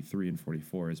 1943 and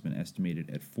 44 has been estimated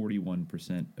at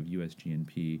 41% of U.S.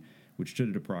 GNP, which stood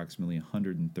at approximately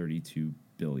 $132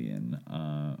 billion,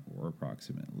 or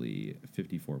approximately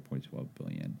 $54.12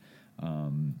 billion.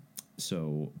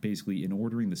 So basically, in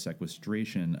ordering the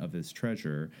sequestration of this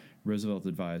treasure, Roosevelt's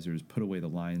advisors put away the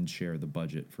lion's share of the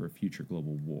budget for a future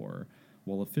global war.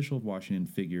 While official Washington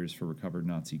figures for recovered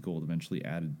Nazi gold eventually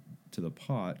added to the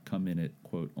pot come in at,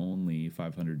 quote, only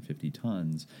 550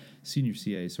 tons, senior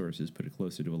CIA sources put it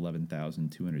closer to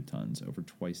 11,200 tons, over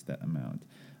twice that amount.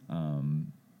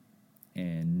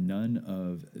 And none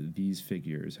of these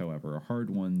figures, however, are hard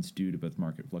ones due to both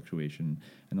market fluctuation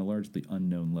and the largely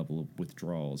unknown level of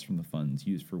withdrawals from the funds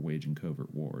used for waging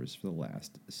covert wars for the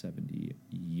last 70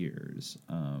 years.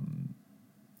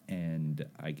 And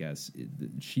I guess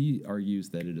she argues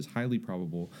that it is highly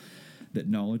probable that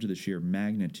knowledge of the sheer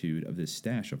magnitude of this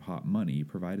stash of hot money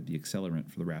provided the accelerant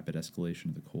for the rapid escalation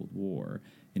of the Cold War.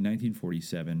 In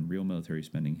 1947, real military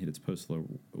spending hit its post-war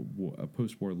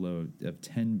low of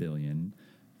 $10 billion,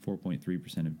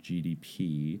 4.3% of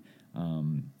GDP,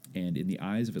 and in the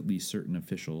eyes of at least certain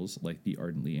officials, like the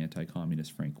ardently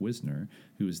anti-communist Frank Wisner,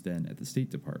 who was then at the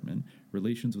State Department,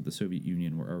 relations with the Soviet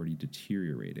Union were already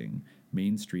deteriorating.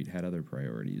 Main Street had other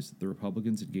priorities. The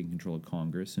Republicans had gained control of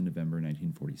Congress in November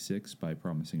 1946 by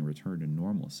promising a return to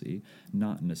normalcy,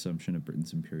 not an assumption of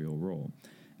Britain's imperial role.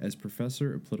 As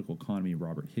professor of political economy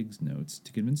Robert Higgs notes,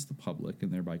 to convince the public,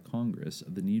 and thereby Congress,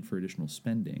 of the need for additional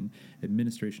spending,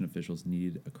 administration officials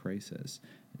needed a crisis.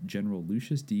 General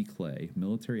Lucius D. Clay,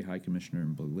 military high commissioner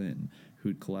in Berlin, who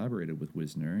had collaborated with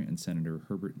Wisner and Senator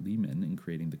Herbert Lehman in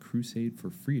creating the Crusade for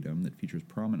Freedom that features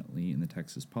prominently in the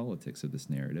Texas politics of this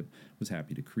narrative, was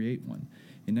happy to create one.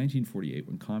 In 1948,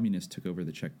 when communists took over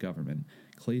the Czech government,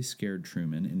 Clay scared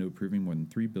Truman into approving more than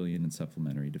 $3 billion in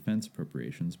supplementary defense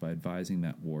appropriations by advising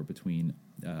that war between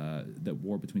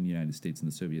the United States and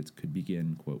the Soviets could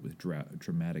begin, quote, with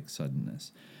dramatic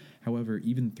suddenness. However,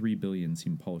 even $3 billion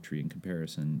seemed paltry in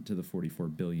comparison to the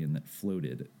 $44 billion that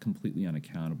floated, completely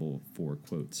unaccountable for,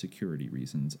 quote, security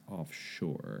reasons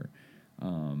offshore.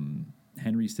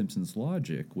 Henry Stimson's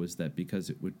logic was that because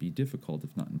it would be difficult,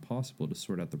 if not impossible, to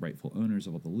sort out the rightful owners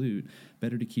of all the loot,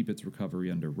 better to keep its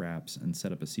recovery under wraps and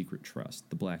set up a secret trust,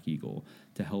 the Black Eagle,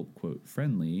 to help, quote,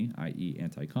 friendly, i.e.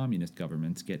 anti-communist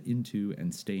governments get into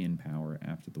and stay in power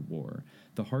after the war.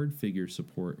 The hard figures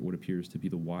support what appears to be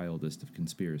the wildest of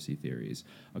conspiracy theories.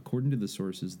 According to the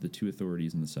sources of the two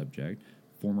authorities in the subject,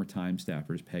 former Time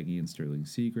staffers Peggy and Sterling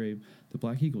Seagrave, the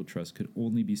Black Eagle Trust could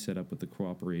only be set up with the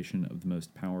cooperation of the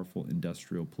most powerful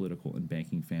industrial, political, and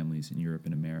banking families in Europe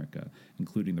and America,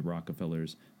 including the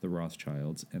Rockefellers, the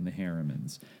Rothschilds, and the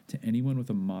Harrimans. To anyone with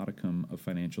a modicum of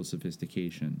financial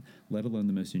sophistication, let alone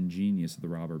the most ingenious of the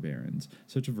robber barons,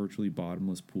 such a virtually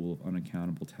bottomless pool of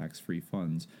unaccountable tax-free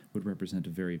funds would represent a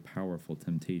very powerful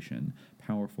temptation,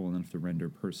 powerful enough to render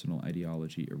personal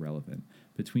ideology irrelevant.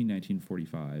 Between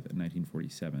 1945 and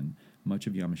 1947, much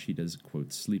of Yamashita's,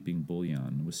 quote, sleeping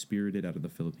bullion was spirited out of the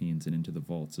Philippines and into the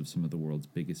vaults of some of the world's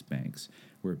biggest banks,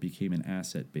 where it became an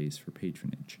asset base for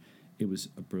patronage. It was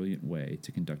a brilliant way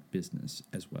to conduct business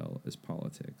as well as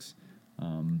politics.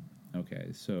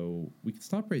 Okay, so we can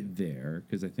stop right there,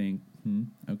 because I think,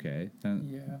 okay.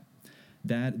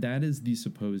 That is the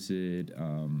supposed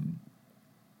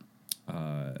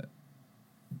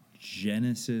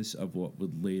genesis of what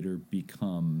would later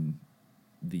become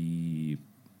the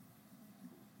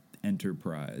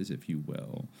Enterprise, if you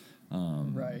will.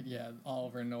 Right, yeah,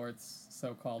 Oliver North's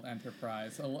so-called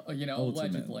Enterprise,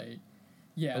 allegedly.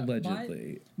 Yeah,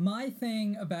 allegedly. My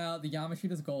thing about the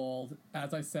Yamashita's Gold,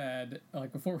 as I said,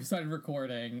 like before we started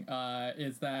recording,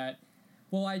 is that,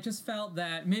 well, I just felt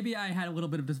that maybe I had a little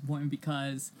bit of disappointment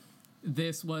because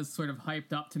this was sort of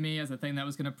hyped up to me as a thing that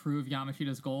was going to prove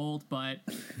Yamashita's Gold, but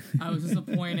I was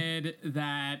disappointed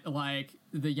that, like,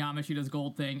 the Yamashita's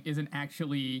Gold thing isn't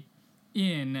actually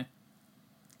in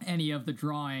any of the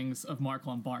drawings of Mark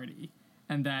Lombardi.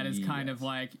 And that is kind of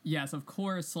like, yes, of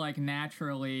course, like,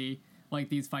 naturally, like,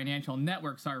 these financial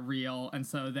networks are real, and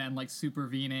so then, like,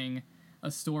 supervening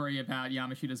a story about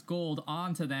Yamashita's Gold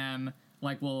onto them,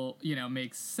 like, will,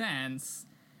 make sense,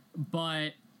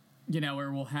 but,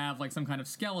 or we'll have, like, some kind of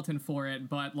skeleton for it,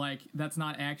 but, like, that's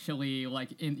not actually, like,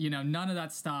 none of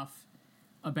that stuff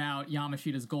about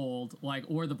Yamashita's Gold, like,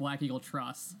 or the Black Eagle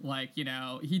Trust, like,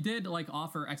 he did, like,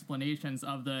 offer explanations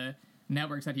of the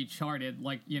networks that he charted,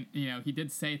 like, he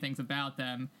did say things about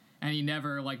them, and he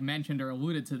never, like, mentioned or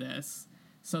alluded to this,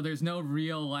 so there's no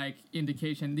real, like,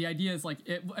 indication. The idea is, like,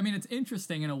 it's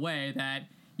interesting in a way that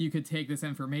you could take this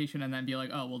information and then be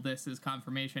like, oh, well, this is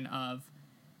confirmation of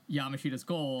Yamashita's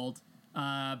Gold, but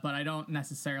I don't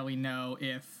necessarily know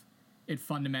if it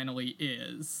fundamentally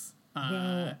is.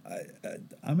 Well,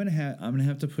 I'm gonna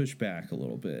have to push back a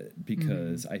little bit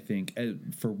because I think,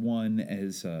 for one,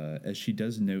 as she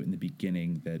does note in the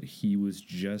beginning, that he was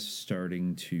just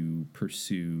starting to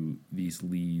pursue these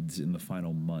leads in the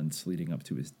final months leading up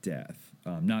to his death.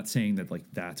 Not saying that, like,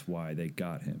 that's why they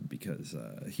got him, because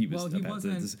he was. Well, he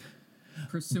wasn't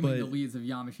pursuing the leads of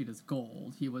Yamashita's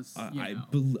Gold. He was,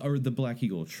 or the Black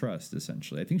Eagle Trust,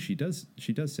 essentially. I think she does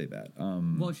say that.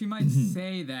 Well, she might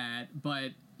say that,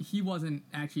 but he wasn't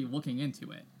actually looking into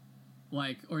it.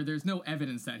 Like, or there's no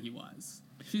evidence that he was.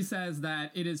 She says that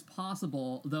it is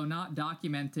possible, though not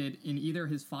documented in either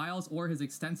his files or his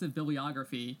extensive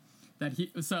bibliography, that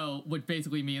which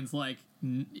basically means, like,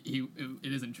 it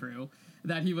isn't true,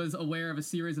 that he was aware of a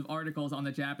series of articles on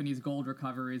the Japanese gold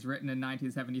recoveries written in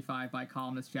 1975 by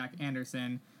columnist Jack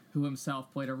Anderson, who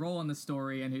himself played a role in the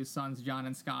story and whose sons John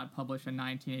and Scott published a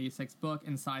 1986 book,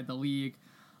 Inside the League,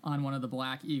 on one of the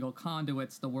Black Eagle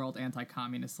conduits, the World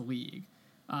Anti-Communist League.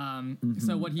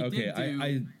 So what he did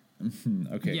do...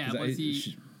 okay. Yeah, was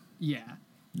he... Yeah.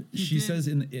 She says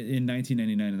in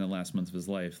 1999, in the last month of his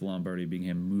life, Lombardi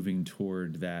began moving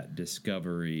toward that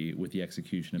discovery with the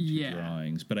execution of two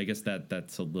drawings. But I guess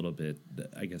that's a little bit,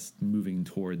 I guess, moving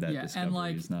toward that discovery and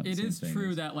like, is not the it same is thing true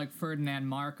as, that like Ferdinand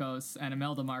Marcos and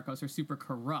Imelda Marcos are super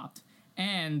corrupt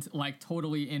and like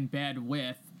totally in bed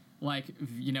with like,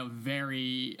 you know,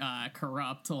 very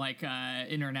corrupt like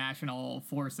international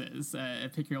forces,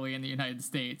 particularly in the United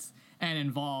States, and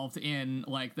involved in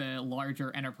like the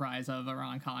larger enterprise of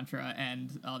Iran-Contra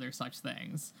and other such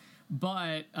things.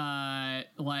 But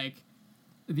like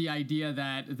the idea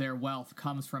that their wealth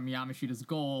comes from Yamashita's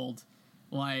gold,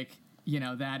 like, you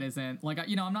know, that isn't like,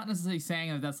 you know, I'm not necessarily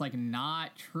saying that that's like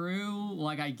not true.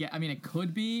 Like I mean, it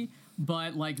could be,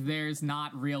 but like there's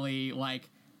not really like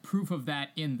proof of that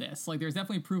in this. Like there's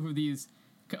definitely proof of these,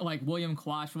 like William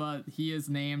Kwashwa, he is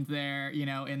named there, you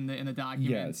know, in the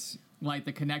documents. Yes. Like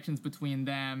the connections between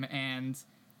them, and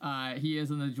he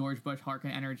is in the George Bush Harkin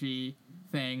Energy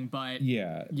thing, but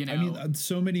yeah, you know, I mean,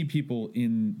 so many people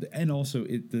and also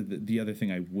the other thing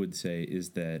I would say is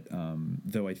that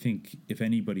though I think if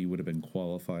anybody would have been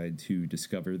qualified to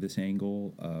discover this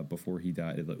angle before he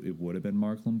died, it would have been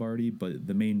Mark Lombardi. But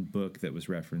the main book that was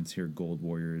referenced here, Gold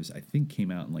Warriors, I think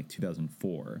came out in like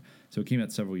 2004, so it came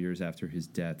out several years after his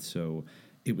death. So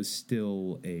it was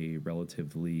still a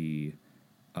relatively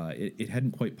it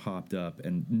hadn't quite popped up,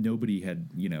 and nobody had,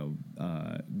 you know,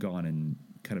 gone and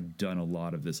kind of done a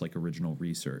lot of this like original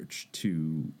research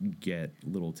to get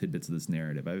little tidbits of this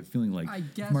narrative. I have a feeling like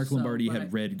if Mark Lombardi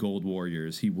had read Gold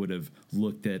Warriors, he would have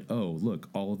looked at, oh, look,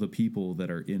 all of the people that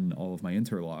are in all of my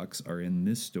interlocks are in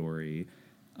this story.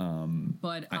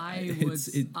 But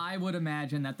I would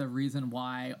imagine that the reason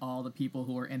why all the people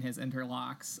who are in his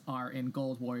interlocks are in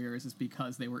Gold Warriors is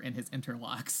because they were in his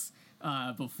interlocks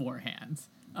beforehand.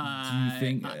 Do you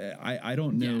think I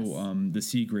don't know yes. The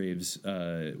Seagraves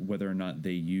whether or not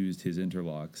they used his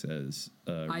interlocks as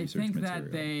research material?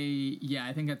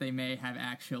 I think that they may have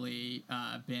actually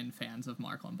been fans of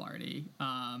Mark Lombardi,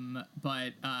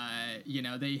 but you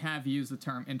know, they have used the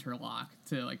term interlock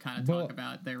to like kind of talk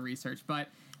about their research. But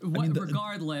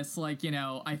regardless, like, you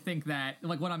know, I think that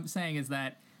like what I'm saying is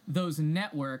that those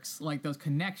networks, like those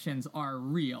connections, are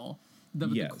real.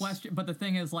 The question, but the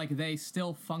thing is, like, they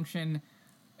still function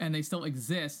and they still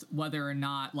exist whether or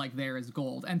not like there is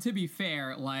gold. And to be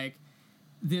fair, like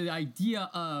the idea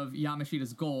of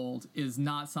Yamashita's gold is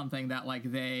not something that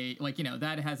like they like, you know,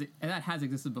 that has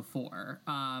existed before.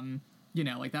 You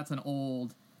know, like that's an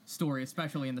old story,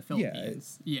 especially in the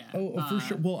Philippines. Yeah. Oh, for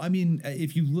sure. Well, I mean,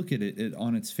 if you look at it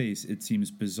on its face, it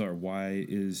seems bizarre. Why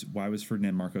was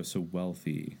Ferdinand Marcos so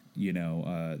wealthy? You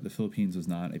know, the Philippines was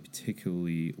not a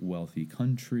particularly wealthy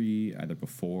country either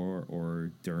before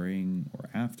or during or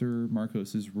after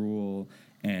Marcos's rule.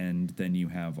 And then you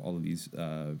have all of these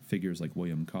figures like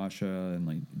William Kasha and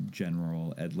like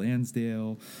General Ed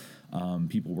Lansdale,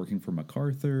 people working for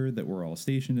MacArthur that were all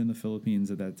stationed in the Philippines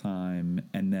at that time.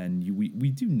 And then we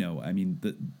do know, I mean,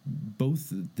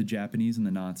 both the Japanese and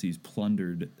the Nazis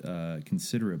plundered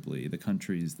considerably the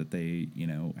countries that they, you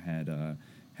know, had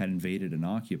invaded and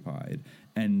occupied.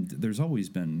 And there's always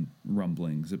been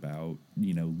rumblings about,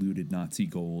 you know, looted Nazi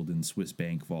gold and Swiss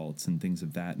bank vaults and things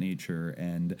of that nature.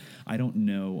 And I don't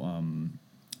know,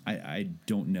 I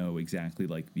don't know exactly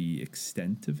like the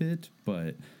extent of it,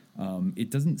 but it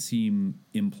doesn't seem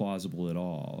implausible at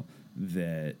all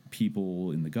that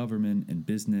people in the government and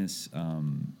business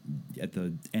at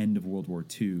the end of World War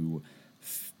II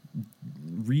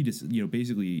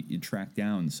basically tracked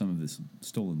down some of this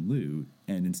stolen loot,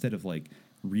 and instead of like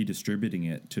redistributing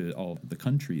it to all the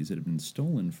countries it had been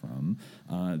stolen from,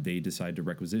 they decide to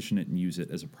requisition it and use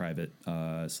it as a private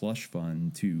slush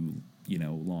fund to, you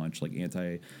know, launch like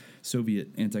anti-Soviet,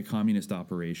 anti-communist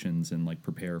operations and like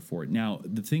prepare for it. Now,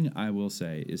 the thing I will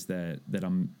say is that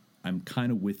I'm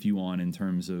kind of with you on in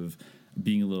terms of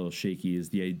being a little shaky is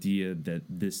the idea that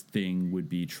this thing would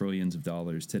be trillions of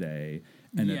dollars today,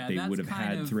 and that they would have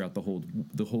had throughout the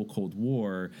whole Cold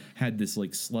War had this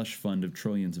like slush fund of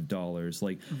trillions of dollars.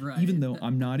 Like, even though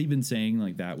I'm not even saying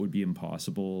like that would be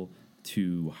impossible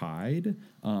to hide,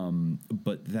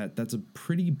 but that's a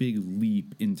pretty big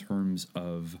leap in terms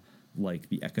of like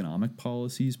the economic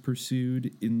policies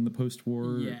pursued in the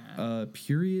post-war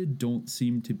period don't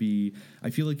seem to be. I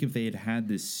feel like if they had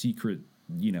this secret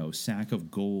sack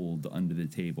of gold under the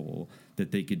table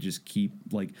that they could just keep.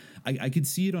 Like, I could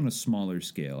see it on a smaller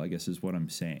scale, I guess is what I'm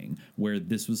saying, where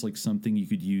this was like something you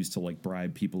could use to like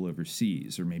bribe people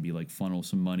overseas, or maybe like funnel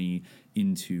some money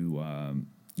into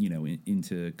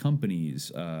into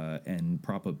companies and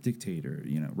prop up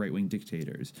right-wing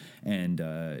dictators, and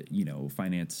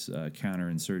finance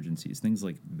counterinsurgencies, things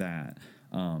like that.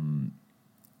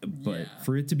 But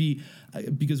for it to be,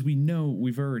 because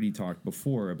we've already talked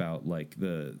before about like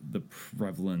the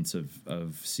prevalence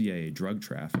of CIA drug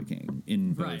trafficking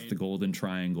in both the Golden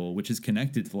Triangle, which is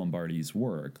connected to Lombardi's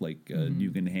work. Like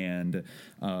Nugan Hand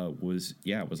was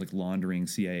like laundering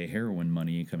CIA heroin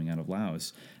money coming out of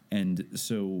Laos, and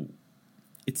so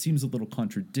it seems a little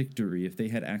contradictory if they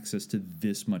had access to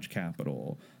this much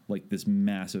capital, like this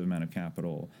massive amount of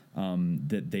capital,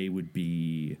 that they would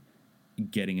be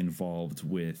getting involved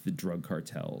with the drug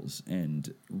cartels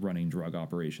and running drug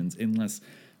operations, unless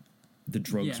the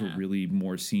drugs were really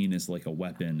more seen as like a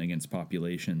weapon against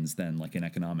populations than like an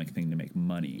economic thing to make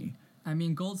money. I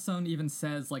mean, Goldstone even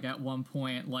says, like, at one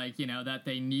point, like, that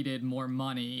they needed more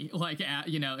money. Like,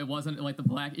 it wasn't, like, the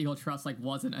Black Eagle Trust, like,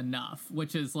 wasn't enough,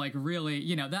 which is, like,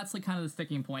 really, that's, like, kind of the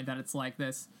sticking point, that it's, like,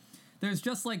 this, there's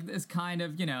just, like, this kind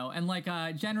of, and, like,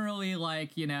 generally,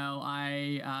 like,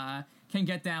 I can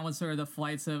get down with sort of the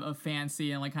flights of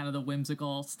fancy and, like, kind of the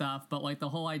whimsical stuff, but, like, the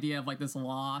whole idea of, like, this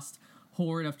lost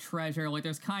hoard of treasure, like,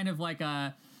 there's kind of, like,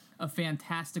 a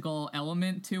fantastical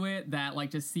element to it that like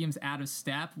just seems out of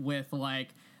step with like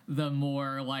the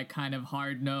more like kind of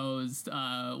hard-nosed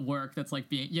work that's like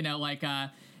being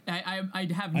I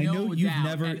have no I know you've doubt.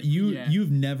 never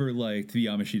you've never liked the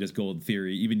Yamashita's gold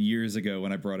theory, even years ago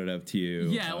when I brought it up to you.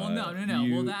 Yeah, well, no.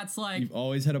 Well, that's like you've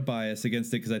always had a bias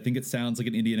against it because I think it sounds like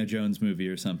an Indiana Jones movie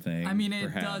or something. I mean,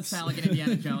 it does sound like an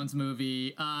Indiana Jones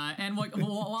movie. And like,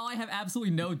 while I have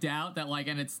absolutely no doubt that like,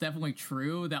 and it's definitely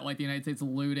true that like the United States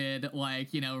looted like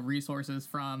resources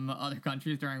from other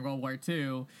countries during World War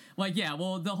II. Like, yeah,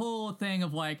 well, the whole thing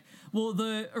of like, well,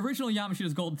 the original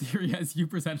Yamashita's gold theory, as you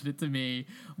presented it to me,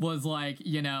 was like,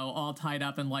 all tied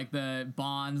up in like the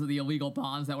bonds, the illegal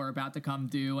bonds that were about to come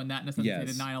due, and that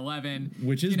necessitated 9/11,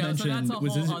 which is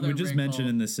mentioned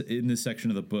in this section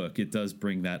of the book. It does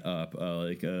bring that up,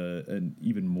 like an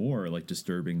even more like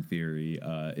disturbing theory.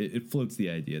 It floats the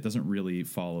idea. It doesn't really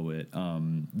follow it,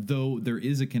 though there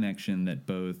is a connection that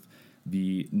both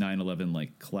the 9/11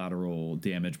 like collateral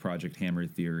damage Project Hammer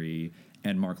theory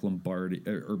and Mark Lombardi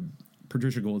or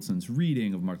Patricia Goldstone's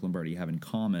reading of Mark Lombardi have in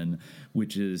common,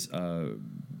 which is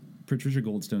Patricia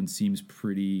Goldstone seems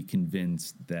pretty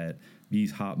convinced that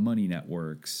these hot money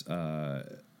networks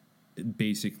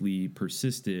basically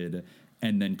persisted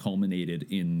and then culminated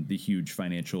in the huge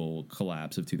financial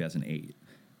collapse of 2008.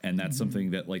 And that's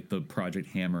something that like the Project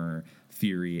Hammer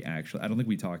theory, actually, I don't think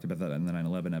we talked about that in the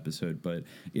 9/11 episode, but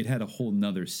it had a whole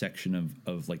nother section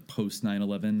of like post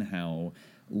 9/11, how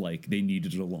like they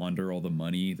needed to launder all the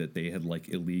money that they had like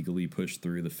illegally pushed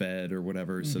through the Fed or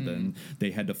whatever. So then they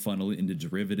had to funnel it into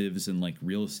derivatives and like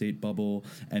real estate bubble.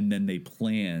 And then they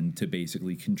planned to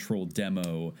basically control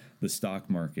demo the stock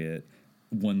market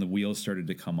when the wheels started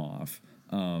to come off.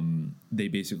 They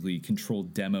basically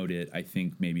demoed it, I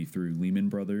think maybe through Lehman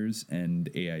Brothers and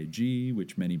AIG,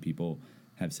 which many people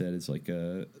have said is like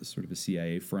a sort of a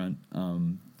CIA front,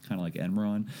 kind of like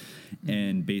Enron.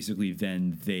 And basically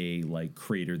then they like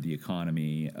cratered the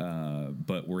economy,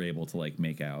 but were able to like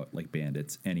make out like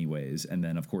bandits anyways. And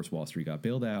then of course Wall Street got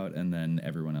bailed out, and then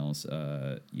everyone else,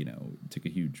 took a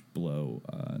huge blow,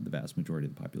 the vast majority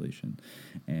of the population.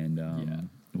 And,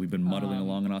 we've been muddling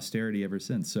along in austerity ever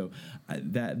since. So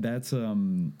that's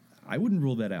I wouldn't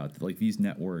rule that out. Like these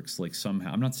networks, like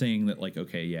somehow, I'm not saying that like,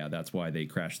 okay, yeah, that's why they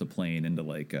crashed the plane into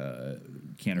like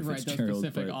Cantor Fitzgerald. Those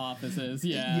specific offices.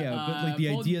 But like the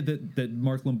idea that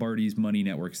Mark Lombardi's money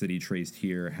networks that he traced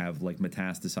here have like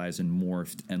metastasized and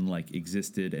morphed and like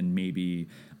existed, and maybe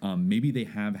they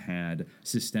have had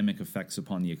systemic effects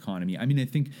upon the economy. I mean, I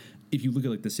think if you look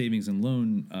at like the savings and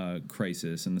loan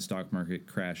crisis and the stock market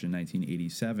crash in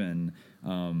 1987,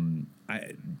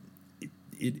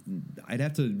 I'd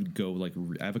have to go like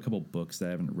I have a couple books that I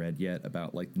haven't read yet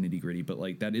about like the nitty gritty, but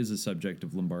like that is a subject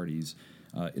of Lombardi's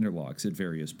interlocks at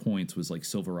various points. Was like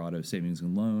Silverado Savings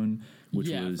and Loan, which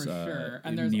was for sure.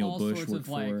 And there's Neil all Bush sorts worked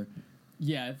of for.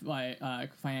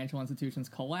 Financial institutions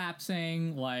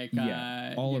collapsing,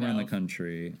 all around the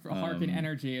country. Harken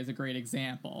Energy is a great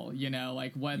example.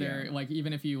 Like whether like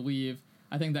even if you leave,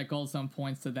 I think that Goldstone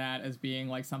points to that as being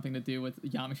like something to do with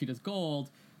Yamashita's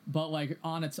gold. But like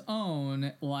on its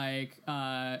own, like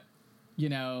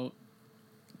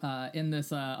in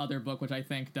this other book, which I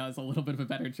think does a little bit of a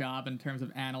better job in terms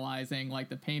of analyzing like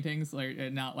the paintings, like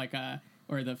not like the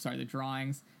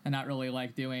drawings, and not really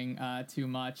like doing too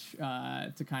much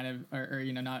to kind of or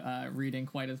not reading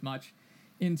quite as much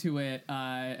into it.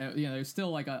 There's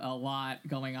still like a lot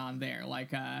going on there,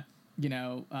 like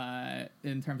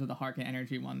in terms of the Harken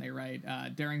Energy one. They write,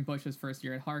 during Bush's first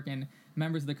year at Harken,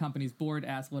 members of the company's board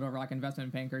asked Little Rock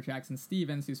investment banker Jackson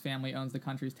Stevens, whose family owns the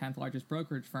country's 10th largest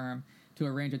brokerage firm, to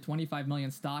arrange a $25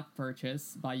 million stock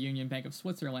purchase by Union Bank of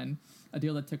Switzerland, a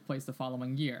deal that took place the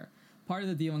following year. Part of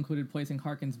the deal included placing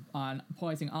on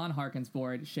Harken's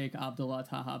board Sheikh Abdullah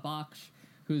Taha Bakhsh,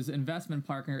 whose investment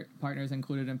partners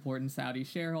included important Saudi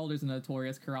shareholders and the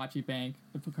notorious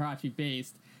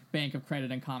Karachi-based Bank of Credit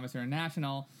and Commerce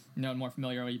International, known more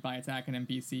familiarly by its acronym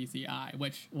BCCI,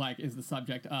 which is the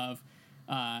subject of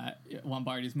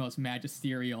Lombardi's most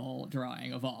magisterial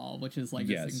drawing of all, which is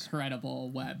this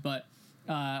incredible web. But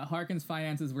Harken's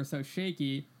finances were so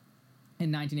shaky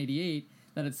in 1988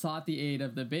 that it sought the aid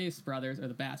of the Bass brothers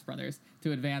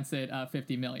to advance it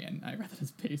 $50 million. I read that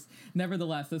as Bass.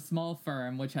 Nevertheless, this small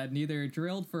firm, which had neither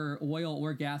drilled for oil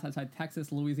or gas outside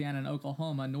Texas, Louisiana, and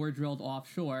Oklahoma, nor drilled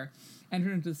offshore,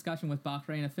 entered into discussion with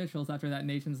Bahrain officials after that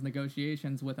nation's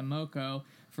negotiations with Amoco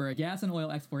for a gas and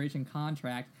oil exploration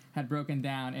contract had broken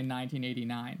down in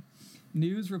 1989.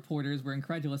 News reporters were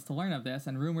incredulous to learn of this,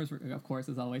 and rumors, of course,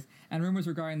 as always, and rumors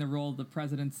regarding the role the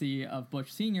presidency of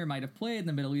Bush Sr. might have played in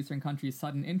the Middle Eastern country's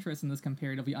sudden interest in this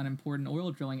comparatively unimportant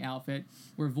oil drilling outfit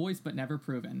were voiced but never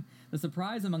proven. The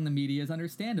surprise among the media is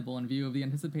understandable in view of the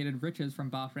anticipated riches from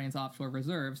Bahrain's offshore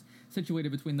reserves,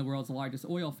 situated between the world's largest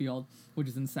oil field, which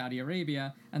is in Saudi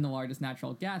Arabia, and the largest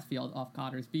natural gas field off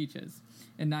Qatar's beaches.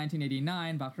 In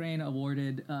 1989, Bahrain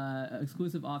awarded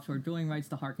exclusive offshore drilling rights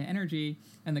to Harken Energy,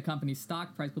 and the company's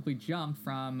stock price quickly jumped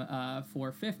from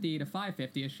 $4.50 to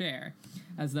 $5.50 a share.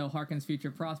 Although Harken's future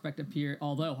prospects appeared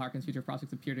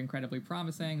incredibly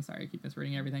promising, sorry, I keep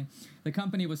misreading everything, the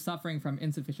company was suffering from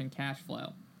insufficient cash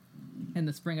flow. In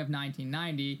the spring of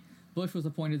 1990, Bush was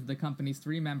appointed to the company's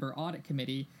 3-member audit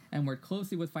committee and worked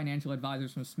closely with financial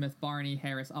advisors from Smith Barney,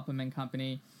 Harris Upham and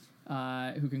Company,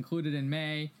 who concluded in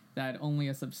May that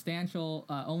only substantial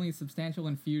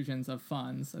infusions of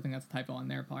funds, I think that's a typo on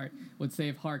their part, would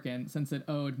save Harken, since it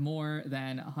owed more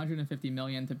than $150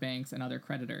 million to banks and other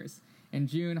creditors. In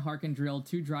June, Harken drilled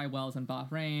 2 dry wells in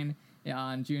Bahrain.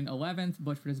 On June 11th,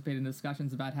 Bush participated in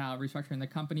discussions about how restructuring the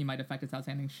company might affect its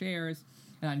outstanding shares.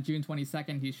 And on June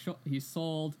 22nd, he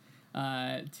sold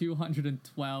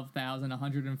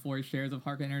 212,104 shares of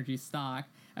Harken Energy stock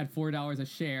at $4 a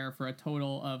share for a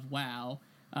total of,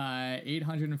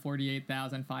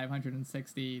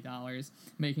 $848,560,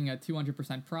 making a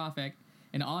 200% profit.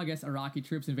 In August, Iraqi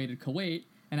troops invaded Kuwait,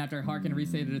 and after Harken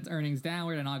restated its earnings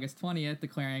downward on August 20th,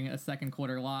 declaring a second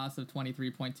quarter loss of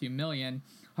 $23.2 million,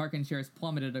 Harken shares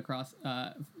plummeted across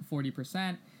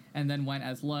 40% and then went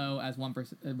as low as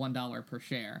 $1 per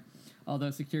share.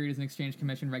 Although Securities and Exchange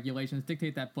Commission regulations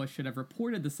dictate that Bush should have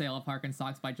reported the sale of Harken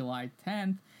stocks by July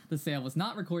 10th, the sale was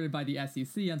not recorded by the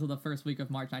SEC until the first week of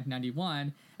March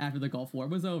 1991, after the Gulf War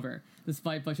was over.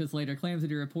 Despite Bush's later claims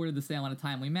that he reported the sale in a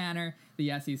timely manner,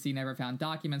 the SEC never found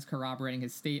documents corroborating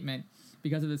his statement.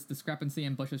 Because of this discrepancy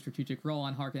in Bush's strategic role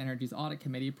on Harken Energy's audit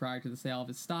committee prior to the sale of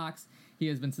his stocks, he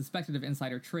has been suspected of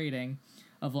insider trading.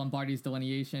 Of Lombardi's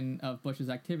delineation of Bush's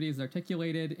activities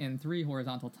articulated in 3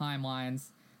 horizontal timelines,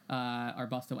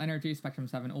 Arbusto Energy, Spectrum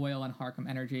 7 Oil, and Harken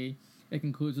Energy. It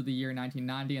concludes with the year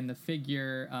 1990 and the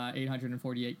figure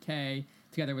 848K,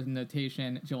 together with the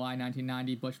notation July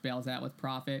 1990, Bush bails out with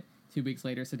profit. 2 weeks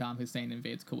later, Saddam Hussein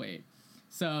invades Kuwait.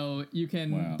 So you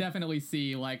can definitely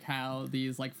see how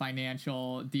these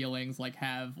financial dealings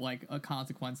have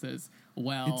consequences.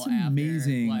 It's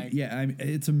amazing. After,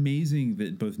 it's amazing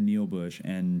that both Neil Bush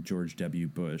and George W.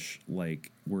 Bush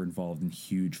were involved in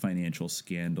huge financial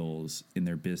scandals in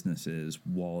their businesses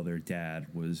while their dad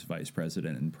was vice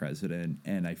president and president.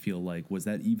 And I feel was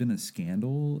that even a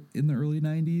scandal in the early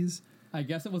 90s? I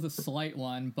guess it was a slight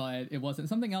one, but it wasn't.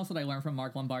 Something else that I learned from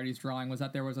Mark Lombardi's drawing was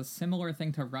that there was a similar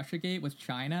thing to Russiagate with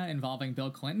China involving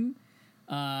Bill Clinton.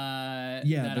 There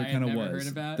kind of was. Heard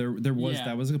about. There was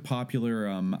that was a popular.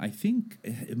 I think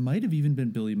it might have even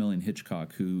been Billy Millian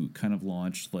Hitchcock who kind of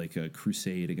launched a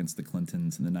crusade against the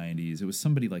Clintons in the 90s. It was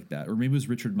somebody like that, or maybe it was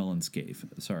Richard Mellon Scaife.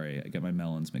 Sorry, I got my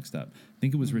melons mixed up. I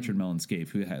think it was Richard Mellon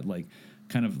Scaife who had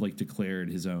kind of declared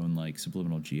his own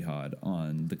subliminal jihad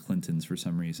on the Clintons for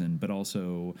some reason, but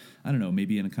also I don't know,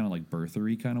 maybe in a kind of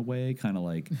birthery kind of way, kind of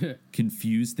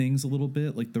confuse things a little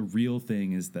bit. The real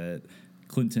thing is that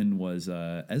Clinton was,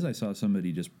 as I saw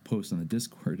somebody just post on the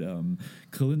Discord,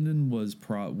 Clinton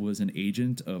was an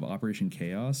agent of Operation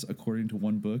Chaos, according to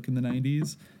one book in the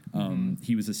 90s.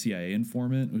 He was a CIA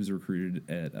informant who was recruited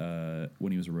at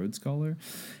when he was a Rhodes Scholar,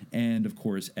 and of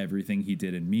course everything he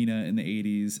did in MENA in the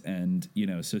 80s, and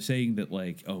so saying that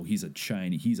like, oh, he's a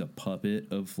puppet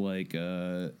of like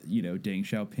Deng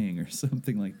Xiaoping or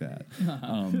something like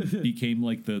that became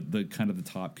like the kind of the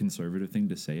top conservative thing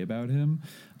to say about him,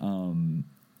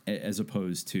 as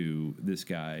opposed to this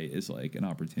guy is like an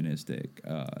opportunistic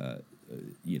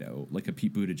like a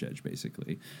Pete Buttigieg,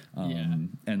 basically.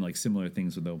 And like similar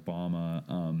things with Obama.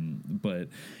 But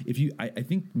if I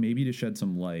think maybe to shed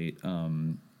some light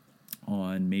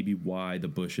on maybe why the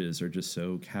Bushes are just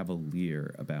so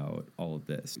cavalier about all of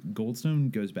this.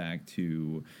 Goldstone goes back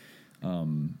to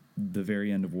the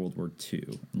very end of World War II,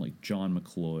 and like John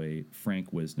McCloy,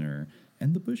 Frank Wisner,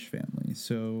 and the Bush family.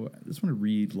 So I just want to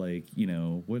read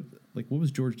what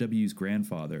was George W.'s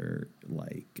grandfather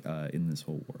like in this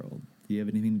whole world? Do you have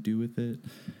anything to do with it?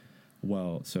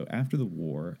 Well, so after the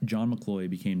war, John McCloy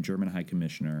became German High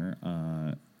Commissioner,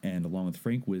 and along with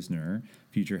Frank Wisner,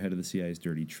 future head of the CIA's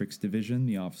Dirty Tricks Division,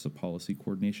 the Office of Policy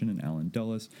Coordination, and Alan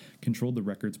Dulles, controlled the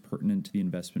records pertinent to the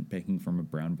investment banking firm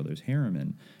of Brown Brothers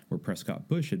Harriman, where Prescott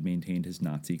Bush had maintained his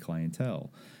Nazi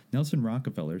clientele. Nelson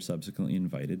Rockefeller subsequently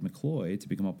invited McCloy to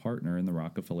become a partner in the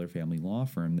Rockefeller family law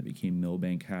firm that became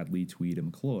Milbank, Hadley, Tweed,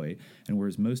 and McCloy, and where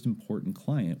his most important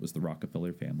client was the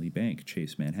Rockefeller Family Bank,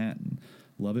 Chase Manhattan.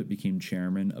 Lovett became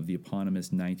chairman of the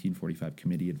eponymous 1945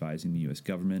 committee advising the U.S.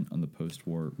 government on the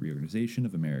post-war reorganization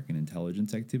of American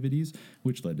intelligence activities,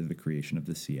 which led to the creation of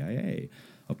the CIA.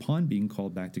 Upon being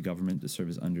called back to government to serve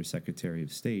as Undersecretary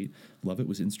of State, Lovett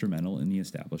was instrumental in the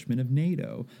establishment of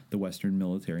NATO, the Western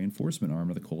military enforcement arm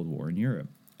of the Cold War in Europe.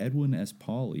 Edwin S.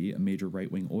 Pauley, a major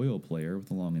right-wing oil player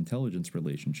with a long intelligence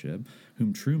relationship,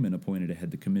 whom Truman appointed to head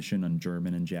the Commission on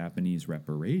German and Japanese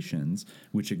Reparations,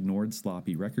 which ignored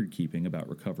sloppy record-keeping about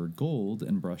recovered gold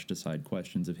and brushed aside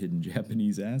questions of hidden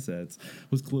Japanese assets,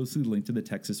 was closely linked to the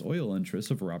Texas oil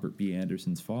interests of Robert B.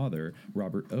 Anderson's father,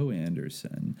 Robert O.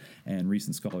 Anderson, and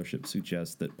recent scholarship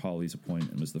suggests that Pauley's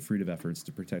appointment was the fruit of efforts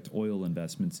to protect oil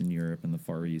investments in Europe and the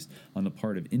Far East on the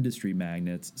part of industry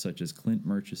magnates such as Clint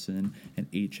Murchison and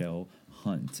H.L.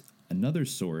 Hunt. Another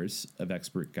source of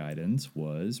expert guidance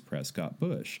was Prescott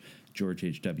Bush, George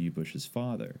H.W. Bush's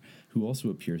father, who also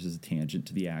appears as a tangent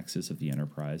to the axis of the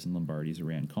Enterprise in Lombardi's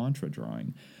Iran-Contra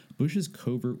drawing. Bush's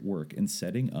covert work in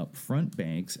setting up front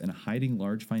banks and hiding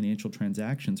large financial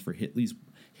transactions for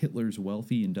Hitler's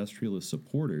wealthy industrialist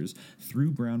supporters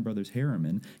through Brown Brothers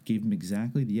Harriman gave him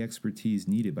exactly the expertise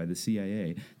needed by the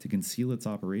CIA to conceal its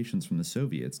operations from the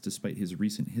Soviets, despite his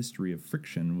recent history of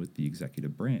friction with the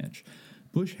executive branch.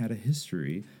 Bush had a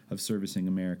history of servicing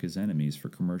America's enemies for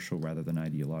commercial rather than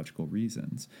ideological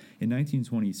reasons. In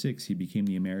 1926, he became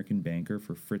the American banker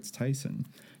for Fritz Thyssen,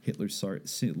 Hitler's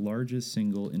largest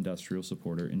single industrial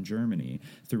supporter in Germany,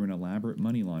 through an elaborate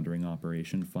money laundering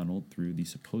operation funneled through the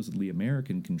supposedly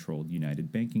American-controlled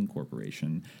United Banking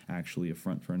Corporation, actually a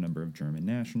front for a number of German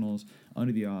nationals,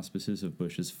 under the auspices of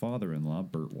Bush's father-in-law,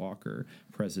 Burt Walker,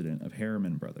 president of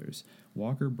Harriman Brothers.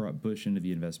 Walker brought Bush into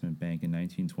the investment bank in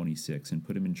 1926 and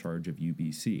put him in charge of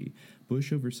UBC.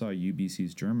 Bush oversaw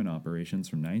UBC's German operations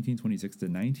from 1926 to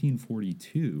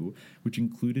 1942, which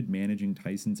included managing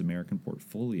Tyson's American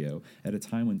portfolio at a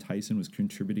time when Tyson was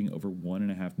contributing over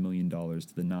 $1.5 million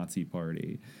to the Nazi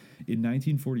Party. In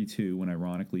 1942, when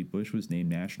ironically Bush was named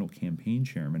National Campaign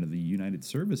Chairman of the United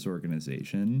Service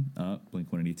Organization,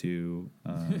 Blink-182,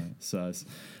 sus,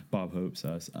 Bob Hope,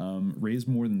 sus, raised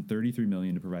more than $33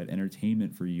 million to provide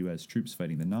entertainment for U.S. troops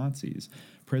fighting the Nazis.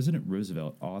 President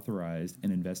Roosevelt authorized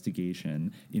an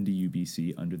investigation into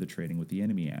UBC under the Trading with the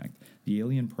Enemy Act. The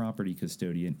alien property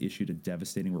custodian issued a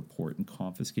devastating report and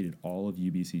confiscated all of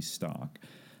UBC's stock.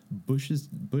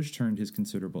 Bush turned his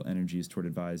considerable energies toward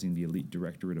advising the elite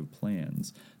Directorate of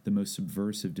Plans, the most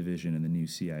subversive division in the new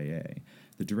CIA.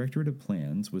 The Directorate of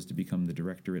Plans was to become the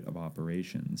Directorate of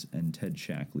Operations and Ted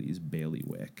Shackley's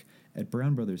bailiwick. At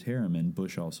Brown Brothers Harriman,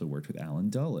 Bush also worked with Alan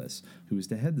Dulles, who was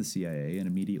to head the CIA and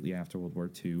immediately after World War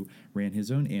II ran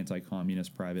his own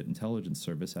anti-communist private intelligence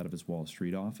service out of his Wall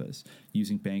Street office,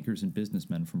 using bankers and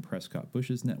businessmen from Prescott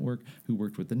Bush's network who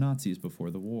worked with the Nazis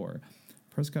before the war.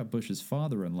 Prescott Bush's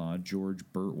father-in-law, George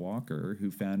Burt Walker, who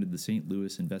founded the St.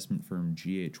 Louis investment firm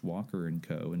G.H. Walker &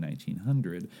 Co. in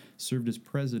 1900, served as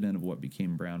president of what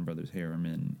became Brown Brothers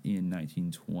Harriman in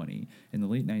 1920. In the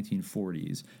late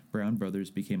 1940s, Brown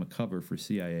Brothers became a cover for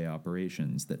CIA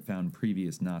operations that found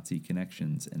previous Nazi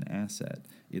connections an asset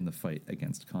in the fight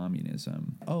against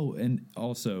communism. Oh, and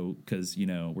also, because,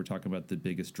 we're talking about the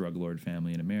biggest drug lord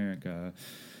family in America,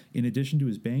 in addition to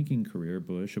his banking career,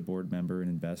 Bush, a board member and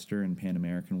investor in Pan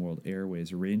American World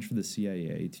Airways, arranged for the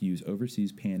CIA to use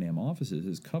overseas Pan Am offices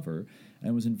as cover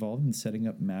and was involved in setting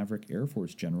up Maverick Air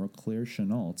Force General Claire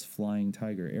Chennault's Flying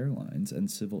Tiger Airlines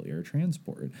and Civil Air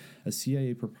Transport, a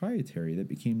CIA proprietary that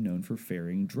became known for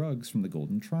ferrying drugs from the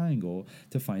Golden Triangle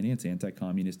to finance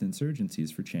anti-communist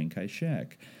insurgencies for Chiang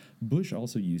Kai-shek. Bush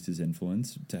also used his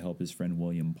influence to help his friend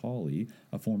William Pauley,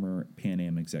 a former Pan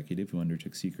Am executive who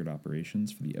undertook secret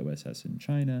operations for the OSS in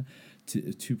China,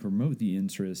 to promote the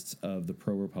interests of the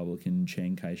pro-Republican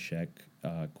Chiang Kai-shek,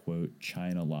 quote,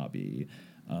 China lobby.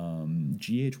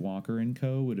 G.H. Walker &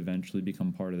 Co. would eventually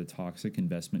become part of the toxic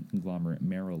investment conglomerate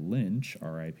Merrill Lynch,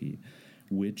 R.I.P.,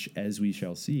 which, as we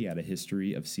shall see, had a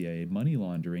history of CIA money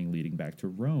laundering leading back to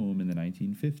Rome in the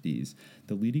 1950s.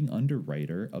 The leading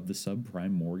underwriter of the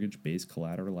subprime mortgage-based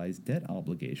collateralized debt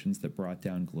obligations that brought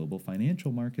down global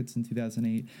financial markets in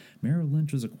 2008, Merrill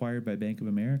Lynch was acquired by Bank of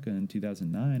America in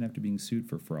 2009 after being sued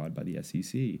for fraud by the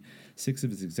SEC. 6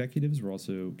 of its executives were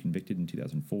also convicted in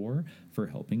 2004 for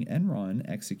helping Enron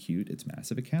execute its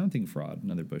massive accounting fraud,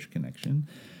 another Bush connection.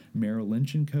 Merrill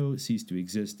Lynch & Co. ceased to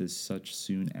exist as such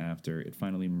soon after it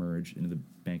finally merged into the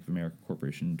Bank of America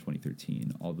Corporation in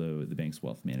 2013, although the bank's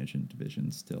wealth management division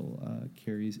still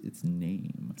carries its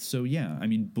name. So, yeah, I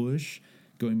mean, Bush,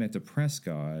 going back to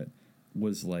Prescott,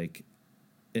 was like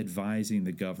advising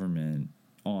the government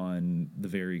on the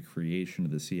very creation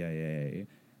of the CIA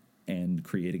and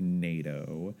creating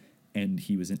NATO, and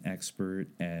he was an expert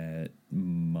at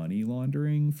money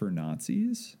laundering for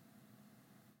Nazis.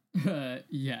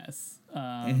 Yes.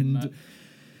 And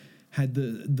had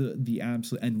the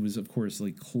absolute, and was of course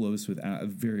like close with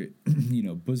very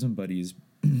bosom buddies,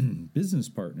 business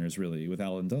partners really with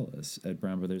Alan Dulles at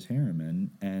Brown Brothers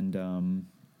Harriman, and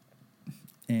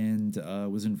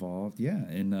was involved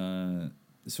in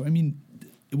so I mean,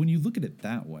 when you look at it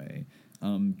that way,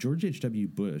 George H.W.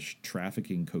 Bush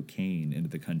trafficking cocaine into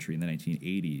the country in the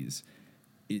 1980s,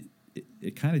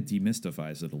 it kind of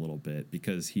demystifies it a little bit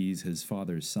because he's his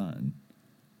father's son.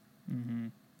 Mm-hmm.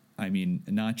 I mean,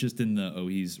 not just in the,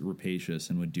 he's rapacious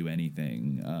and would do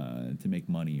anything to make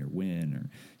money or win, or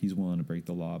he's willing to break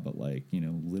the law, but like,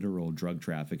 literal drug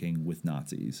trafficking with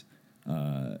Nazis.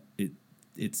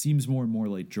 It seems more and more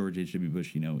like George H.W.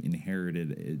 Bush,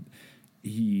 inherited it.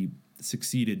 He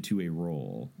succeeded to a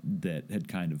role that had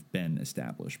kind of been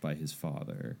established by his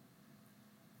father.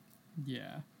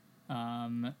 Yeah.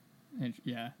 And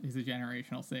yeah, he's a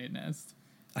generational Satanist.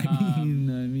 I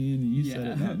mean, you said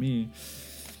it, not me.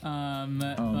 But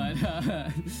I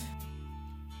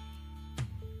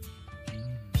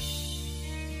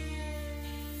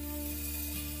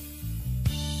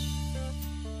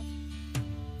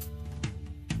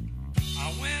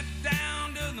went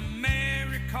down to the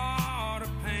Mary Carter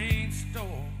paint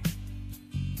store.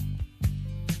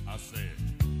 I said,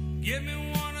 give me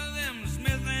one of them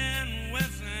Smith &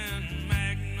 Wesson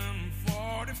Magnum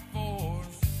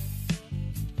 44s.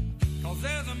 'Cause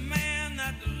there's a man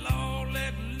that the law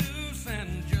let loose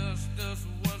and justice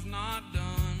was not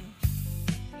done.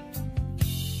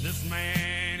 This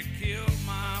man killed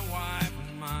my wife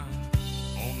and my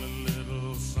only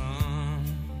little son.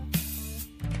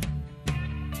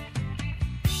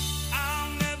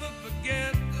 I'll never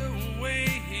forget the way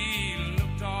he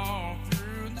looked all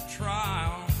through the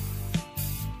trial.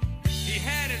 He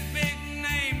had his big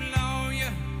name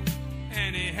lawyer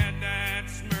and he had that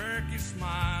smirky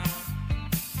smile.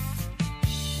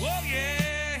 Well,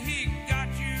 yeah, he got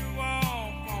you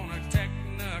off on a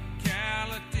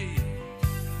technicality,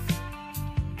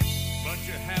 but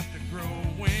you have to grow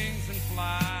wings and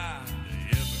fly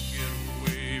to ever get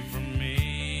away from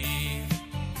me.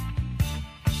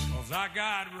 'Cause I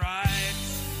got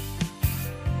rights,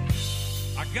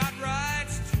 I got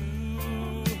rights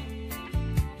too,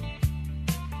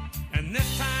 and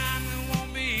this time there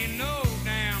won't be no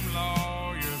damn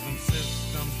lawyers and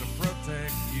systems to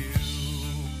protect you.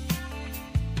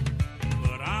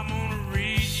 But I'm gonna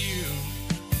read you,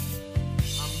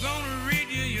 I'm gonna read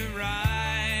you your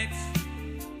rights.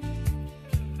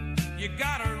 You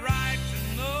got a right to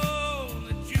know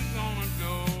that you're gonna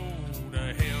go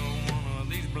to hell one of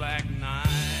these black nights.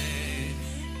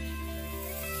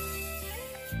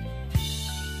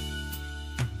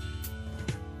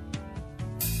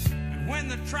 When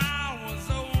the trial was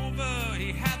over,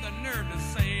 he had the nerve to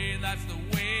say that's the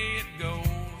way it goes.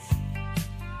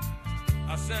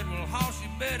 I said, well, Hoss, you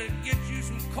better get you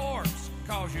some corks,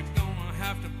 cause you're gonna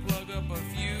have to plug up a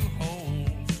few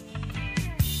holes.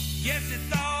 Yes, he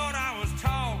thought I was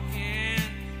talking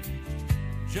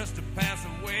just to pass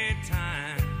away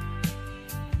time,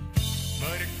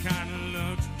 but it kinda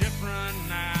looks different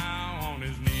now, on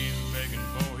his knees begging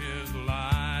for his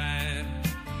life.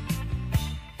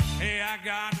 Hey, I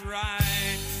got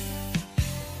rights,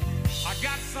 I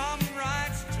got some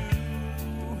rights too,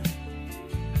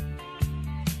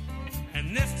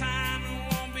 and this time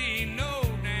it won't be no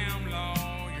damn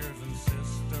lawyers and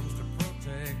systems to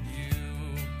protect you,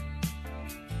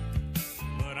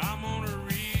 but I'm gonna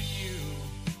read you,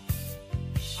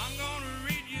 I'm gonna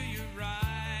read you your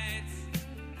rights.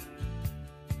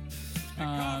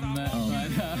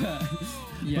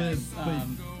 Yes. But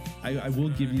I will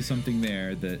give you something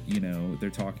there that, you know, they're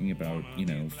talking about, you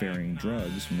know, ferrying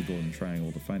drugs from the Golden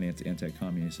Triangle to finance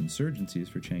anti-communist insurgencies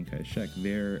for Chiang Kai-shek.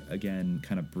 There, again,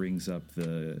 kind of brings up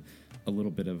a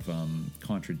little bit of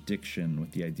contradiction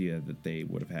with the idea that they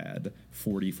would have had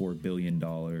 $44 billion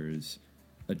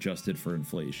adjusted for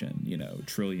inflation, you know,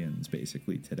 trillions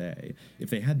basically today.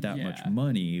 If they had that much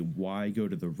money, why go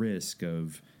to the risk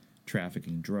of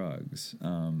trafficking drugs?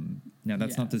 Now,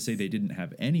 that's not to say they didn't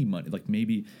have any money. Like,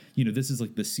 maybe, you know, this is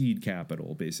like the seed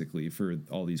capital basically for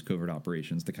all these covert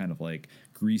operations to kind of like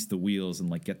grease the wheels and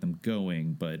like get them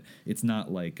going. But it's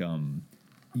not like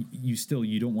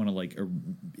you don't want to like,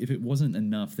 if it wasn't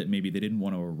enough that maybe they didn't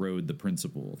want to erode the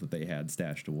principle that they had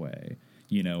stashed away,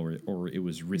 you know, or it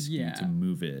was risky to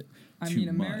move it too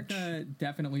much. America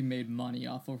definitely made money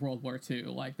off of World War II.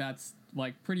 Like, that's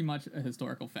like pretty much a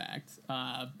historical fact.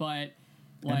 But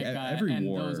like, every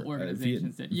war, those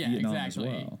organizations did. Yeah, Vietnam exactly.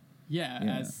 As well.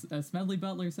 Yeah, as Smedley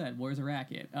Butler said, war's a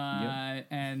racket.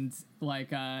 And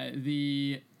like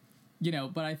the, you know,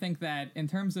 but I think that in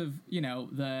terms of, you know,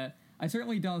 I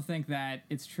certainly don't think that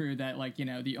it's true that, like, you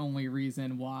know, the only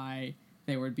reason why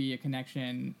there would be a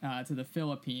connection to the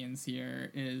Philippines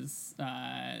here is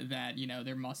that, you know,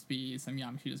 there must be some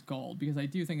Yamashita's gold, because I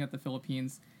do think that the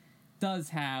Philippines does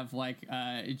have like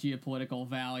a geopolitical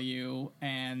value,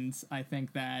 and I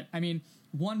think that, I mean,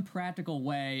 one practical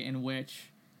way in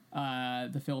which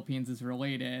the Philippines is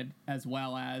related, as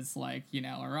well as like, you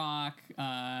know, Iraq,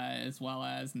 as well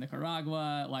as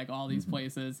Nicaragua, like all these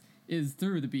places, is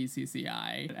through the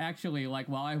BCCI. Actually, like,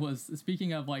 while I was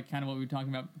speaking of like kind of what we were talking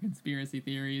about, conspiracy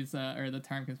theories, or the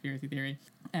term conspiracy theory,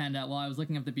 and while I was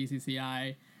looking up the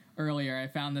BCCI earlier, I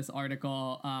found this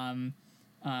article from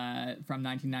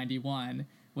 1991,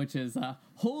 which is this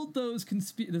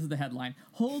is the headline: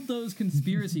 "Hold those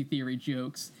conspiracy theory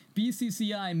jokes.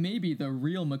 BCCI may be the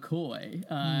real McCoy,"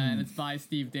 and it's by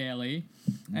Steve Daly,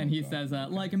 and he says,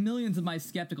 "Like millions of my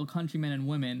skeptical countrymen and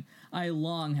women, I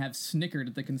long have snickered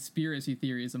at the conspiracy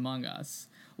theories among us.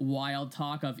 Wild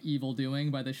talk of evil doing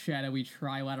by the shadowy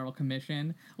Trilateral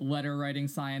Commission, letter-writing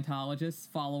Scientologists,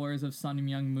 followers of Sun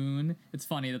Myung Moon." It's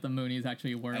funny that the Moonies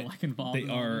actually were like involved. They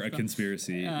are a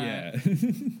conspiracy,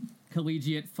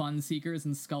 collegiate fun seekers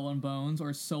and Skull and Bones,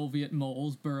 or Soviet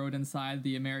moles burrowed inside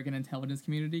the American intelligence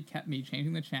community, kept me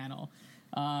changing the channel.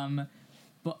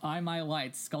 But I My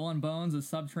Lights, Skull and Bones, a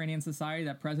subterranean society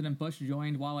that President Bush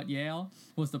joined while at Yale,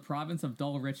 was the province of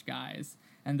dull rich guys.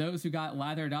 And those who got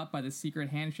lathered up by the secret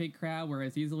handshake crowd were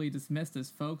as easily dismissed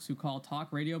as folks who call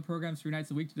talk radio programs 3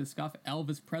 nights a week to discuss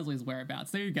Elvis Presley's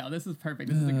whereabouts. There you go. This is perfect.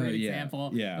 This is a great example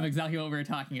of exactly what we were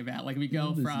talking about. Like, we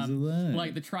go from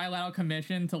like the Trilateral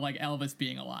Commission to like Elvis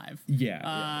being alive.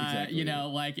 Exactly. You know,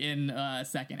 like in a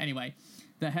second. Anyway.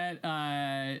 The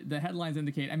headlines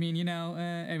indicate,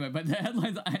 but the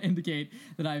headlines indicate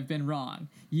that I've been wrong.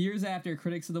 Years after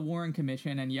critics of the Warren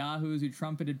Commission and yahoos who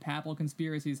trumpeted papal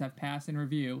conspiracies have passed in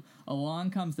review,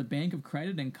 along comes the Bank of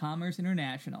Credit and Commerce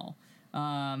International. He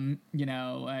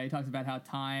talks about how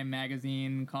Time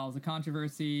magazine calls the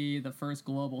controversy the first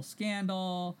global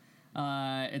scandal,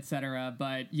 etc.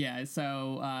 But yeah,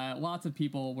 so lots of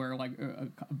people were like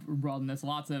involved in this.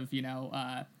 Lots of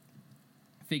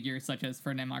figures such as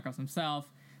Ferdinand Marcos himself,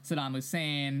 Saddam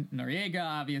Hussein, Noriega,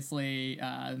 obviously,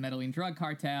 the Medellin drug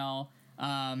cartel,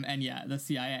 and the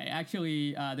CIA.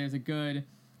 Actually, there's a good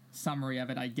summary of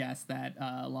it, I guess, that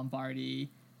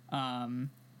Lombardi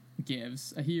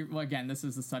gives. Again, this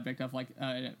is the subject of like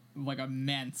a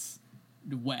immense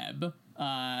web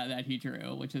that he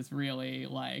drew, which is really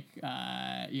like,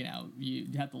 you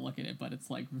have to look at it, but it's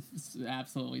like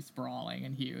absolutely sprawling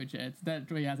and huge. He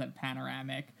has that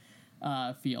panoramic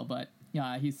feel, but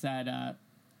he said,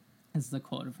 this is a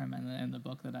quote from him in the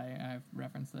book that I've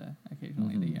referenced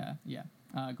occasionally.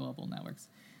 global networks.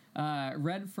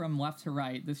 Read from left to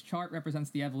right, this chart represents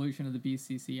the evolution of the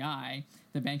BCCI,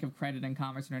 the Bank of Credit and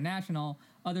Commerce International,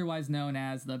 otherwise known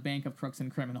as the Bank of Crooks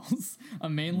and Criminals, a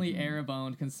mainly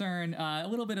Arab-owned concern. A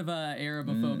little bit of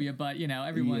Arabophobia, but,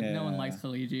 no one likes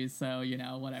Khalijis, so,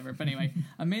 whatever. But anyway,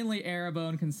 a mainly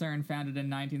Arab-owned concern founded in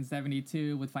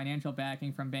 1972 with financial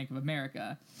backing from Bank of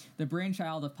America. The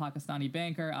brainchild of Pakistani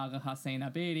banker Agha Hussain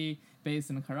Abedi, based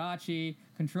in Karachi,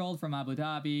 controlled from Abu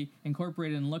Dhabi,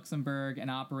 incorporated in Luxembourg, and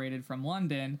operated from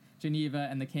London, Geneva,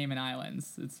 and the Cayman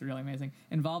Islands. It's really amazing.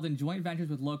 Involved in joint ventures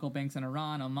with local banks in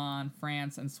Iran, Oman,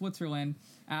 France, and Switzerland,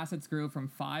 assets grew from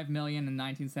 $5 million in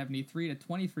 1973 to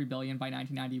 $23 billion by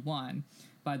 1991.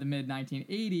 By the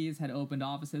mid-1980s, had opened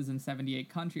offices in 78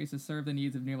 countries to serve the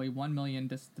needs of nearly 1 million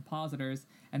depositors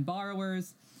and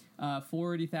borrowers,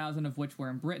 40,000 of which were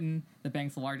in Britain, the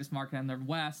bank's largest market in the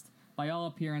West. By all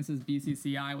appearances,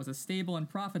 BCCI was a stable and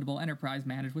profitable enterprise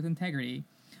managed with integrity.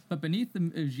 But beneath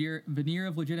the veneer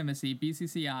of legitimacy,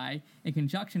 BCCI, in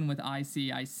conjunction with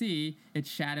ICIC, its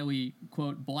shadowy,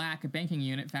 quote, black banking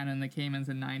unit founded in the Caymans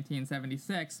in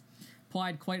 1976,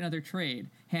 plied quite another trade,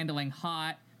 handling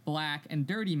hot, black, and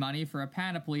dirty money for a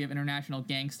panoply of international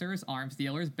gangsters, arms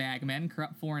dealers, bagmen,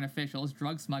 corrupt foreign officials,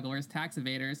 drug smugglers, tax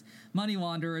evaders, money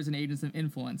launderers, and agents of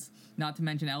influence, not to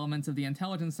mention elements of the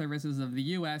intelligence services of the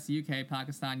US, UK,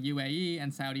 Pakistan, UAE,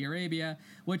 and Saudi Arabia,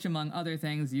 which, among other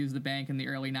things, used the bank in the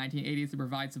early 1980s to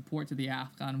provide support to the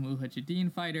Afghan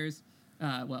Mujahideen fighters,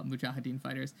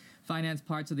 financed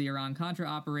parts of the Iran-Contra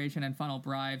operation, and funneled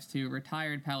bribes to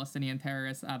retired Palestinian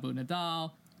terrorist Abu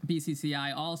Nidal.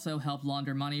 BCCI also helped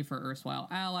launder money for erstwhile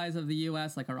allies of the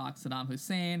U.S. like Iraq Saddam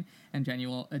Hussein and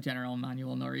General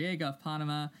Manuel Noriega of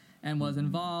Panama, and was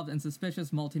involved in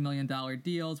suspicious multi-million-dollar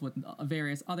deals with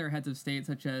various other heads of state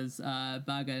such as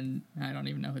Babangida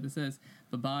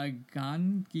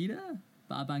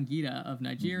of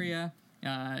Nigeria.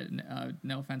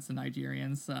 No offense to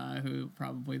Nigerians, who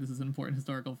probably this is an important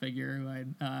historical figure,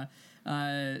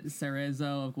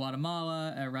 Cerezo of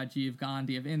Guatemala, Rajiv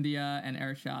Gandhi of India, and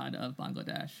Ershad of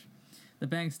Bangladesh. The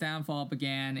bank's downfall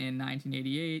began in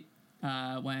 1988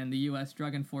 when the U.S.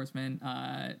 Drug Enforcement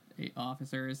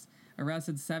officers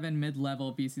arrested 7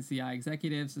 mid-level BCCI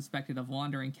executives suspected of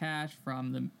laundering cash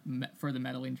for the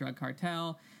Medellin drug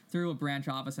cartel through a branch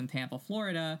office in Tampa,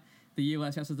 Florida. The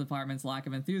U.S. Justice Department's lack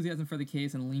of enthusiasm for the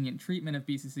case and lenient treatment of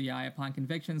BCCI upon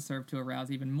conviction served to arouse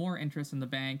even more interest in the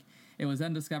bank. It was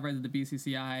then discovered that the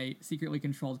BCCI secretly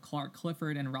controlled Clark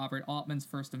Clifford and Robert Altman's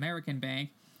First American Bank,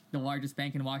 the largest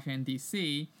bank in Washington,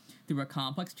 D.C., through a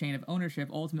complex chain of ownership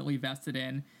ultimately vested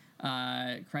in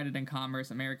Credit and Commerce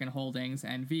American Holdings,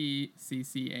 NV,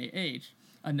 CCAH,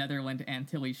 a Netherlands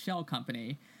Antilles shell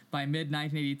company. By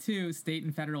mid-1982, state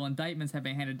and federal indictments have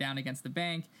been handed down against the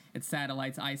bank, its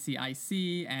satellites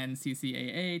ICIC and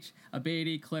CCAH,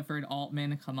 Abedi, Clifford,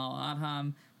 Altman, Kamal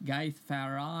Adham, Gaith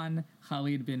Farhan,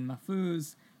 Khalid bin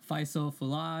Mahfouz, Faisal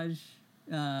Fulaj,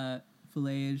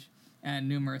 and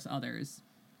numerous others.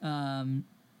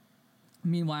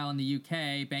 Meanwhile, in the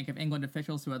UK, Bank of England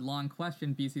officials who had long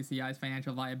questioned BCCI's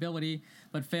financial viability,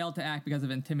 but failed to act because of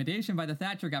intimidation by the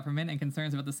Thatcher government and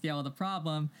concerns about the scale of the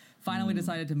problem, finally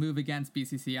decided to move against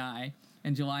BCCI.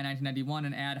 In July 1991,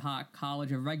 an ad hoc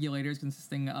college of regulators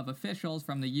consisting of officials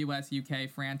from the US, UK,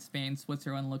 France, Spain,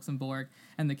 Switzerland, Luxembourg,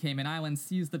 and the Cayman Islands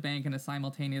seized the bank in a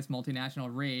simultaneous multinational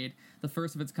raid, the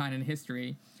first of its kind in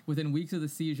history. Within weeks of the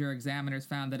seizure, examiners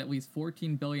found that at least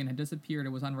 $14 billion had disappeared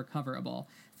or was unrecoverable.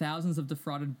 Thousands of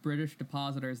defrauded British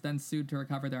depositors then sued to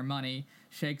recover their money.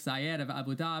 Sheikh Zayed of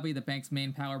Abu Dhabi, the bank's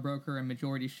main power broker and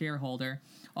majority shareholder,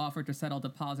 offered to settle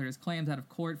depositors' claims out of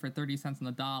court for 30 cents on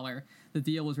the dollar. The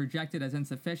deal was rejected as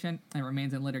insufficient and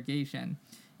remains in litigation.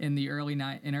 In early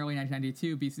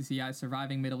 1992, BCCI's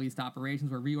surviving Middle East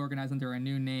operations were reorganized under a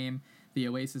new name, the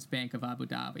Oasis Bank of Abu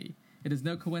Dhabi. It is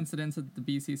no coincidence that the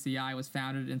BCCI was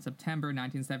founded in September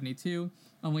 1972,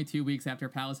 only 2 weeks after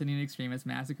Palestinian extremists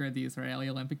massacred the Israeli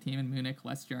Olympic team in Munich,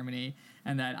 West Germany,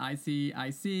 and that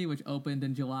ICIC, which opened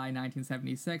in July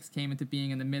 1976, came into being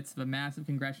in the midst of a massive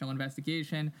congressional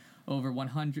investigation of over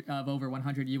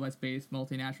 100 U.S.-based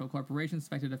multinational corporations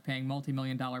suspected of paying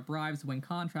multi-million-dollar bribes to win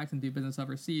contracts and do business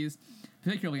overseas,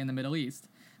 particularly in the Middle East.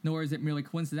 Nor is it merely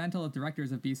coincidental that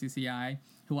directors of BCCI,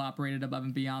 who operated above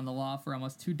and beyond the law for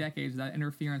almost 2 decades without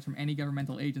interference from any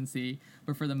governmental agency,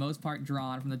 were for the most part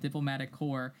drawn from the diplomatic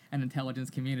corps and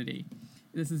intelligence community.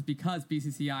 This is because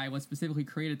BCCI was specifically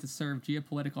created to serve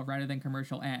geopolitical rather than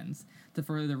commercial ends, to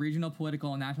further the regional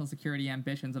political and national security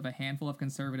ambitions of a handful of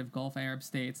conservative Gulf Arab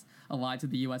states allied to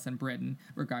the U.S. and Britain,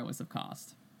 regardless of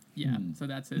cost. So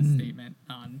that's his statement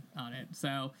on it.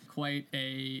 So quite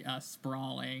a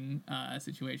sprawling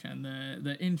situation.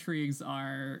 The intrigues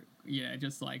are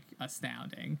just like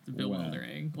astounding,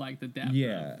 bewildering, like the depth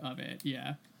of it.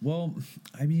 Yeah. Well,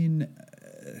 I mean,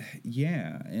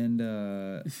 and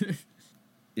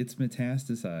it's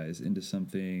metastasized into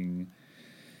something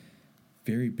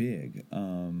very big.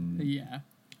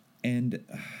 And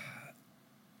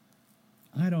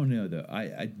I don't know though.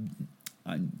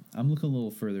 I'm looking a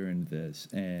little further into this,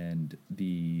 and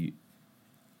the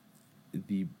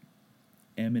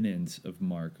eminence of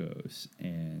Marcos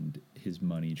and his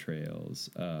money trails.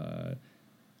 I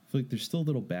feel like there's still a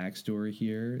little backstory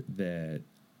here that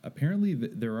apparently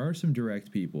there are some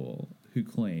direct people who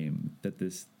claim that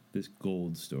this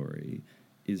gold story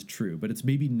is true, but it's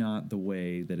maybe not the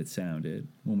way that it sounded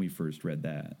when we first read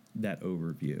that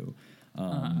overview.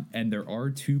 And there are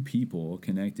two people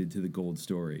connected to the gold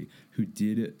story who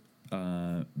did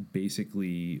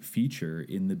basically feature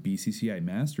in the BCCI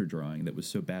master drawing that was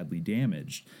so badly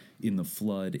damaged in the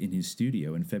flood in his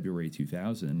studio in February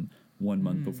 2000, 1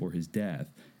 month before his death.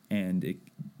 And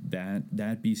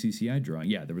that BCCI drawing,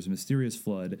 there was a mysterious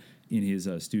flood in his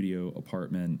studio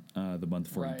apartment the month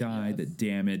before he died that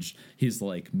damaged his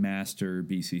like master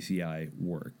BCCI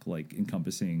work, like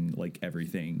encompassing like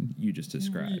everything you just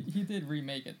described. He did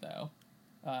remake it though.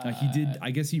 He did. I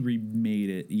guess he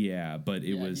remade it. But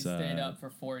it was. He stayed up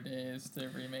for 4 days to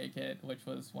remake it, which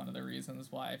was one of the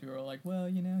reasons why people were like, "Well,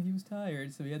 he was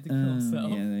tired, so he had to kill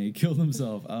himself." Yeah, he killed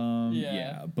himself.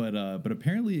 But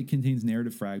apparently it contains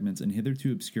narrative fragments and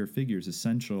hitherto obscure figures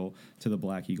essential to the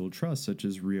Black Eagle Trust, such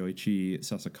as Ryoichi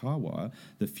Sasakawa,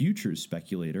 the futures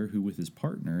speculator who, with his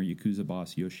partner Yakuza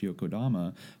boss Yoshio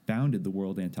Kodama, founded the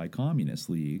World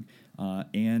Anti-Communist League.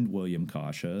 And William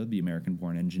Kasha, the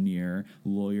American-born engineer,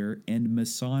 lawyer, and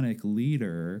Masonic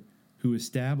leader who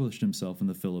established himself in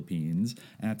the Philippines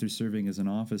after serving as an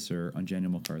officer on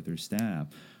General MacArthur's staff,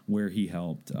 where he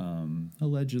helped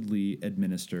allegedly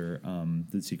administer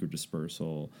the secret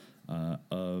dispersal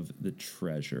of the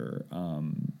treasure.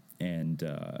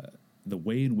 The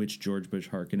way in which George Bush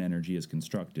Harken Energy is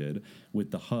constructed, with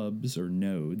the hubs, or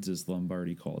nodes, as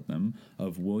Lombardi called them,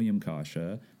 of William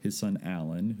Kasha, his son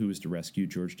Alan, who was to rescue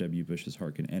George W. Bush's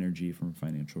Harken Energy from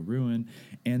financial ruin,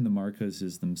 and the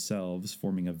Marcoses themselves,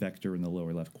 forming a vector in the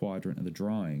lower left quadrant of the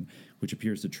drawing, which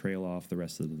appears to trail off the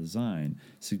rest of the design,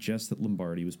 suggests that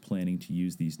Lombardi was planning to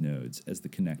use these nodes as the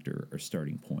connector or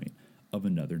starting point of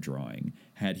another drawing.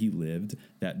 Had he lived,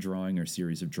 that drawing or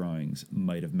series of drawings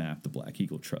might have mapped the Black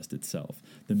Eagle Trust itself,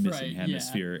 the missing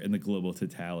hemisphere and the global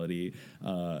totality.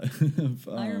 I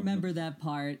remember that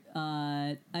part.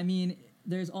 I mean,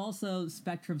 there's also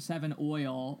Spectrum 7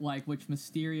 oil, like, which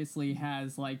mysteriously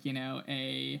has, like,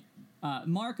 a...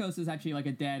 Marcos is actually like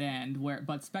a dead end,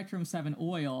 but Spectrum 7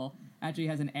 oil actually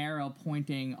has an arrow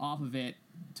pointing off of it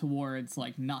towards,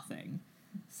 like, nothing.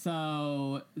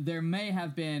 So there may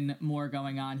have been more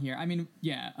going on here. I mean,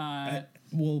 I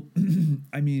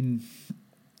mean,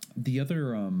 the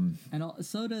other and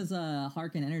so does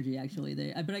Harken Energy actually.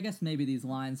 But I guess maybe these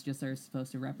lines just are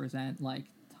supposed to represent like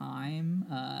time.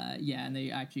 And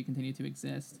they actually continue to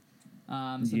exist.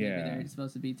 Maybe they're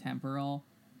supposed to be temporal.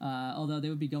 Although they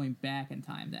would be going back in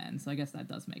time then. So I guess that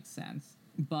does make sense.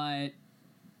 But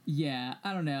I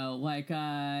don't know. Like.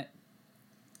 I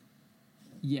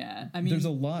mean, there's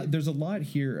a lot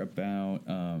here about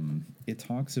it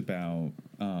talks about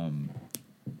the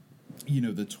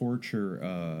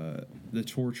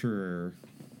torturer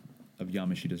of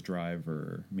Yamashita's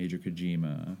driver, Major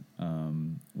Kojima,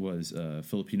 was a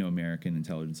Filipino-American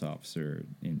intelligence officer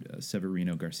named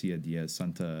Severino Garcia Diaz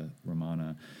Santa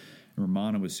Romana.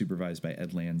 Romana was supervised by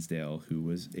Ed Lansdale, who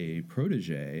was a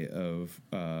protege of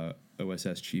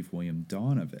OSS Chief William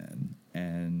Donovan.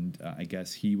 And I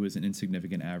guess he was an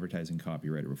insignificant advertising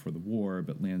copywriter before the war,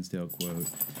 but Lansdale, quote,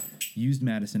 used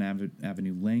Madison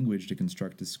Avenue language to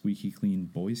construct a squeaky clean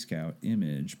Boy Scout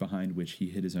image behind which he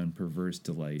hid his own perverse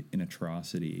delight in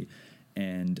atrocity.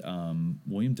 And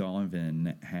William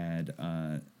Donovan had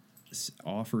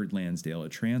offered Lansdale a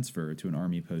transfer to an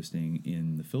army posting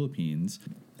in the Philippines,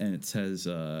 and it says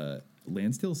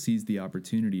Lansdale seized the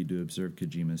opportunity to observe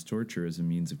Kojima's torture as a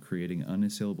means of creating an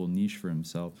unassailable niche for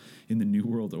himself in the New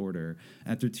World Order.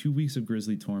 After 2 weeks of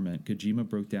grisly torment, Kojima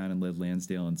broke down and led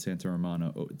Lansdale and Santa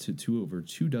Romana to over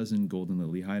 24 Golden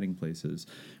Lily hiding places.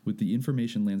 With the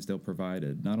information Lansdale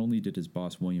provided, not only did his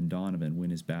boss William Donovan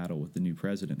win his battle with the new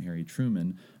president Harry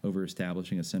Truman over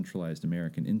establishing a centralized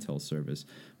American intel service,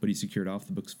 but he secured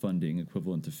off-the-books funding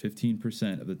equivalent to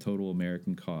 15% of the total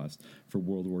American cost for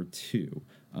World War II.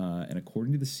 And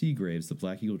according to the Seagraves, the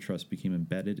Black Eagle Trust became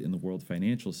embedded in the world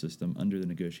financial system under the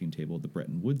negotiating table of the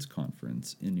Bretton Woods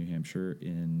Conference in New Hampshire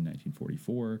in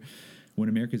 1944, when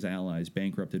America's allies,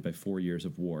 bankrupted by 4 years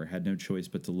of war, had no choice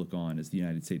but to look on as the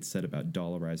United States set about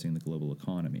dollarizing the global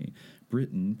economy.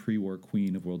 Britain, pre-war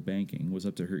queen of world banking, was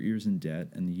up to her ears in debt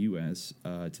and the U.S.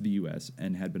 To the U.S.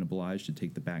 and had been obliged to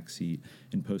take the back seat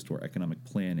in post-war economic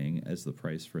planning as the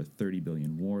price for a $30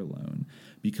 billion war loan.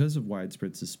 Because of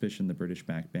widespread suspicion the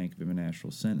British-backed Bank of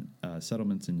International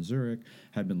Settlements in Zurich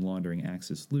had been laundering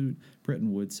Axis loot,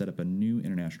 Bretton Woods set up a new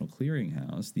international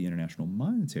clearinghouse, the International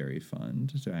Monetary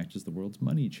Fund, to act as the world's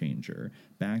money changer.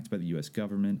 Backed by the U.S.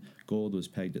 government, gold was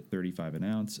pegged at $35 an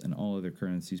ounce, and all other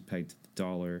currencies pegged to the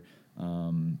dollar.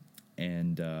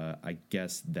 I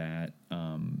guess that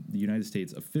the United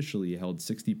States officially held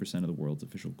 60% of the world's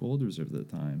official gold reserve at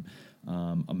the time,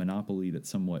 a monopoly that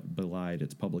somewhat belied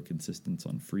its public insistence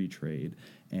on free trade.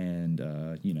 And,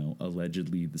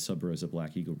 allegedly the Sub Rosa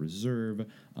Black Eagle Reserve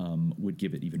would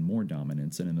give it even more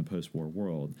dominance. And in the post-war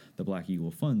world, the Black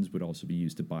Eagle funds would also be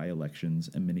used to buy elections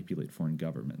and manipulate foreign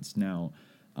governments. Now,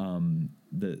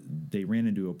 they ran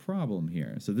into a problem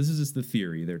here. So this is just the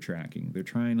theory they're tracking. They're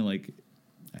trying to,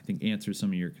 I think, answer some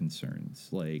of your concerns,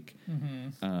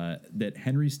 that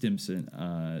Henry Stimson,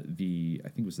 I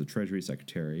think it was the Treasury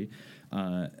Secretary,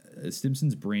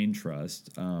 Stimson's Brain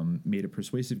Trust made a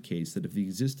persuasive case that if the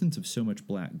existence of so much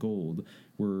black gold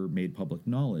were made public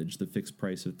knowledge, the fixed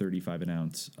price of $35 an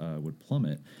ounce would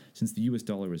plummet. Since the U.S.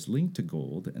 dollar was linked to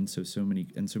gold, and so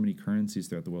many currencies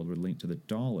throughout the world were linked to the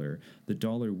dollar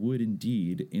would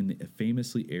indeed, in the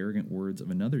famously arrogant words of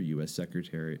another U.S.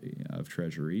 Secretary of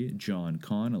Treasury, John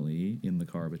Connolly, in the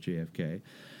car with JFK,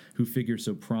 who figures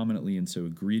so prominently and so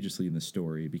egregiously in the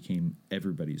story, became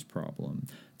everybody's problem.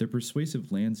 The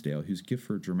persuasive Lansdale, whose gift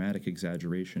for dramatic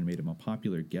exaggeration made him a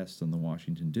popular guest on the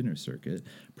Washington dinner circuit,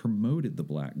 promoted the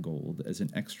black gold as an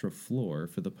extra floor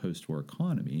for the post-war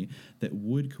economy that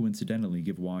would coincidentally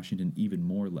give Washington even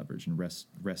more leverage in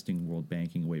wresting world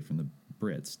banking away from the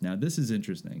Brits. Now, this is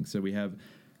interesting. So we have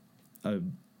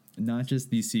not just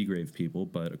these Seagrave people,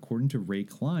 but according to Ray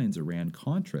Klein's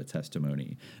Iran-Contra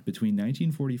testimony, between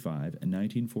 1945 and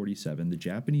 1947, the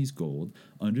Japanese gold,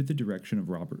 under the direction of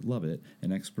Robert Lovett,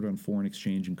 an expert on foreign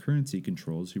exchange and currency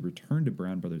controls who returned to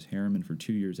Brown Brothers Harriman for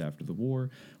 2 years after the war,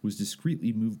 was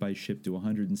discreetly moved by ship to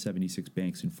 176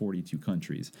 banks in 42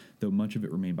 countries, though much of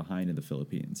it remained behind in the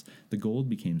Philippines. The gold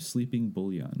became sleeping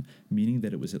bullion, meaning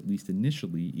that it was at least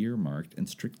initially earmarked and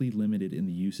strictly limited in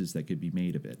the uses that could be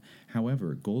made of it.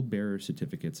 However, gold bearer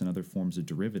certificates and other forms of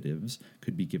derivatives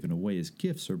could be given away as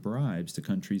gifts or bribes to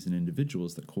countries and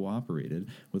individuals that cooperated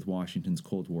with Washington's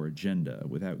Cold War agenda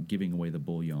without giving away the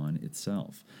bullion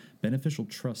itself. Beneficial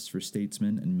trusts for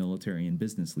statesmen and military and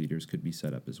business leaders could be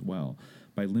set up as well.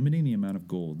 By limiting the amount of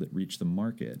gold that reached the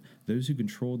market, those who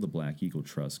controlled the Black Eagle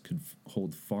Trust could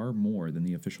hold far more than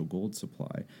the official gold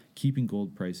supply, keeping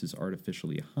gold prices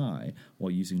artificially high while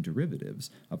using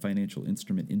derivatives, a financial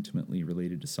instrument intimately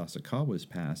related to Sasakawa's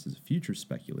past as a future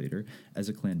speculator, as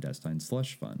a clandestine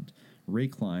slush fund. Ray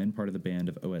Klein, part of the band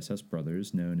of OSS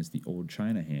brothers known as the Old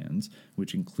China Hands,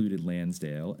 which included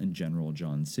Lansdale and General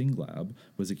John Singlaub,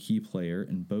 was a key player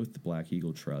in both the Black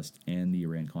Eagle Trust and the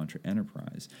Iran-Contra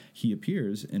enterprise. He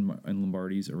appears in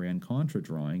Lombardi's Iran-Contra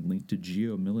drawing linked to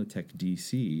Geomilitech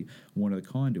DC, one of the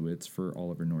conduits for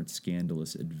Oliver North's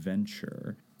scandalous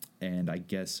adventure. And I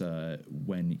guess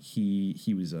when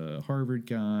he was a Harvard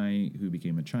guy who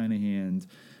became a China hand,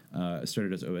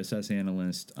 started as OSS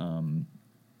analyst,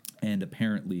 and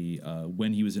apparently,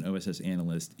 when he was an OSS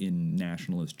analyst in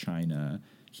nationalist China,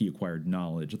 he acquired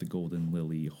knowledge of the Golden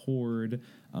Lily Horde,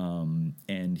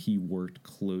 and he worked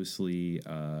closely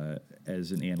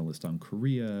as an analyst on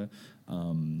Korea,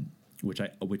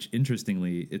 which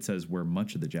interestingly, it says where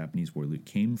much of the Japanese war loot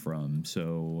came from.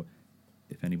 So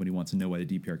if anybody wants to know why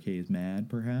the DPRK is mad,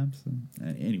 perhaps.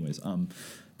 Anyways,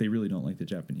 they really don't like the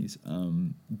Japanese.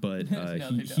 But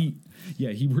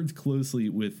he worked closely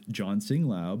with John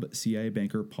Singlaub, CIA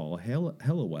banker Paul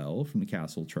Hellawell from the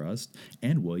Castle Trust,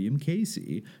 and William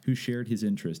Casey, who shared his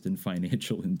interest in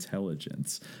financial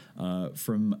intelligence.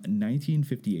 From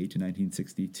 1958 to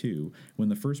 1962, when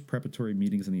the first preparatory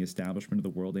meetings on the establishment of the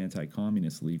World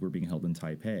Anti-Communist League were being held in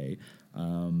Taipei,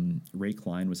 Ray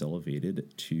Klein was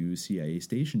elevated to CIA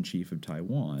Station Chief of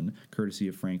Taiwan, courtesy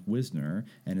of Frank Wisner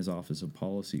and his Office of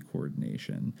Policy policy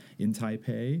coordination. In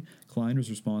Taipei, Klein was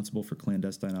responsible for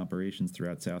clandestine operations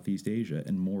throughout Southeast Asia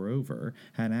and, moreover,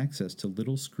 had access to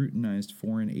little scrutinized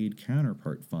foreign aid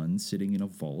counterpart funds sitting in a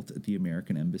vault at the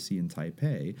American Embassy in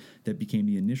Taipei that became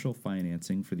the initial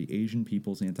financing for the Asian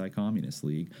People's Anti-Communist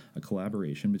League, a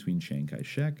collaboration between Chiang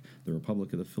Kai-shek, the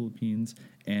Republic of the Philippines,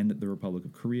 and the Republic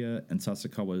of Korea, and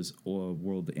Sasakawa's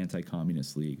World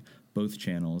Anti-Communist League, both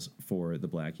channels for the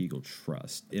Black Eagle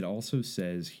Trust. It also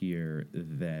says here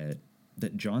that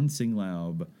John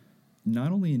Singlaub,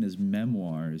 not only in his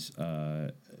memoirs,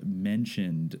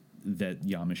 mentioned that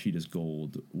Yamashita's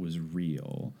gold was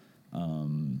real.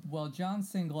 Well, John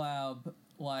Singlaub,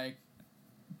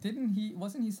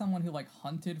 wasn't he someone who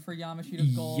hunted for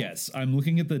Yamashita's gold? Yes, I'm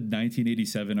looking at the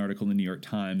 1987 article in the New York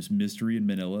Times, "Mystery in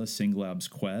Manila: Singlaub's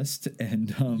Quest,"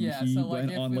 and he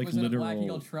went on if it was literal. In a Black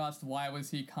Eagle Trust, why was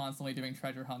he constantly doing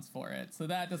treasure hunts for it? So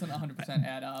that doesn't 100%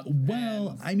 add up.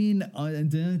 Well, I mean,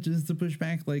 just to push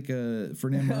back,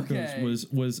 Ferdinand Marcos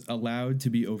was allowed to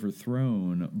be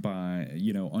overthrown by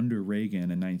under Reagan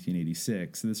in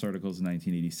 1986. This article is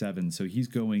 1987, so he's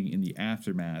going in the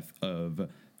aftermath of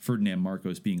Ferdinand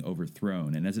Marcos being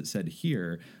overthrown. And as it said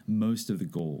here, most of the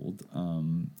gold,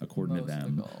 according to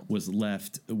them, was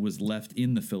left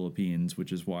in the Philippines,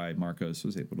 which is why Marcos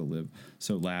was able to live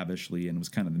so lavishly and was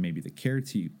kind of maybe the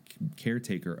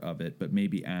caretaker of it. But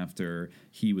maybe after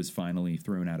he was finally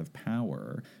thrown out of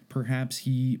power, perhaps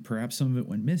some of it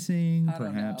went missing. I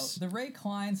don't know. The Ray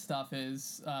Klein stuff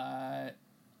is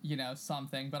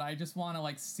something, but I just want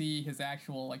to see his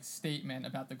actual statement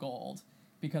about the gold.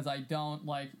 Because I don't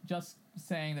just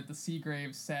saying that the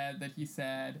Seagraves said that he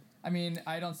said. I mean,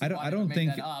 I don't see why they would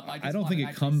make that up. I don't think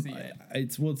it comes. I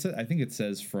think it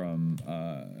says from.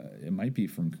 It might be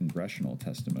from congressional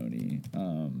testimony.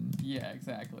 Yeah,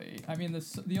 exactly. I mean,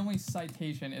 the only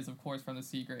citation is, of course, from the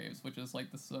Seagraves, which is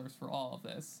the source for all of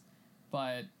this.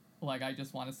 But I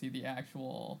just want to see the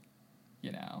actual,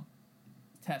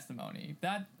 testimony.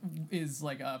 That is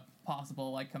a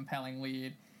possible compelling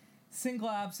lead.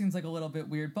 Singlaub seems a little bit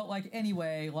weird, but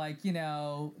anyway, the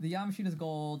Yamashita's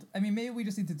gold. I mean, maybe we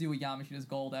just need to do a Yamashita's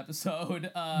gold episode.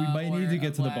 We might need to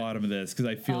get to the bottom of this because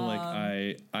I feel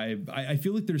I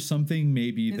feel like there's something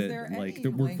maybe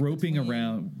that we're groping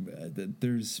around.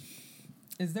 There's.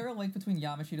 Is there a link between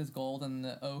Yamashita's gold and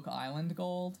the Oak Island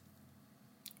gold?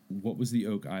 What was the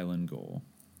Oak Island goal?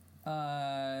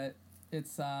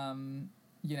 It's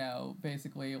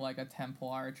basically a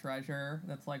Templar treasure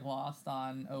that's lost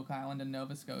on Oak Island in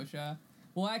Nova Scotia.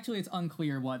 Well, actually, it's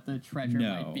unclear what the treasure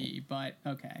might be, but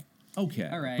okay. Okay.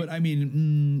 All right. But I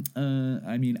mean,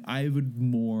 I would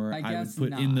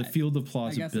put in the field of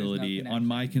plausibility on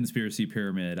my conspiracy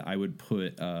pyramid. I would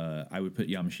put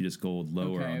Yamashita's gold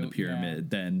lower on the pyramid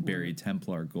than buried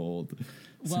Templar gold.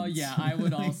 Well, yeah, I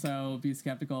would also be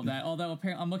skeptical of that. Although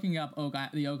I'm looking up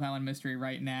the Oak Island mystery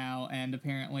right now, and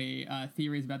apparently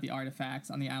theories about the artifacts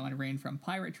on the island range from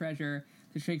pirate treasure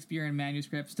to Shakespearean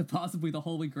manuscripts to possibly the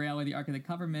Holy Grail or the Ark of the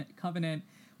Covenant,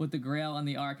 with the Grail and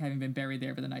the Ark having been buried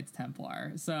there by the Knights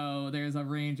Templar. So there's a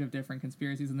range of different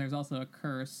conspiracies, and there's also a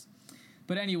curse.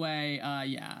 But anyway,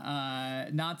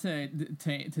 not to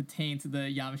taint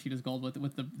the Yamashita's gold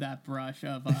with that brush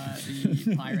of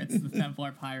the pirates, the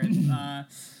Templar pirates.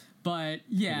 But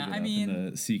yeah, I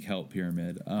mean, the Seek Help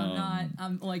pyramid. I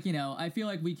feel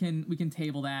like we can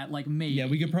table that. Maybe. Yeah,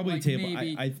 we could probably table.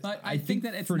 Maybe, but I think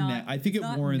that it's not. I think it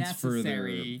warrants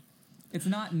necessary. It's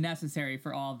not necessary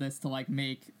for all of this to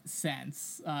make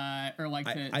sense or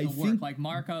to work.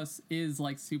 Marcos is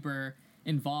super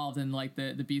involved in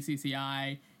the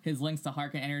BCCI. His links to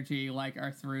Harken Energy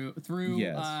are through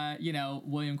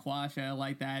William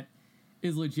Quasha. That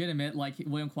is legitimate.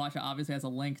 William Quasha obviously has a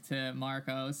link to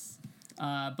Marcos.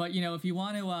 But if you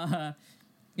want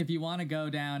to go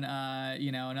down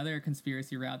another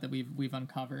conspiracy route that we've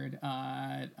uncovered,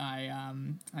 I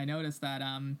noticed that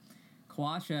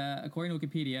Quasha, according to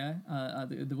Wikipedia,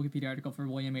 the Wikipedia article for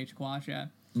William H. Quasha,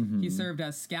 he served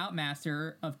as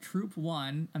Scoutmaster of Troop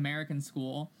 1 American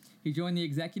School. He joined the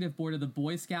executive board of the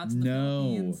Boy Scouts of the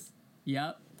Philippines.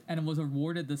 Yep. And was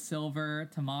awarded the Silver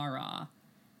Tamara.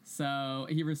 So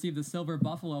he received the Silver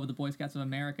Buffalo of the Boy Scouts of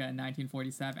America in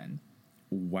 1947.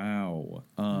 Wow.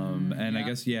 I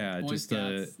guess just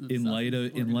in light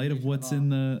of what's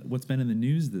been in the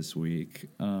news this week,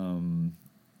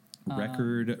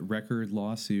 record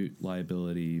lawsuit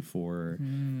liability for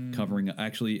covering.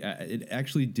 It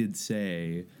actually did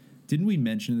say. Didn't we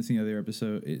mention this in the other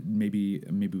episode? Maybe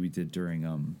we did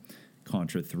during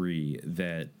Contra 3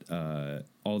 that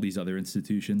all these other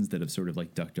institutions that have sort of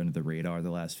ducked under the radar the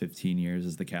last 15 years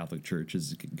as the Catholic Church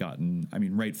has gotten,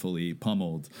 rightfully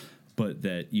pummeled, but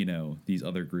that, these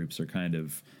other groups are kind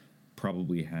of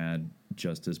probably had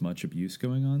just as much abuse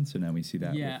going on. So now we see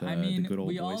that with the good old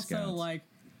we Boy also Scouts.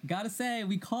 Gotta say,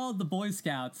 we called the Boy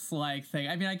Scouts thing.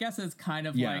 I mean, I guess it's kind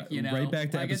of right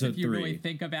back to I guess episode if you 3. really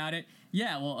think about it,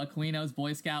 Aquino's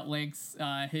Boy Scout links.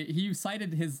 He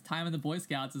cited his time in the Boy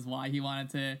Scouts as why he wanted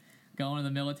to go into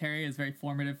the military. Is very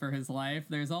formative for his life.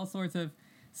 There's all sorts of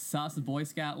sus Boy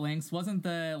Scout links. Wasn't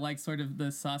the sort of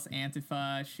the sus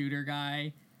Antifa shooter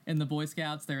guy in the Boy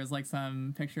Scouts? There was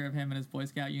some picture of him in his Boy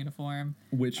Scout uniform.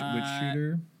 Which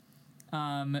shooter?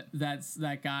 That's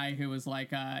that guy who was I'm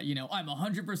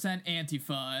 100%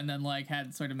 Antifa, and then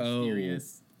had sort of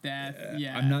mysterious death.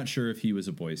 Yeah, I'm not sure if he was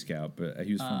a Boy Scout, but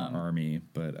he was from the Army.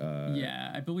 But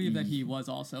I believe that he was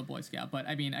also a Boy Scout. But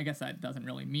I mean, I guess that doesn't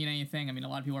really mean anything. I mean, a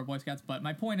lot of people are Boy Scouts, but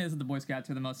my point is that the Boy Scouts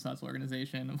are the most sus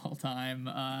organization of all time.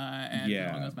 And it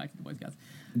all goes back to the Boy Scouts.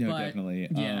 No, definitely.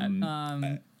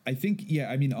 Yeah. I think. Yeah.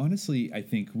 I mean, honestly, I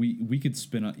think we could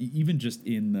spin on even just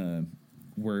in the.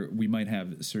 Where we might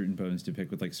have certain bones to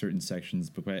pick with certain sections,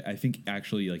 but I think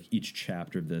actually each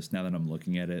chapter of this, now that I'm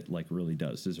looking at it, really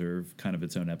does deserve kind of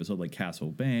its own episode, like Castle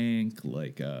Bank,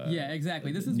 yeah,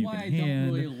 exactly. This is why I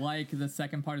don't really like the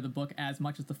second part of the book as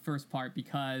much as the first part,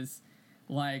 because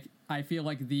I feel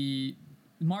the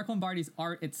Mark Lombardi's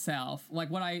art itself,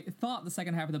 what I thought the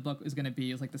second half of the book was going to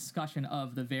be is discussion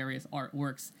of the various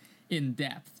artworks in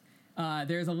depth.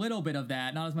 There's a little bit of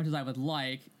that, not as much as I would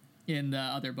like, in the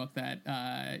other book that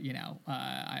I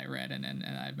read and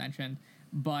I mentioned,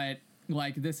 but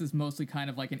this is mostly kind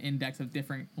of an index of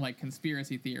different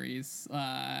conspiracy theories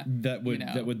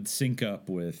that would sync up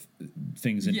with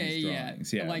things in his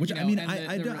drawings. Yeah, which I mean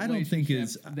I don't think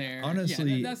is there.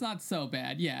 Honestly that's not so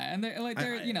bad. Yeah, and they're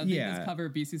they just cover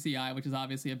BCCI, which is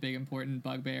obviously a big important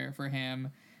bugbear for him,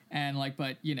 and but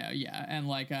but and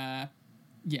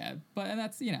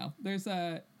that's there's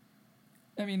a.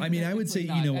 I mean, I would say,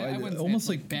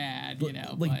 almost bad, but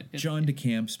John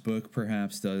DeCamp's book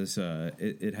perhaps does,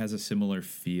 it has a similar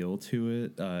feel to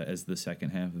it as the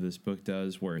second half of this book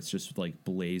does, where it's just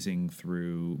blazing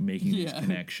through, making these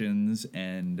connections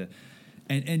and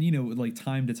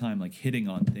time to time, hitting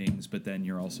on things, but then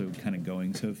you're also kind of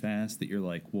going so fast that you're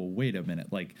well, wait a minute,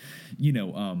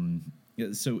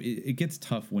 so it gets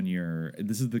tough when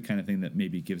this is the kind of thing that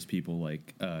maybe gives people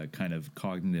kind of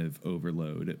cognitive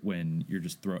overload when you're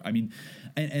just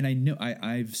and I know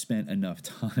I've spent enough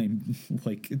time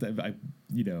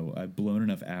I've blown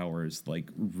enough hours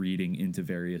reading into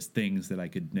various things that I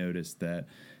could notice that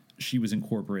she was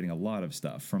incorporating a lot of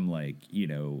stuff from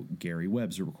Gary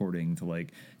Webb's recording to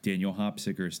Daniel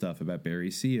Hopsicker stuff about Barry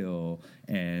Seal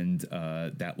and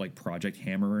that Project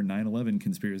Hammer 9/11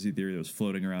 conspiracy theory that was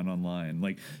floating around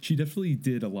online. She definitely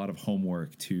did a lot of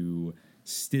homework to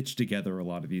stitch together a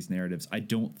lot of these narratives. I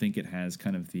don't think it has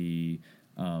kind of the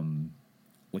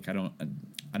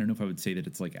I don't know if I would say that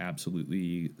it's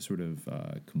absolutely sort of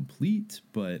complete,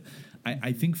 but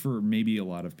I think for maybe a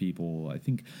lot of people, I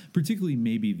think particularly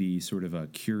maybe the sort of a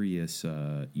curious,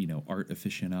 art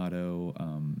aficionado,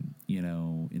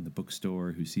 in the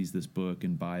bookstore who sees this book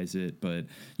and buys it, but,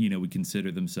 would consider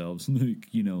themselves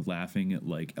laughing at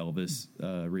Elvis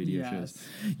radio shows,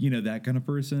 that kind of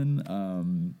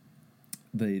person.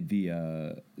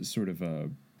 The sort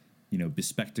of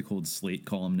bespectacled Slate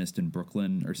columnist in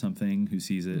Brooklyn or something who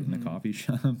sees it in a coffee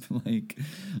shop.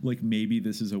 Maybe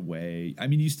this is a way. I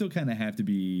mean, you still kind of have to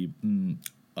be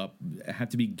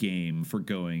game for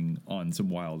going on some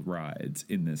wild rides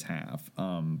in this half.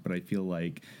 But I feel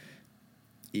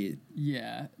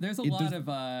there's a lot of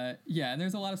and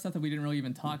there's a lot of stuff that we didn't really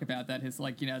even talk about that his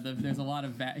there's a lot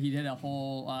of he did a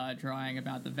whole drawing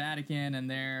about the Vatican and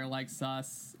their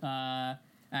sus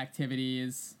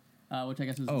activities. Which I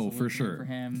guess was for sure for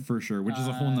him. For sure, which is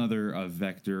a whole nother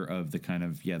vector of the kind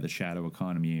of the shadow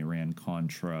economy, Iran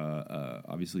Contra.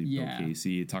 Obviously, Bill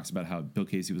Casey. It talks about how Bill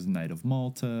Casey was Knight of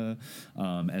Malta,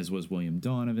 as was William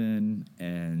Donovan,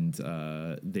 and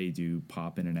they do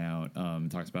pop in and out.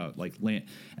 Talks about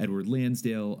Edward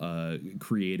Lansdale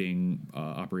creating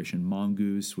Operation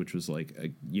Mongoose, which was a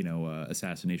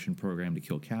assassination program to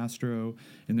kill Castro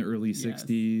in the early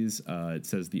 '60s. It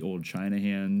says the old China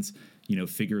hands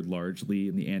figured largely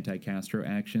in the anti-Castro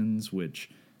actions, which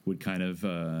would kind of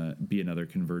be another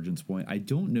convergence point. I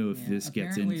don't know if this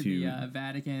gets into the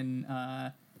Vatican.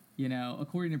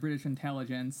 According to British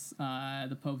intelligence,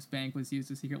 the Pope's bank was used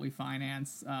to secretly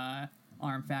finance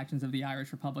armed factions of the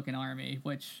Irish Republican Army,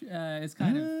 which is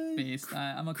kind of based.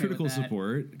 I'm okay critical with that.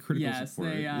 support. Critical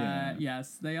support.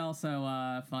 Yes, they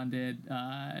also funded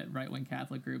right-wing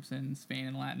Catholic groups in Spain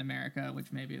and Latin America,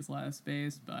 which maybe is less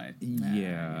based, but to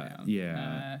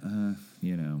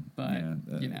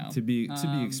be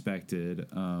expected.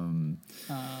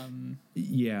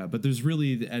 But there's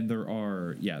really, and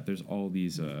there's all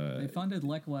these. They funded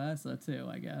Lech Walesa too,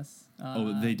 I guess.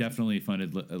 They definitely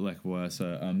funded Lech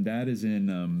Walesa. That is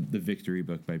in the Victory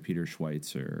book by Peter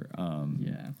Schweitzer,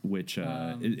 which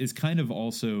is kind of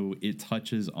also, it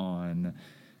touches on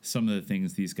some of the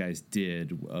things these guys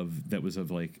did that was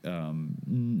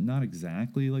not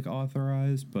exactly like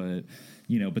authorized, but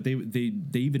but they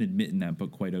even admit in that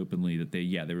book quite openly that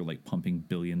they were like pumping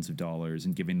billions of dollars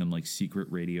and giving them like secret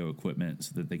radio equipment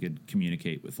so that they could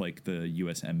communicate with like the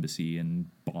U.S. embassy in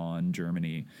Bonn,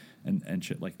 Germany, and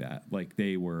shit like that. Like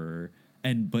they were,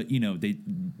 the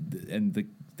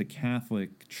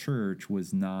Catholic Church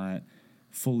was not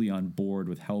fully on board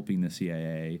with helping the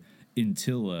CIA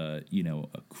until a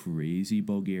crazy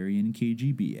Bulgarian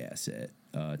KGB asset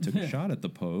took a shot at the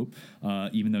Pope,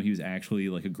 even though he was actually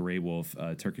like a Grey Wolf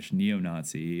Turkish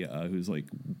neo-Nazi who's like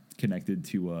connected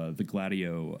to the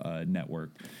Gladio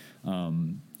network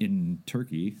in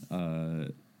Turkey.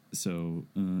 So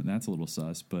that's a little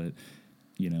sus, but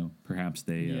perhaps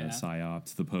they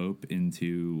psyoped the Pope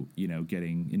into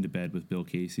getting into bed with Bill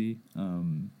Casey,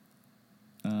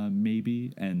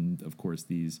 maybe, and of course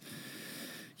these.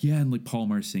 Yeah, and like Paul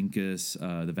Marcinkus,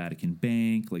 the Vatican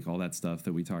Bank, like all that stuff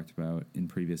that we talked about in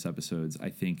previous episodes. I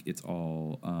think it's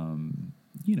all,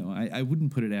 I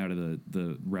wouldn't put it out of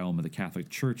the realm of the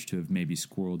Catholic Church to have maybe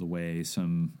squirreled away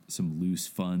some loose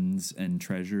funds and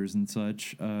treasures and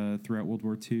such throughout World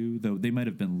War II, though they might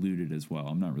have been looted as well.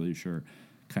 I'm not really sure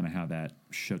kind of how that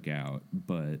shook out,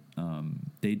 but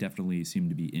they definitely seem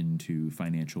to be into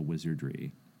financial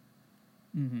wizardry,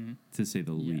 to say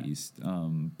the least.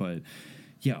 But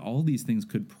yeah, all these things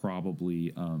could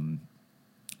probably,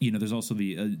 there's also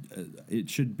the, it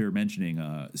should bear mentioning,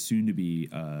 soon to be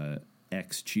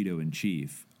ex-Cheeto in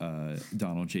chief,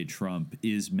 Donald J. Trump,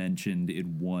 is mentioned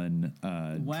in one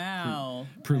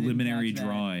preliminary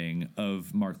drawing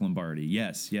of Mark Lombardi.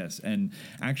 Yes. And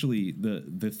actually,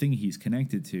 the thing he's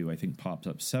connected to, I think, pops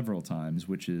up several times,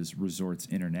 which is Resorts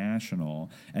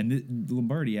International. And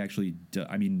Lombardi actually,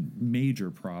 major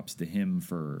props to him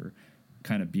for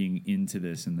kind of being into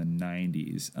this in the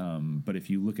 90s. But if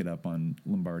you look it up on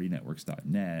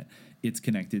lombardinetworks.net, it's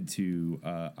connected to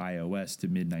iOS to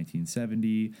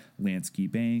mid-1970,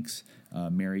 Lansky Banks,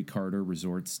 Mary Carter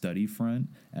Resort Study Front,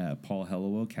 Paul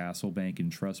Helliwell Castle Bank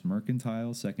and Trust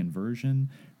Mercantile, second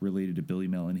version, related to Billy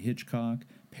Mellon Hitchcock,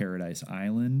 Paradise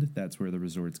Island, that's where the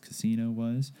Resorts Casino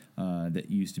was,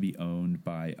 that used to be owned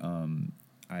by...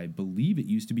 I believe it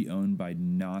used to be owned by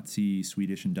Nazi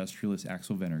Swedish industrialist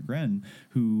Axel Wenner-Gren,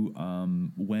 who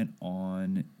went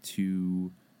on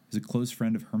to... was a close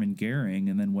friend of Hermann Goering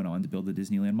and then went on to build the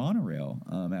Disneyland monorail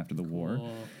after the war.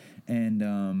 And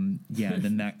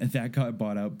then that got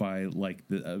bought out by like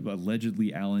the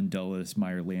allegedly Alan Dulles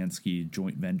Meyer Lansky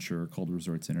joint venture called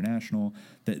Resorts International.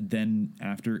 That then,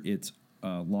 after its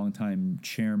longtime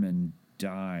chairman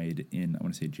died in, I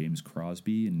want to say James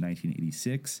Crosby in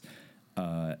 1986,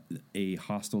 a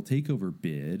hostile takeover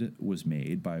bid was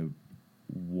made by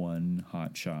one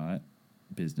hotshot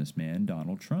businessman,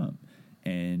 Donald Trump,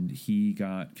 and he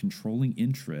got controlling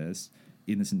interest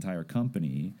in this entire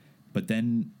company, but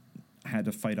then had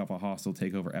to fight off a hostile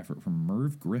takeover effort from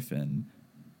Merv Griffin,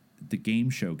 the game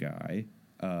show guy.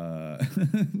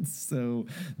 So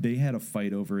they had a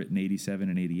fight over it in 87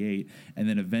 and 88, and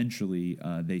then eventually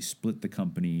they split the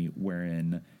company,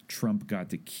 wherein Trump got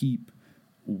to keep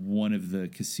one of the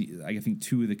I think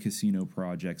two of the casino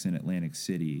projects in Atlantic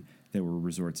City that were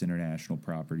Resorts International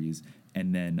properties,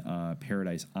 and then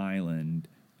Paradise Island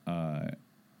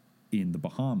in the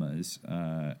Bahamas.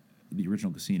 The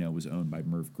original casino was owned by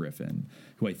Merv Griffin,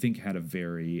 who I think had a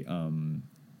very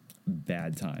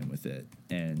bad time with it,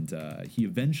 and he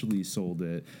eventually sold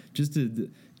it just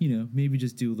to maybe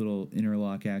just do a little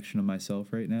interlock action on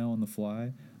myself right now on the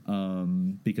fly.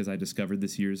 Because I discovered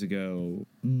this years ago,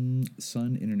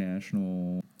 Sun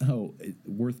International.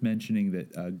 Worth mentioning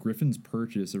that Griffin's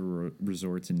purchase of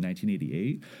resorts in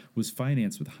 1988 was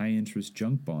financed with high-interest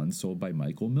junk bonds sold by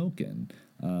Michael Milken,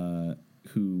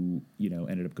 who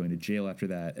ended up going to jail after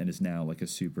that and is now like a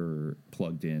super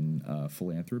plugged-in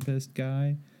philanthropist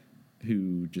guy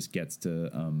who just gets to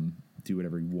do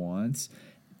whatever he wants.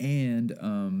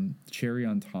 And cherry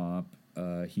on top,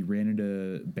 he ran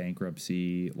into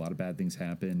bankruptcy. A lot of bad things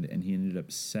happened, and he ended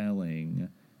up selling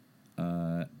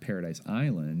Paradise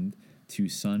Island to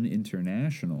Sun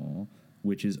International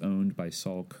which is owned by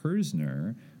Saul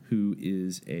Kerzner, who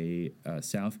is a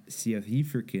South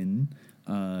African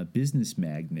business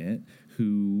magnate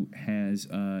who has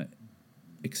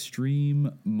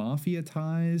extreme mafia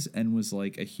ties and was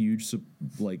like a huge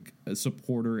a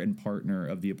supporter and partner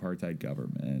of the apartheid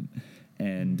government.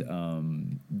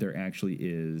 And there actually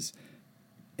is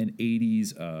an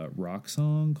 80s rock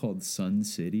song called Sun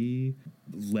City,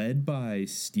 led by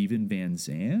Steven Van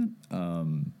Zandt,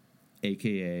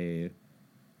 a.k.a.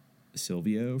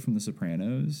 Silvio from The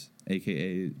Sopranos,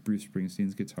 a.k.a. Bruce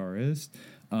Springsteen's guitarist,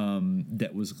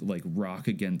 that was like Rock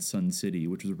Against Sun City,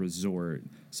 which was a resort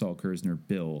Saul Kerzner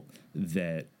built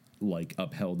that like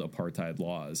upheld apartheid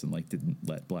laws and like didn't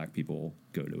let black people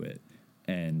go to it.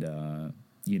 And,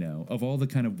 you know, of all the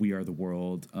kind of We Are the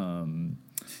World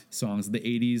songs of the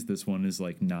 80s, this one is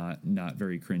like not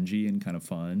very cringy and kind of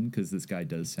fun because this guy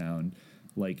does sound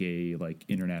like a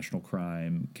international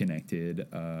crime connected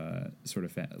sort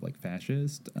of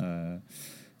fascist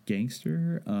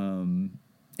gangster. And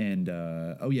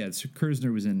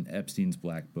Kerzner was in Epstein's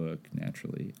Black Book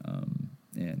naturally.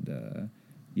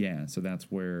 So that's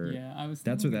where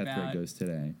that thread goes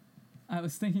today. I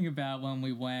was thinking about when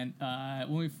we went,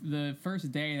 the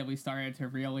first day that we started to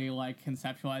really like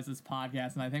conceptualize this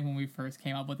podcast, and I think when we first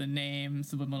came up with the name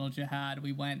Subliminal Jihad,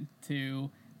 we went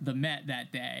to the Met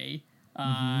that day.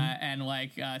 And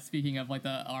like speaking of like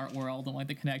the art world and like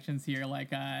the connections here,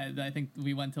 like I think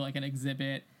we went to like an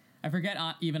exhibit. I forget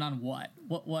even on what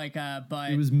but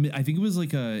it was. I think it was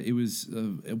like it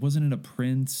wasn't it a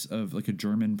prince of like a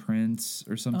German prince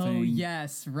or something? Oh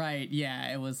yes, right,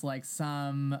 yeah. It was like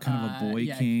some kind of a boy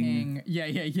king. Yeah.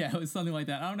 It was something like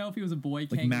that. I don't know if he was a boy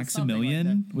king. Like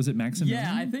Maximilian? Like was it Maximilian?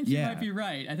 Yeah, I think you might be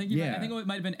right. I think it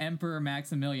might have been Emperor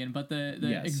Maximilian, but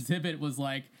the exhibit was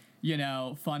like, you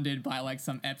know, funded by like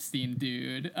some Epstein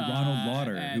dude. Ronald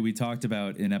Lauder, who we talked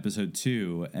about in episode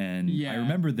 2. And I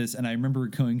remember this, and I remember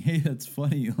going, hey, that's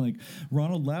funny. Like,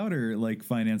 Ronald Lauder, like,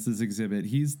 financed this exhibit.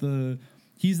 He's the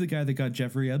guy that got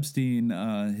Jeffrey Epstein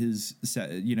his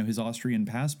Austrian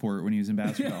passport when he was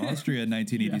ambassador to Austria in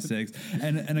 1986.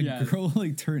 And a girl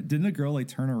didn't a girl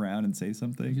turn around and say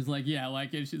something? She's like,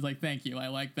 she's like, thank you, I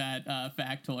like that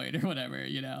factoid or whatever,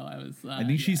 you know. I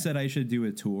think she said I should do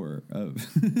a tour of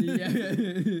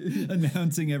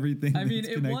announcing everything. I mean,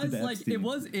 it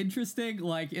was interesting,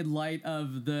 like in light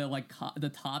of the the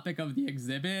topic of the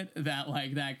exhibit, that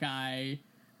like that guy,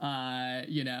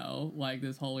 you know, like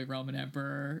this Holy Roman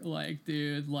Emperor, like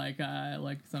dude, like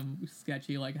some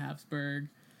sketchy like Habsburg.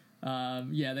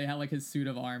 They had like his suit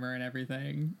of armor and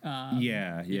everything.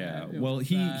 Well,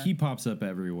 he pops up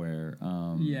everywhere.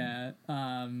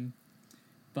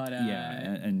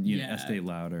 Estee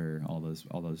Lauder, all those,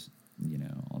 you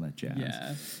know, all that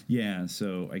jazz. Yeah.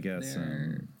 So I guess.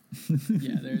 There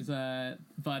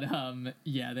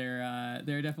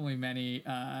are definitely many.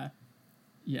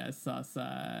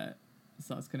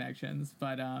 Sus connections,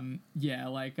 but I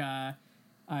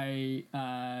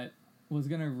was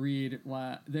gonna read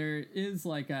what there is,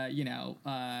 like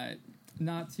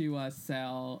not to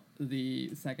sell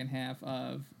the second half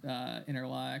of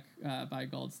Interlock by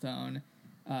Goldstone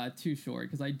too short,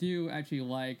 because I do actually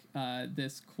like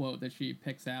this quote that she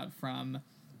picks out from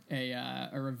a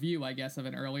review, I guess, of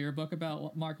an earlier book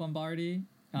about Mark Lombardi.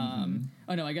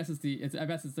 I guess it's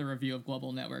the review of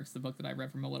Global Networks, the book that I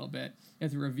read from a little bit.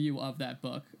 It's a review of that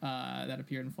book that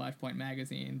appeared in Flashpoint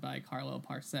magazine by Carlo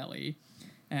Parcelli.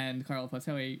 And Carlo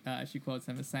Parcelli, she quotes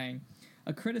him as saying,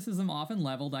 "A criticism often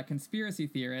leveled at conspiracy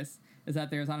theorists is that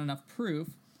there is not enough proof,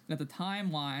 that the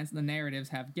timelines and the narratives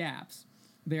have gaps.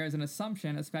 There is an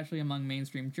assumption, especially among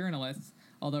mainstream journalists,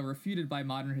 although refuted by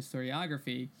modern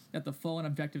historiography, that the full and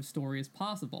objective story is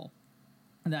possible,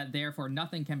 and that therefore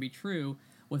nothing can be true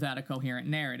without a coherent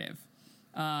narrative."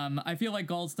 I feel like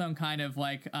Goldstone kind of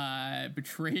like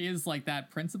betrays like that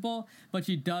principle, but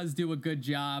she does do a good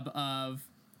job of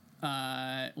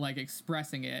like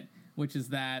expressing it, which is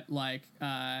that like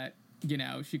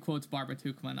she quotes Barbara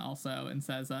Tuchman also and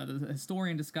says, the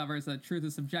historian discovers that truth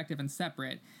is subjective and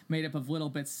separate, made up of little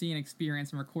bits seen,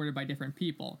 experienced, and recorded by different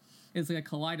people. It's like a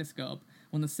kaleidoscope.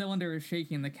 When the cylinder is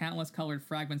shaking, the countless colored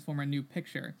fragments form a new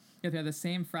picture, yet they're the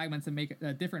same fragments that make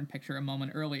a different picture a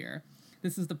moment earlier.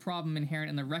 This is the problem inherent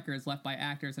in the records left by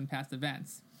actors in past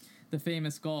events. The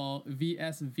famous goal, wie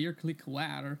es wirklich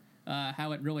war,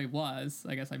 how it really was,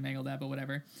 I guess I mangled that, but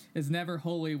whatever, is never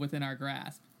wholly within our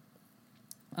grasp.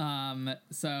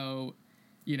 So,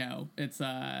 you know, it's,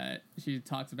 she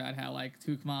talks about how, like,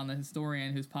 Tuchman, the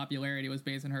historian, whose popularity was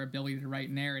based on her ability to write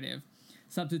narrative,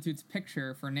 substitutes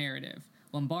picture for narrative.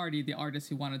 Lombardi, the artist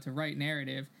who wanted to write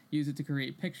narrative, used it to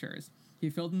create pictures. He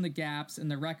filled in the gaps in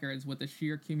the records with the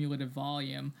sheer cumulative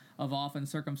volume of often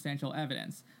circumstantial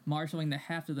evidence, marshalling the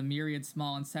heft of the myriad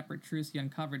small and separate truths he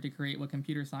uncovered to create what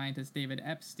computer scientist David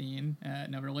Epstein,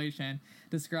 no relation,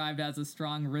 described as the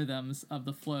strong rhythms of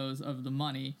the flows of the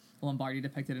money Lombardi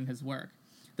depicted in his work.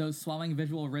 Those swelling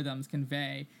visual rhythms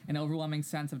convey an overwhelming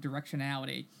sense of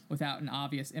directionality without an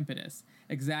obvious impetus,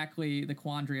 exactly the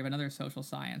quandary of another social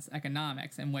science,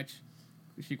 economics, in which,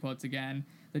 she quotes again,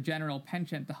 the general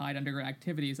penchant to hide underground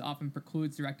activities often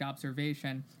precludes direct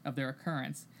observation of their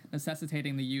occurrence,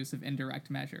 necessitating the use of indirect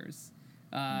measures.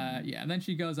 And then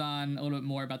she goes on a little bit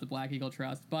more about the Black Eagle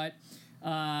Trust, but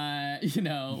it's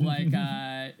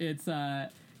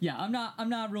I'm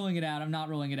not ruling it out.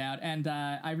 And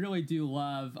I really do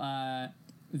love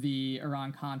the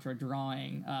Iran-Contra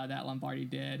drawing that Lombardi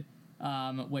did,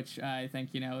 which I think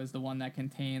is the one that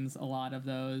contains a lot of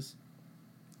those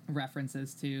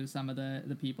references to some of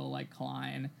the people like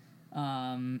Klein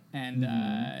and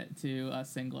to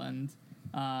Singland.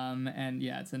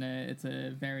 It's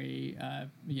a very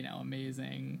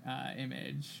amazing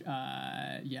image.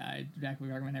 I definitely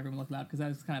recommend everyone look it up because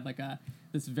that's kind of like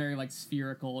this very like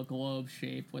spherical globe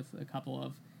shape with a couple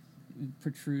of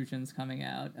protrusions coming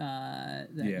out.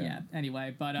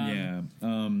 Anyway, but I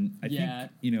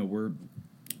think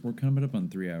we're coming up on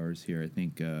 3 hours here. I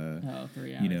think 3 hours.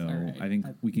 All right. I think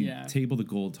we can table the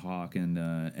gold talk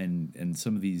and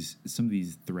some of these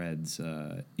threads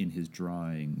in his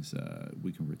drawings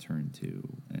we can return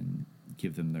to and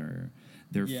give them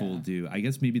their full due. I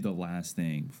guess maybe the last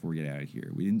thing before we get out of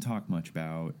here, we didn't talk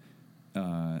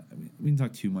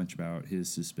too much about his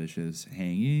suspicious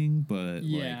hanging, but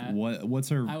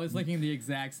what's our? I was thinking the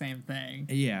exact same thing.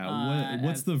 Yeah,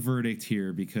 what's the verdict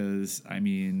here? Because I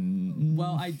mean,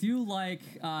 well, I do like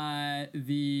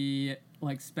the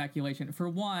speculation. For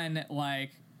one,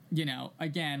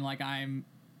 again, I'm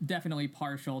definitely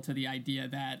partial to the idea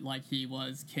that he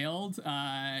was killed,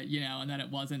 and that it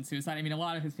wasn't suicide. I mean, a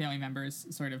lot of his family members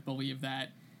sort of believe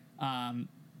that.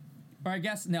 Or I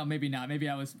guess, no, maybe not. Maybe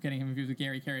I was getting him confused with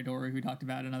Gary Caradori, who talked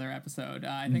about another episode.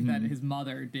 I think that his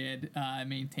mother did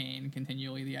maintain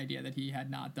continually the idea that he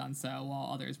had not done so, while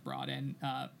others bought into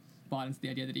the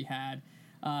idea that he had.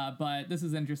 But this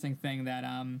is an interesting thing that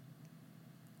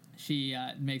she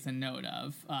makes a note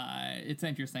of. It's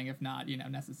interesting, if not,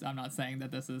 I'm not saying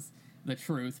that this is the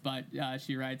truth, but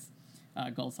she writes,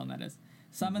 Goldstone, that is,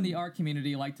 some in the art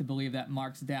community like to believe that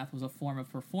Mark's death was a form of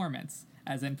performance,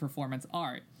 as in performance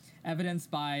art, evidenced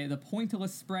by the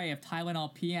pointillist spray of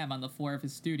Tylenol PM on the floor of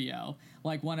his studio,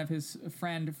 like one of his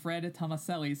friend Fred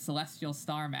Tomaselli's celestial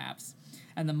star maps,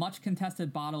 and the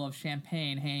much-contested bottle of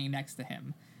champagne hanging next to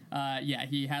him.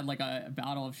 He had a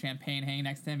bottle of champagne hanging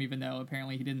next to him, even though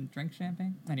apparently he didn't drink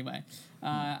champagne. Anyway,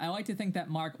 I like to think that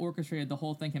Mark orchestrated the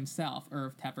whole thing himself,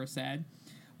 Irv Tepper said.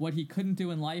 What he couldn't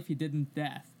do in life, he did in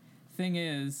death. Thing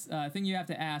you have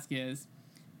to ask is,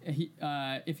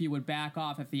 if he would back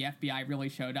off if the FBI really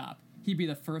showed up. He'd be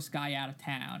the first guy out of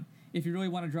town. If you really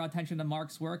want to draw attention to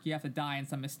Mark's work, you have to die in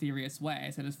some mysterious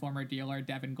way, said his former dealer,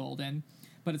 Devin Golden.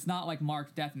 But it's not like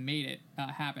Mark's death made it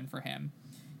happen for him.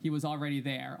 He was already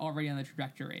there, already on the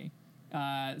trajectory.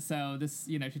 So this,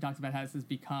 she talks about how this has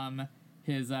become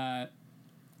his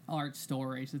art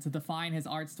story. So to define his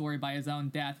art story by his own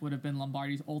death would have been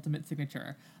Lombardi's ultimate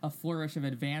signature, a flourish of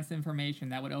advanced information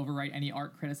that would overwrite any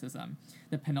art criticism,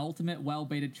 the penultimate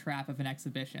well-baited trap of an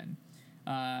exhibition.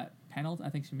 I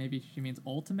think she means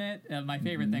ultimate. My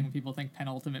favorite thing when people think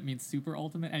penultimate means super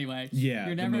ultimate. Anyway,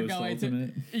 you're never going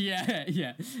ultimate.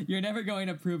 You're never going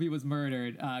to prove he was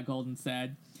murdered, Golden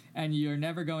said, and you're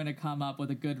never going to come up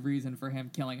with a good reason for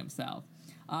him killing himself.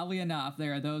 Oddly enough,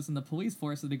 there are those in the police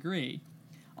force that agree.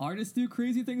 Artists do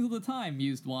crazy things all the time,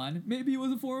 mused one. Maybe it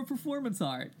was a form of performance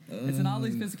art. It's an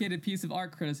oddly sophisticated piece of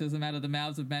art criticism out of the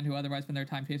mouths of men who otherwise spend their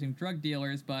time chasing drug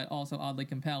dealers, but also oddly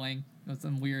compelling. There's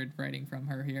some weird writing from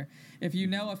her here. If you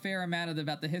know a fair amount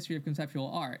about the history of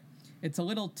conceptual art, it's a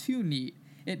little too neat.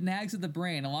 It nags at the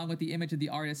brain, along with the image of the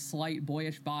artist's slight,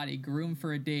 boyish body, groomed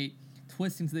for a date,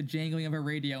 twisting to the jangling of a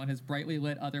radio in his brightly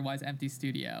lit, otherwise empty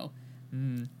studio.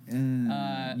 It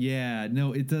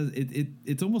does.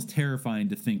 It's almost terrifying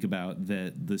to think about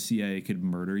that the CIA could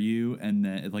murder you, and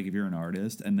that if you're an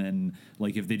artist, and then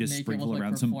if they just sprinkle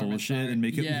around some bullshit art and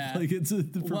make it look like it's a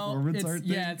performance art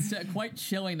thing. Yeah, it's quite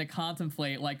chilling to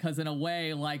contemplate. Because in a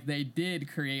way, they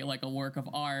did create a work of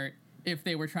art. If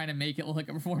they were trying to make it look like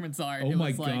a performance art, it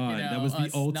was that was the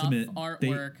ultimate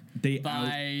artwork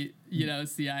by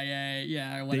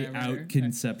CIA, or whatever. They out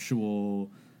conceptual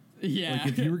Yeah. Like,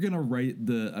 if you were going to write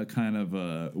a kind of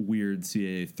a weird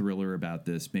CIA thriller about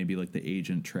this, maybe, like, the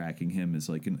agent tracking him is,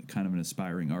 like, kind of an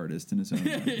aspiring artist in his own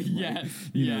right. Yes. Like,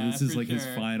 you know, this is, like, his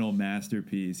final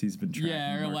masterpiece. He's been tracking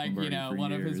or, Mark like, Lombardi you know, for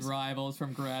one years. of his rivals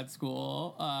from grad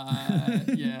school.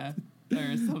 Yeah.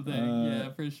 Or something,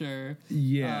 yeah, for sure.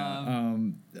 Yeah,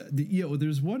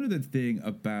 there's one other thing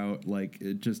about, like,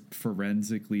 just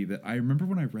forensically that I remember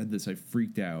when I read this, I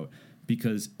freaked out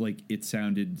because, like, it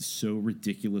sounded so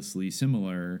ridiculously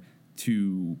similar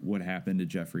to what happened to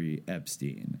Jeffrey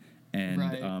Epstein.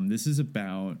 And this is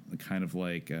about kind of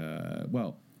like,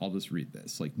 I'll just read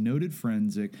this. Like, noted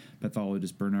forensic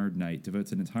pathologist Bernard Knight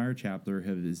devotes an entire chapter of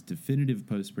his definitive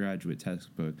postgraduate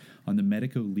textbook on the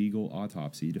medico-legal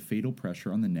autopsy to fatal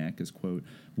pressure on the neck as, quote,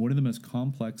 one of the most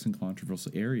complex and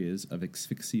controversial areas of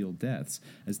asphyxial deaths,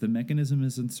 as the mechanism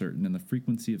is uncertain and the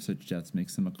frequency of such deaths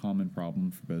makes them a common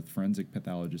problem for both forensic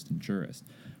pathologists and jurists.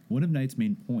 One of Knight's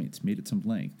main points, made at some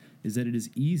length, is that it is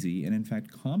easy and in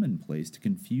fact commonplace to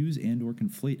confuse and or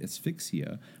conflate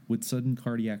asphyxia with sudden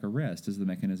cardiac arrest as the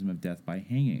mechanism of death by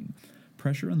hanging.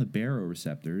 Pressure on the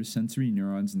baroreceptors, sensory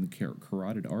neurons in the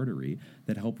carotid artery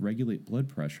that help regulate blood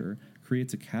pressure,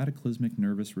 creates a cataclysmic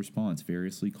nervous response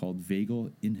variously called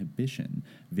vagal inhibition,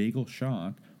 vagal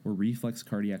shock, or reflex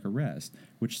cardiac arrest,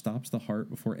 which stops the heart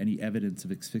before any evidence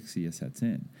of asphyxia sets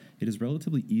in. It is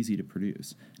relatively easy to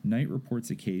produce. Knight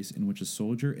reports a case in which a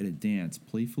soldier at a dance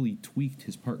playfully tweaked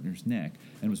his partner's neck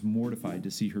and was mortified to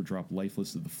see her drop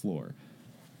lifeless to the floor.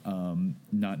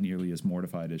 Not nearly as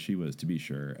mortified as she was, to be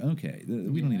sure. Okay,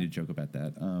 we don't need to joke about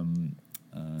that.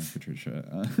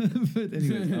 Patricia. But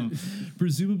anyways,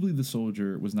 presumably the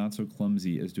soldier was not so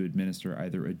clumsy as to administer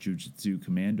either a jujitsu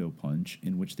commando punch,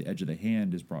 in which the edge of the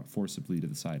hand is brought forcibly to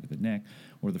the side of the neck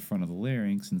or the front of the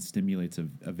larynx and stimulates a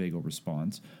vagal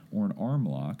response, or an arm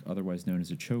lock, otherwise known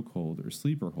as a chokehold or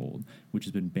sleeper hold, which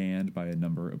has been banned by a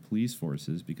number of police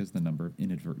forces because of the number of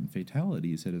inadvertent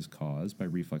fatalities it has caused by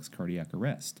reflex cardiac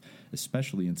arrest,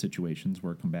 especially in situations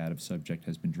where a combative subject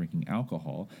has been drinking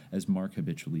alcohol, as Mark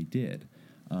habitually did.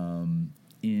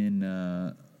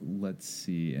 Let's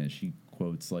see, and she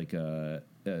quotes like a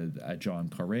John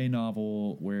Carré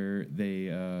novel where they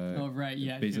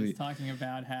she was talking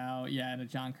about how in a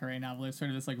John Carré novel there's sort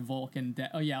of this like Vulcan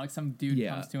like some dude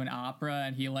comes to an opera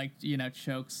and he like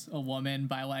chokes a woman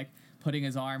by like putting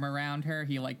his arm around her.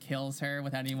 He like kills her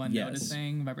without anyone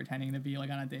noticing by pretending to be like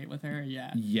on a date with her.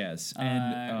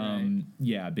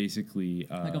 Basically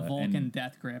like a Vulcan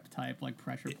death grip type like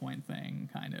pressure point thing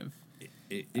kind of.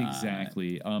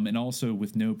 Exactly. And also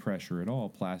with no pressure at all,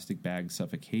 plastic bag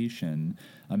suffocation,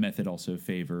 a method also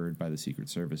favored by the Secret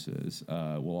Services,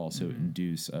 will also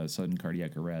induce sudden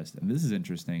cardiac arrest. And this is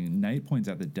interesting. Knight points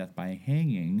out that death by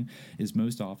hanging is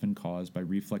most often caused by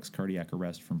reflex cardiac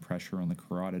arrest from pressure on the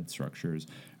carotid structures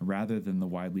rather than the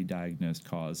widely diagnosed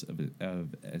cause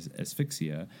of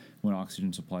asphyxia when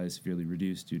oxygen supply is severely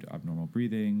reduced due to abnormal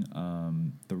breathing.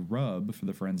 The rub for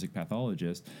the forensic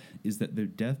pathologist is that though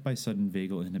death by sudden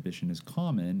vagal inhibition is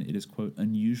common, it is, quote,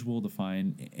 unusual to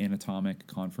find anatomic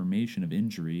confirmation of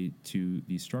injury to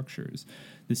these structures.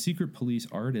 The secret police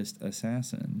artist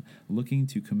assassin looking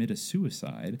to commit a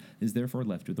suicide is therefore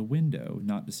left with a window,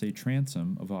 not to say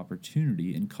transom, of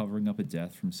opportunity in covering up a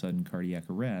death from sudden cardiac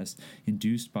arrest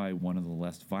induced by one of the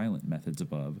less violent methods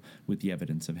above, with the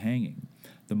evidence of hanging.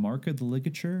 The mark of the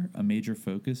ligature, a major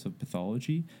focus of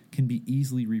pathology, can be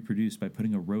easily reproduced by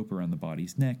putting a rope around the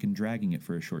body's neck and dragging it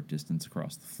for a short distance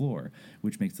across the floor,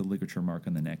 which makes the ligature mark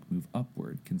on the neck move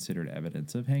upward, considered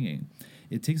evidence of hanging.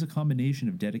 It takes a combination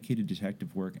of dedicated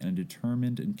detective work and a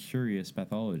determined and curious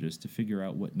pathologist to figure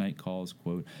out what Knight calls,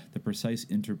 quote, the precise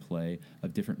interplay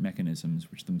of different mechanisms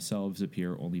which themselves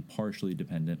appear only partially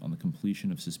dependent on the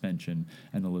completion of suspension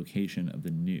and the location of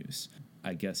the noose.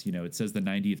 I guess, it says the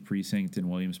 90th precinct in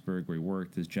Williamsburg where he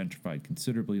worked is gentrified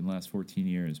considerably in the last 14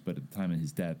 years, but at the time of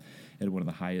his death, it had one of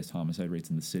the highest homicide rates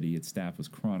in the city. Its staff was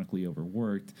chronically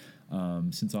overworked.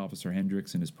 Since Officer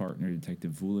Hendricks and his partner,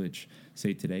 Detective Vulich,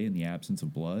 say today in the absence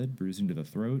of blood, bruising to the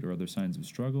throat, or other signs of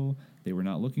struggle, they were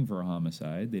not looking for a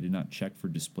homicide. They did not check for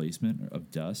displacement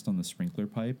of dust on the sprinkler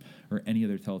pipe or any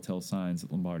other telltale signs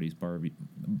that Lombardi's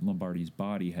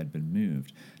body had been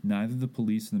moved. Neither the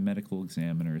police nor the medical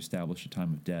examiner established a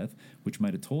time of death, which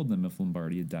might have told them if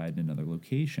Lombardi had died in another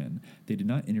location. They did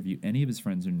not interview any of his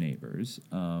friends or neighbors,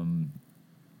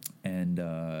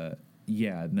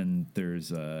 yeah, and then there's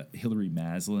Hillary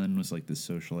Maslin was like this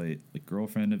socialite like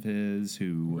girlfriend of his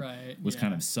who was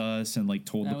kind of sus and like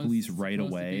told the police right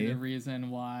away. To be the reason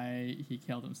why he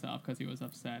killed himself, because he was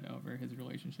upset over his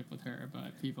relationship with her,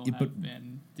 but people have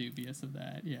been dubious of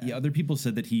that. Yeah, other people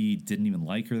said that he didn't even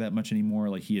like her that much anymore.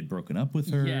 Like he had broken up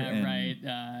with her. Yeah, and, right.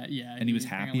 Yeah, and he was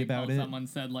happy about it. Someone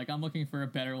said like, "I'm looking for a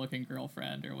better looking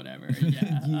girlfriend" or whatever.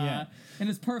 Yeah. Yeah. In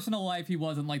his personal life, he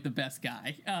wasn't like the best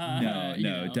guy.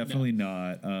 No, definitely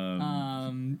not.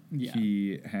 Yeah.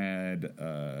 He had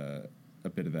a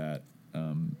bit of that,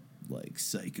 like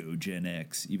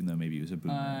psychogenics, even though maybe he was a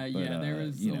boomer. There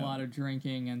was a lot of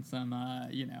drinking and some,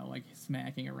 like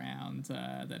smacking around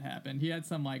that happened. He had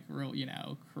some like real,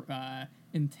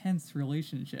 intense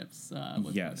relationships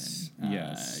with women. Yes.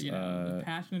 A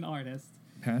passionate artist.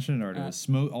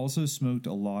 Also smoked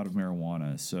a lot of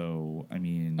marijuana. So I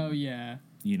mean. Oh yeah.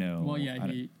 Well,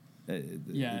 yeah.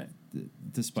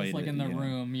 Despite just like it, in the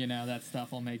room, that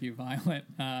stuff will make you violent.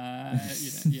 Yeah,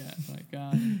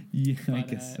 I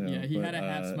guess so. Yeah, he had a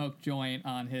half-smoked joint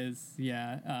on his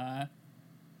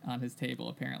table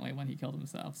apparently when he killed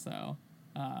himself. So,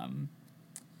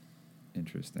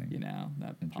 interesting.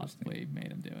 That possibly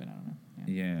made him do it. I don't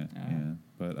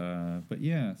know. But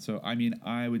yeah. So I mean,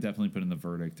 I would definitely put in the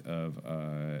verdict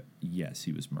of yes,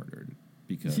 he was murdered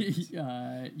because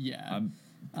I'm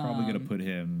probably gonna put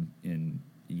him in.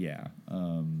 Yeah.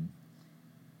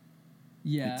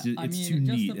 It's too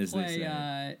neat, as they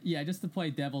say. Just to play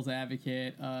devil's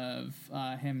advocate of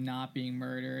him not being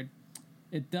murdered,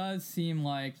 it does seem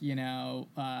like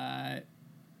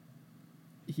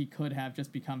he could have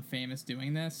just become famous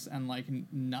doing this, and like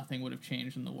nothing would have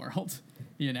changed in the world.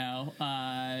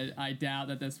 I doubt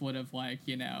that this would have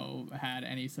had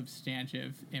any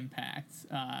substantive impact,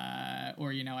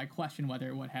 or I question whether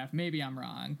it would have. Maybe I'm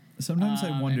wrong. Sometimes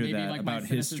I wonder maybe, that about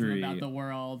history, about the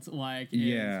world,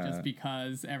 is just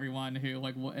because everyone who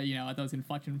at those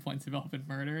inflection points have all been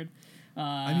murdered.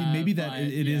 I mean, maybe that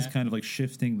it is kind of like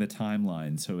shifting the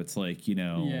timeline. So it's like,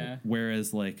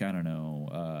 whereas like, I don't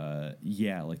know,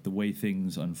 like the way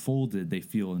things unfolded, they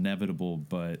feel inevitable,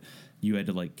 but you had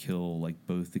to like kill like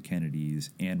both the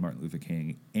Kennedys and Martin Luther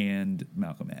King and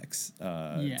Malcolm X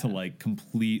to like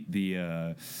complete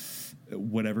the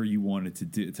whatever you wanted to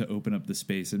do to open up the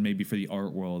space. And maybe for the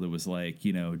art world, it was like,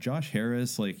 Josh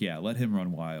Harris, like, let him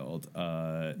run wild.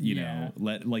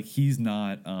 He's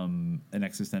not an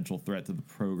existential threat to the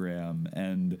program.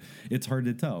 And it's hard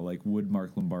to tell, like, would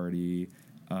Mark Lombardi,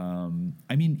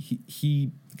 I mean,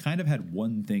 he kind of had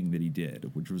one thing that he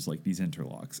did, which was like these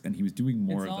interlocks, and he was doing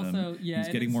more of them. He's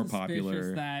getting more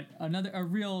popular. That a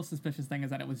real suspicious thing is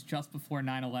that it was just before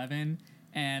 9/11.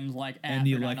 And like after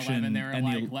the election, 9/11, they were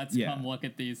like, let's come look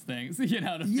at these things, to figure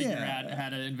out how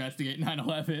to investigate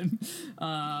 9/11.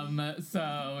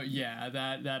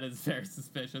 That is very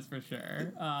suspicious for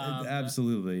sure.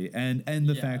 Absolutely. And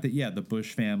the fact that, the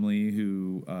Bush family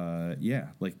who,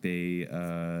 they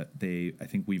I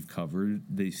think we've covered,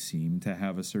 they seem to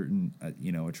have a certain, a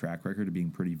track record of being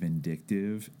pretty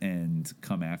vindictive and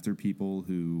come after people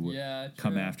who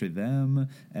come after them.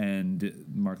 And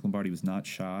Mark Lombardi was not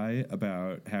shy about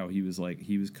how he was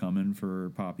coming for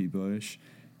Poppy Bush,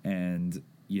 and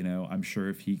I'm sure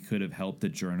if he could have helped a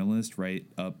journalist write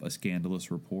up a scandalous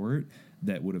report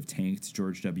that would have tanked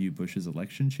George W. Bush's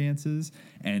election chances,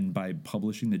 and by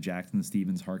publishing the Jackson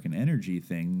Stevens Harkin Energy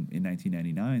thing in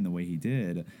 1999 the way he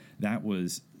did, that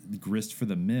was grist for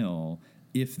the mill.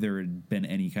 If there had been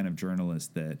any kind of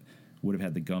journalist that would have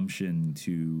had the gumption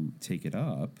to take it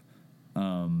up,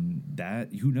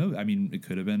 that, who knows? I mean, it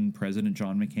could have been President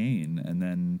John McCain, and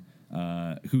then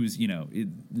who's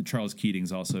Charles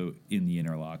Keating's also in the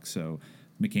interlock, so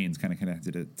McCain's kind of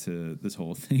connected it to this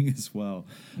whole thing as well.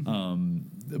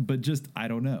 But just, I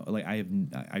don't know. Like, I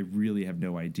really have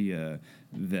no idea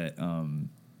that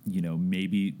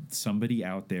maybe somebody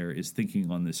out there is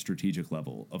thinking on this strategic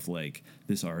level of like,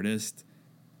 this artist,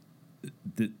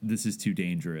 this is too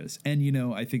dangerous. And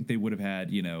I think they would have had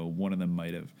one of them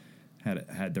might have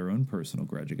had their own personal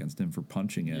grudge against him for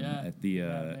punching him at the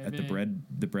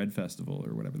bread festival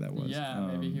or whatever that was.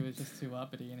 Maybe he was just too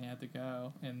uppity and he had to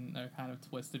go in a kind of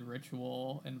twisted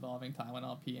ritual involving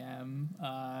Tylenol PM,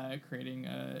 creating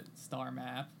a star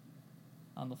map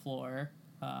on the floor,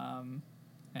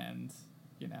 and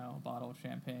a bottle of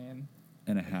champagne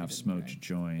and a half-smoked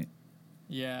joint.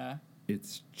 Yeah.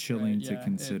 It's chilling to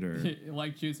consider.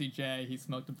 Like Juicy J, he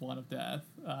smoked a blunt of death.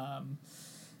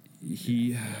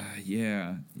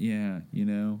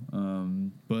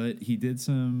 But he did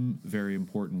some very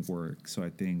important work, so I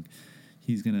think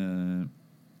he's gonna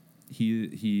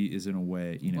he is in a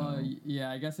way, Well,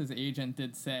 yeah, I guess his agent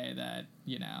did say that,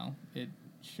 it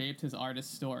shaped his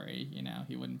artist story.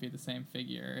 He wouldn't be the same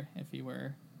figure if he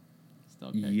were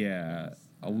still kicking. Yeah.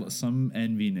 Some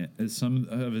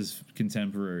of his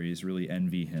contemporaries really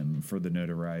envy him for the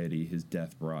notoriety his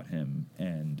death brought him,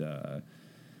 and I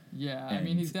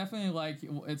mean, he's definitely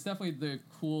it's definitely the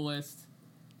coolest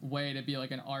way to be like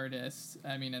an artist.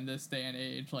 I mean, in this day and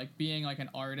age, like being like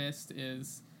an artist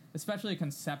is, especially a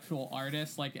conceptual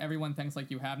artist, like everyone thinks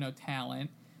like you have no talent.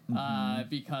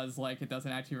 Because like it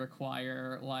doesn't actually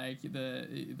require like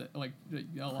the like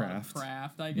a lot of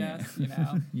craft, I guess.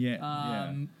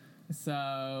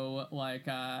 So like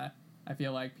I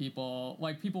feel like people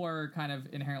are kind of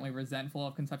inherently resentful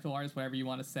of conceptual artists, whatever you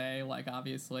want to say. Like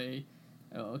obviously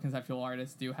conceptual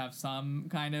artists do have some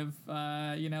kind of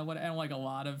and like a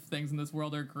lot of things in this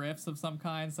world are grifts of some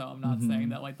kind, so I'm not saying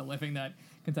that like the living that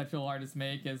conceptual artists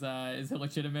make is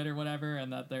illegitimate or whatever,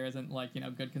 and that there isn't like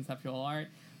good conceptual art,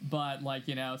 but like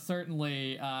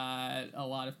certainly a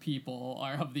lot of people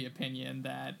are of the opinion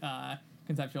that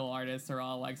conceptual artists are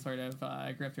all like sort of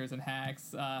grifters and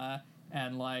hacks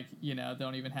and like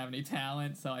don't even have any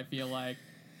talent. So I feel like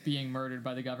being murdered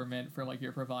by the government for like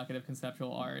your provocative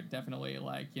conceptual art definitely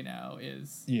like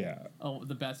is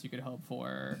the best you could hope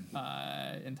for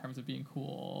in terms of being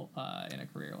cool in a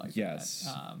career like that.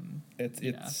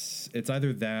 It's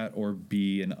either that or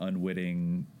be an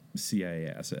unwitting CIA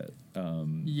asset.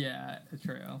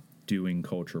 True. Doing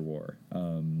culture war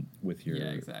with your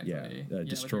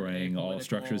destroying all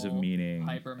structures of meaning,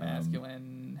 hyper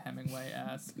masculine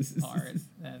Hemingway-esque art,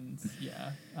 and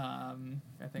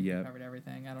I think we covered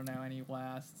everything. I don't know, any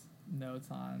last notes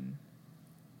on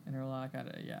Interlock?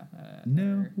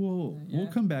 We'll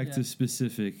come back to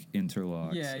specific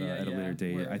Interlocks at a later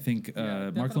date. I think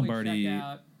Mark Lombardi, check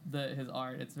out his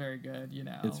art. It's very good.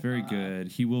 It's very good.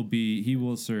 He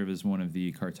will serve as one of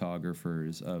the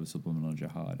cartographers of subliminal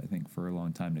jihad, I think, for a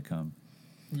long time to come.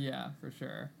 Yeah, for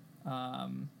sure.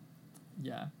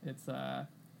 It's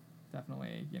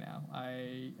definitely,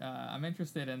 I'm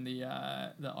interested in the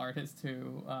artists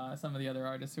who some of the other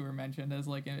artists who were mentioned as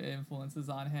like influences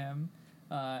on him,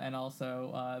 and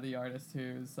also the artist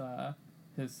whose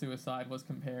his suicide was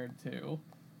compared to,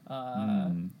 as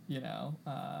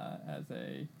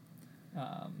a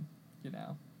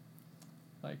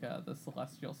like the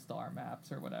celestial star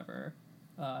maps or whatever.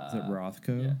 Is it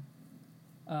Rothko?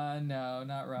 No,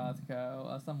 not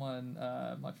Rothko. Someone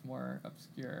much more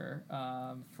obscure.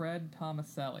 Fred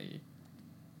Tomaselli.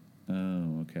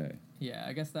 Oh, okay. Yeah,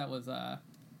 I guess that was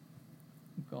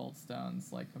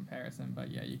Goldstone's like comparison,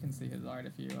 but yeah, you can see his art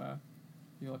if you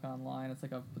look online. It's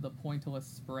like the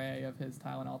pointillist spray of his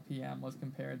Tylenol PM was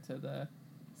compared to the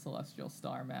celestial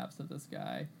star maps of this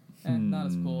guy, and not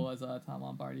as cool as Tom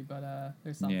Lombardi, but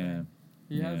there's something. Yeah.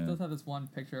 He does have this one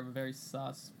picture of a very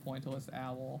sus pointillist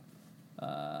owl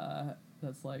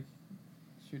that's like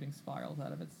shooting spirals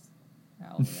out of its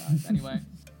owly eyes. Anyway,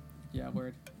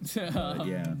 word.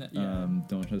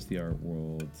 Don't trust the art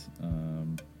world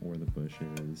or the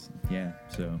bushes. Yeah,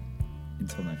 so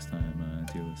until next time,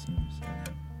 dear listeners,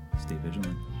 stay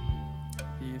vigilant.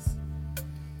 Peace.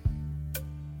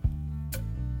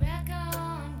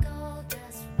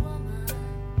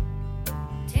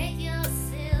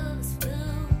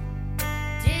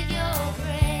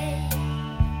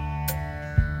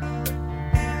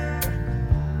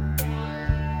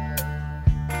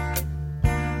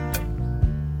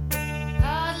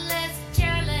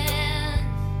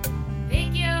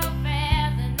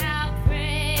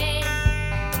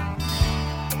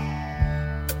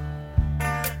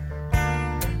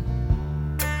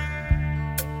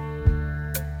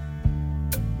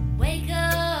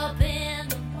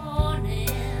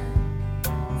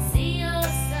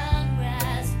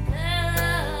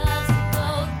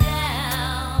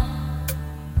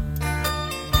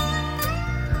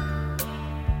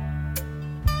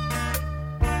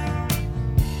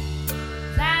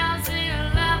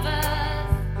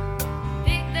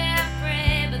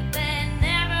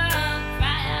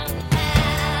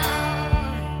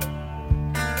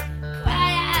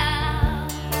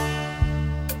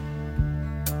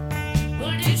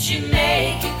 Did she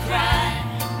make you cry?